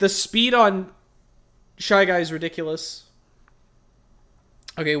 Like, the speed on Shy Guy is ridiculous.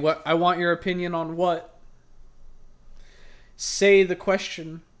 Okay, what? I want your opinion on what? Say the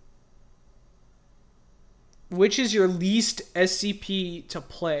question. Which is your least SCP to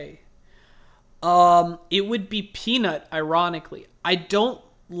play? It would be Peanut, ironically. I don't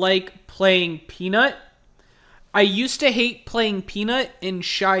like playing Peanut. I used to hate playing Peanut and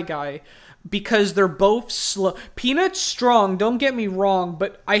Shy Guy because they're both slow. Peanut's strong, don't get me wrong,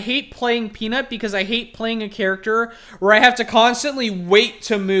 but I hate playing Peanut because I hate playing a character where I have to constantly wait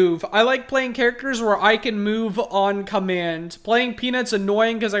to move. I like playing characters where I can move on command. Playing Peanut's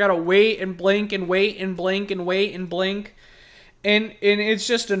annoying because I gotta wait and blink and wait and blink and wait and blink. And it's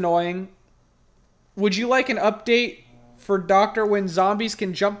just annoying. Would you like an update for Doctor when zombies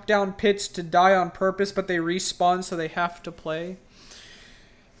can jump down pits to die on purpose, but they respawn so they have to play?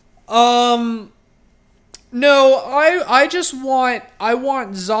 No, I just want, I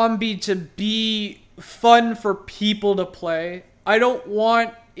want Zombie to be fun for people to play. I don't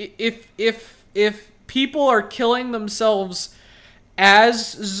want, if people are killing themselves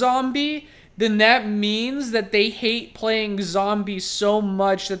as Zombie, then that means that they hate playing Zombie so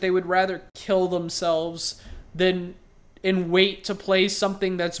much that they would rather kill themselves than and wait to play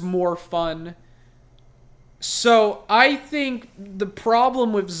something that's more fun. So I think the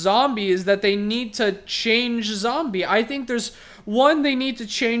problem with Zombie is that they need to change Zombie. I think there's one, they need to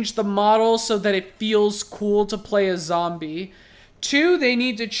change the model so that it feels cool to play a zombie. Two, they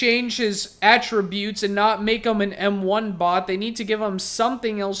need to change his attributes and not make him an M1 bot. They need to give him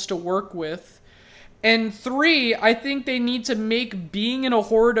something else to work with. And three, I think they need to make being in a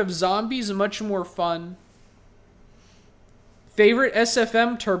horde of zombies much more fun. Favorite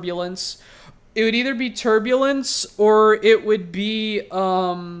SFM? Turbulence. It would either be Turbulence or it would be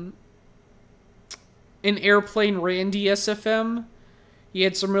an Airplane Randy SFM. He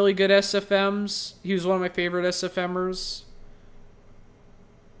had some really good SFMs. He was one of my favorite SFMers.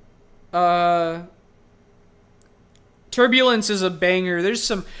 Turbulence is a banger. There's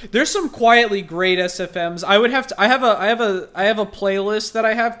some quietly great SFMs. I would have to I have a playlist that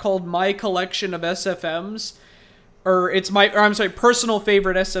I have called My Collection of SFMs. I'm sorry, personal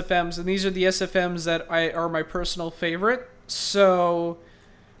favorite SFMs, and these are the SFMs that are my personal favorite. So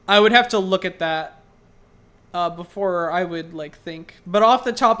I would have to look at that before I would like think. But off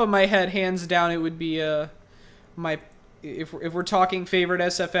the top of my head, hands down, it would be if we're talking favorite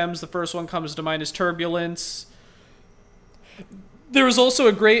SFMs, the first one comes to mind is Turbulence. There was also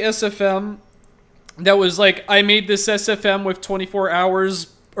a great SFM that was like, I made this SFM with 24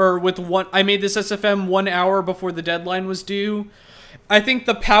 hours. Or with I made this SFM 1 hour before the deadline was due. I think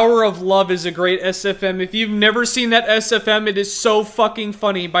The Power of Love is a great SFM. If you've never seen that SFM, it is so fucking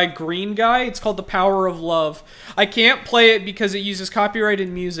funny. By Green Guy. It's called The Power of Love. I can't play it because it uses copyrighted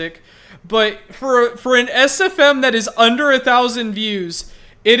music. But for an SFM that is under 1,000 views,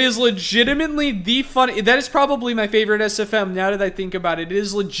 it is legitimately the funny. That is probably my favorite SFM now that I think about it. It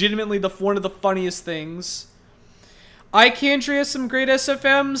is legitimately one of the funniest things. iCantry has some great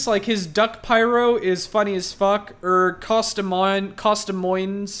SFMs, like his Duck Pyro is funny as fuck, or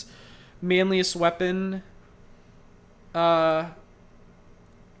Costamoin's Manliest Weapon. What's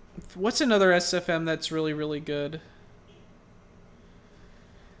another SFM that's really, really good?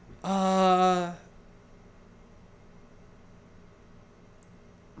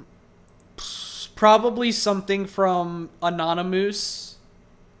 Probably something from Anonymous.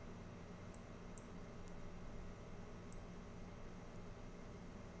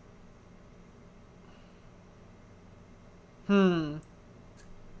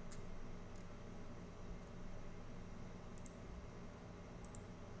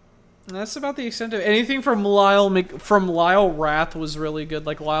 That's about the extent of anything from Lyle Rath was really good,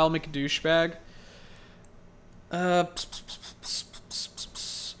 like Lyle McDouchebag.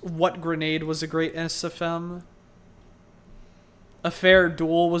 What Grenade was a great SFM. A Fair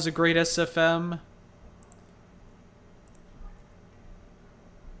Duel was a great SFM.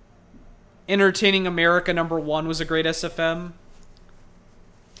 Entertaining America #1 was a great SFM.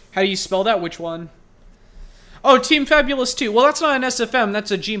 How do you spell that? Which one? Oh, Team Fabulous 2. Well, that's not an SFM.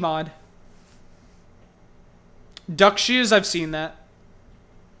 That's a Gmod. Duck Shoes, I've seen that.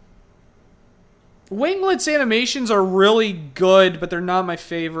 Winglet's animations are really good, but they're not my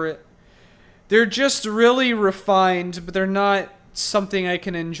favorite. They're just really refined, but they're not something I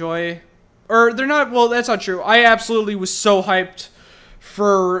can enjoy. Or, they're not... Well, that's not true. I absolutely was so hyped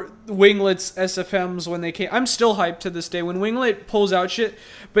for Winglet's SFMs when they came. I'm still hyped to this day when Winglet pulls out shit,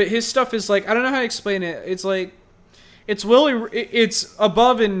 but his stuff is like, I don't know how to explain it. It's like, it's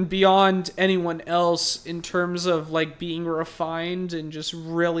above and beyond anyone else in terms of like being refined and just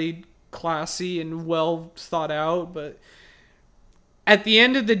really classy and well thought out. But at the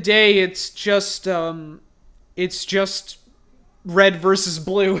end of the day, it's just red versus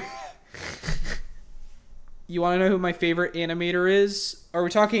blue. You want to know who my favorite animator is? Are we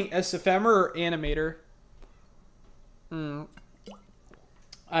talking SFM or animator?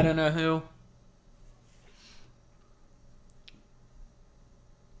 I don't know who.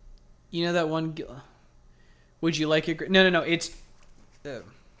 You know that one... Would you like your... No, it's...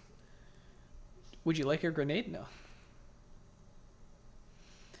 Would you like your grenade? No.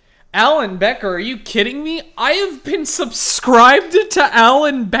 Alan Becker, are you kidding me? I have been subscribed to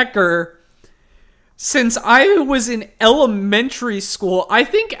Alan Becker since I was in elementary school. I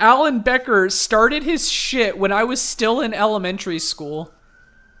think Alan Becker started his shit when I was still in elementary school.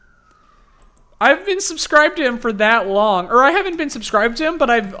 I've been subscribed to him for that long. Or I haven't been subscribed to him,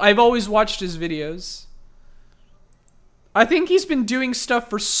 but I've always watched his videos. I think he's been doing stuff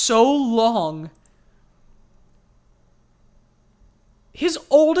for so long. His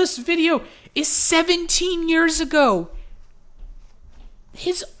oldest video is 17 years ago.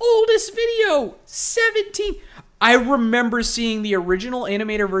 His oldest video, 17. I remember seeing the original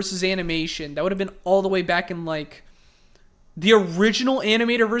Animator versus Animation. That would have been all the way back in like the original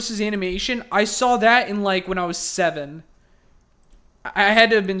Animator versus Animation. I saw that in like when I was 7. I had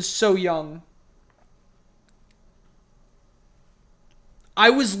to have been so young. I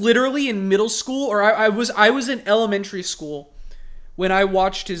was literally in middle school, or I was in elementary school when I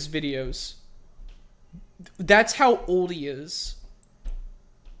watched his videos. That's how old he is.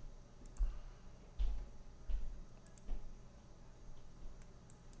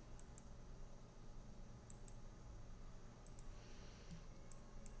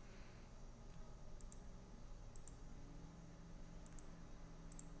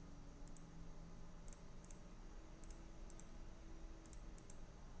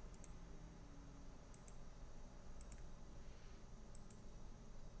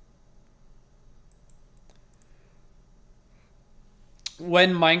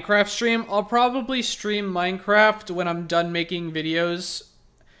 When Minecraft stream, I'll probably stream Minecraft when I'm done making videos,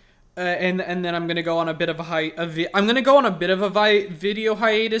 and then I'm gonna go on a bit of a video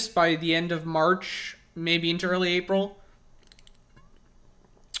hiatus by the end of March, maybe into early April.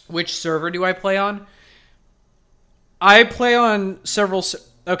 Which server do I play on? I play on several.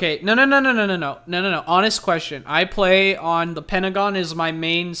 Okay, no. Honest question. I play on the Pentagon is my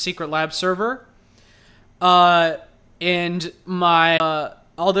main Secret Lab server. And my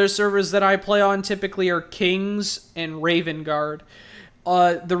other servers that I play on typically are Kings and Raven Guard.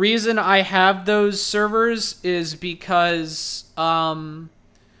 The reason I have those servers is because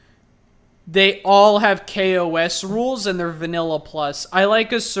they all have KOS rules and they're vanilla plus. I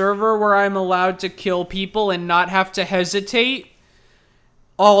like a server where I'm allowed to kill people and not have to hesitate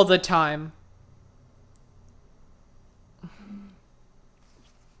all the time.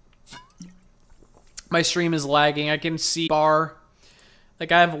 My stream is lagging. I can see bar.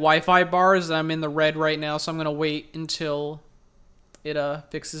 Like, I have Wi-Fi bars and I'm in the red right now, so I'm gonna wait until it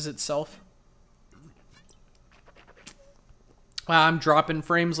fixes itself. Wow, I'm dropping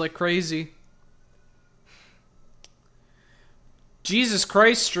frames like crazy. Jesus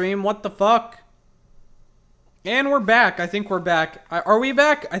Christ, stream, what the fuck? And we're back. I think we're back. Are we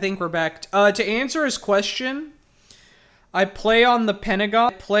back? I think we're back. To answer his question, I play on the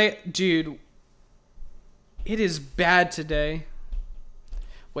Pentagon. Dude, it is bad today.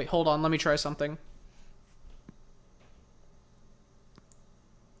 Wait, hold on. Let me try something.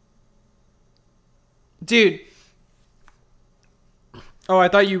 Dude. Oh, I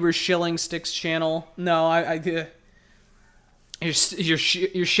thought you were Shilling Sticks channel. No, your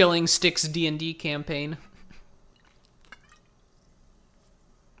Shilling Sticks D&D campaign.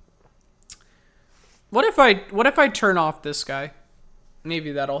 What if I turn off this guy?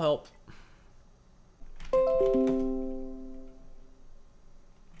 Maybe that'll help.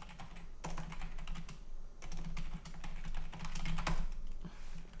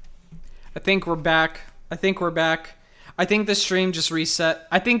 I think we're back. I think we're back. I think the stream just reset.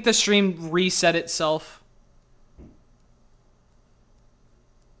 I think the stream reset itself.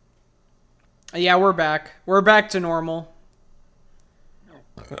 Yeah, we're back. We're back to normal.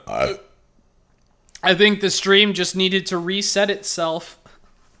 I think the stream just needed to reset itself.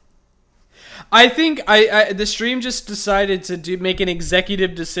 I think the stream just decided to make an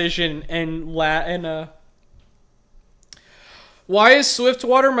executive decision and why is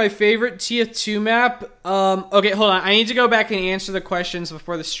Swiftwater my favorite TF2 map? Okay, hold on. I need to go back and answer the questions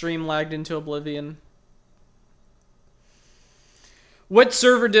before the stream lagged into oblivion. What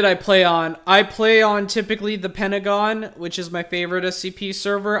server did I play on? I play on typically the Pentagon, which is my favorite SCP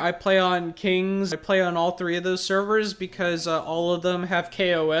server. I play on Kings. I play on all three of those servers because all of them have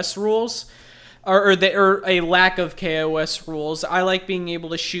KOS rules. Or a lack of KOS rules. I like being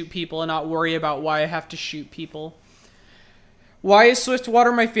able to shoot people and not worry about why I have to shoot people. Why is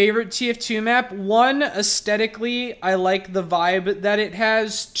Swiftwater my favorite TF2 map? One, aesthetically, I like the vibe that it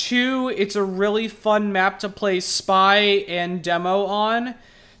has. Two, it's a really fun map to play spy and demo on.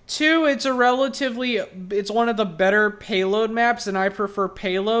 Two, it's one of the better payload maps, and I prefer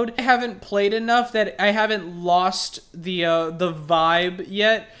payload. I haven't played enough that I haven't lost the vibe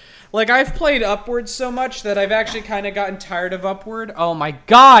yet. Like, I've played Upward so much that I've actually kind of gotten tired of Upward. Oh my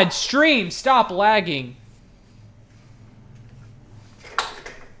god, stream, stop lagging.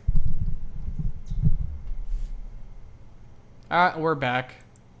 We're back.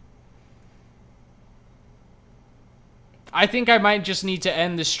 I think I might just need to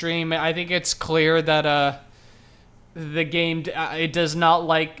end the stream. I think it's clear that the game it does not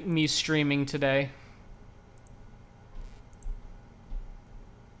like me streaming today.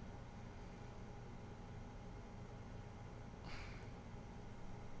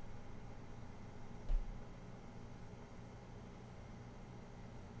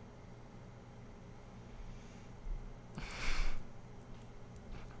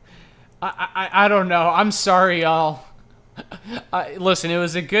 I don't know. I'm sorry, y'all. Listen, it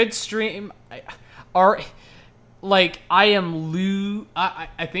was a good stream. I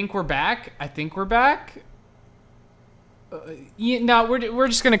think we're back. I think we're back. Yeah, no, we're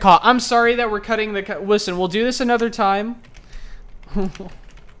just gonna call. I'm sorry that we're cutting the. Listen, we'll do this another time.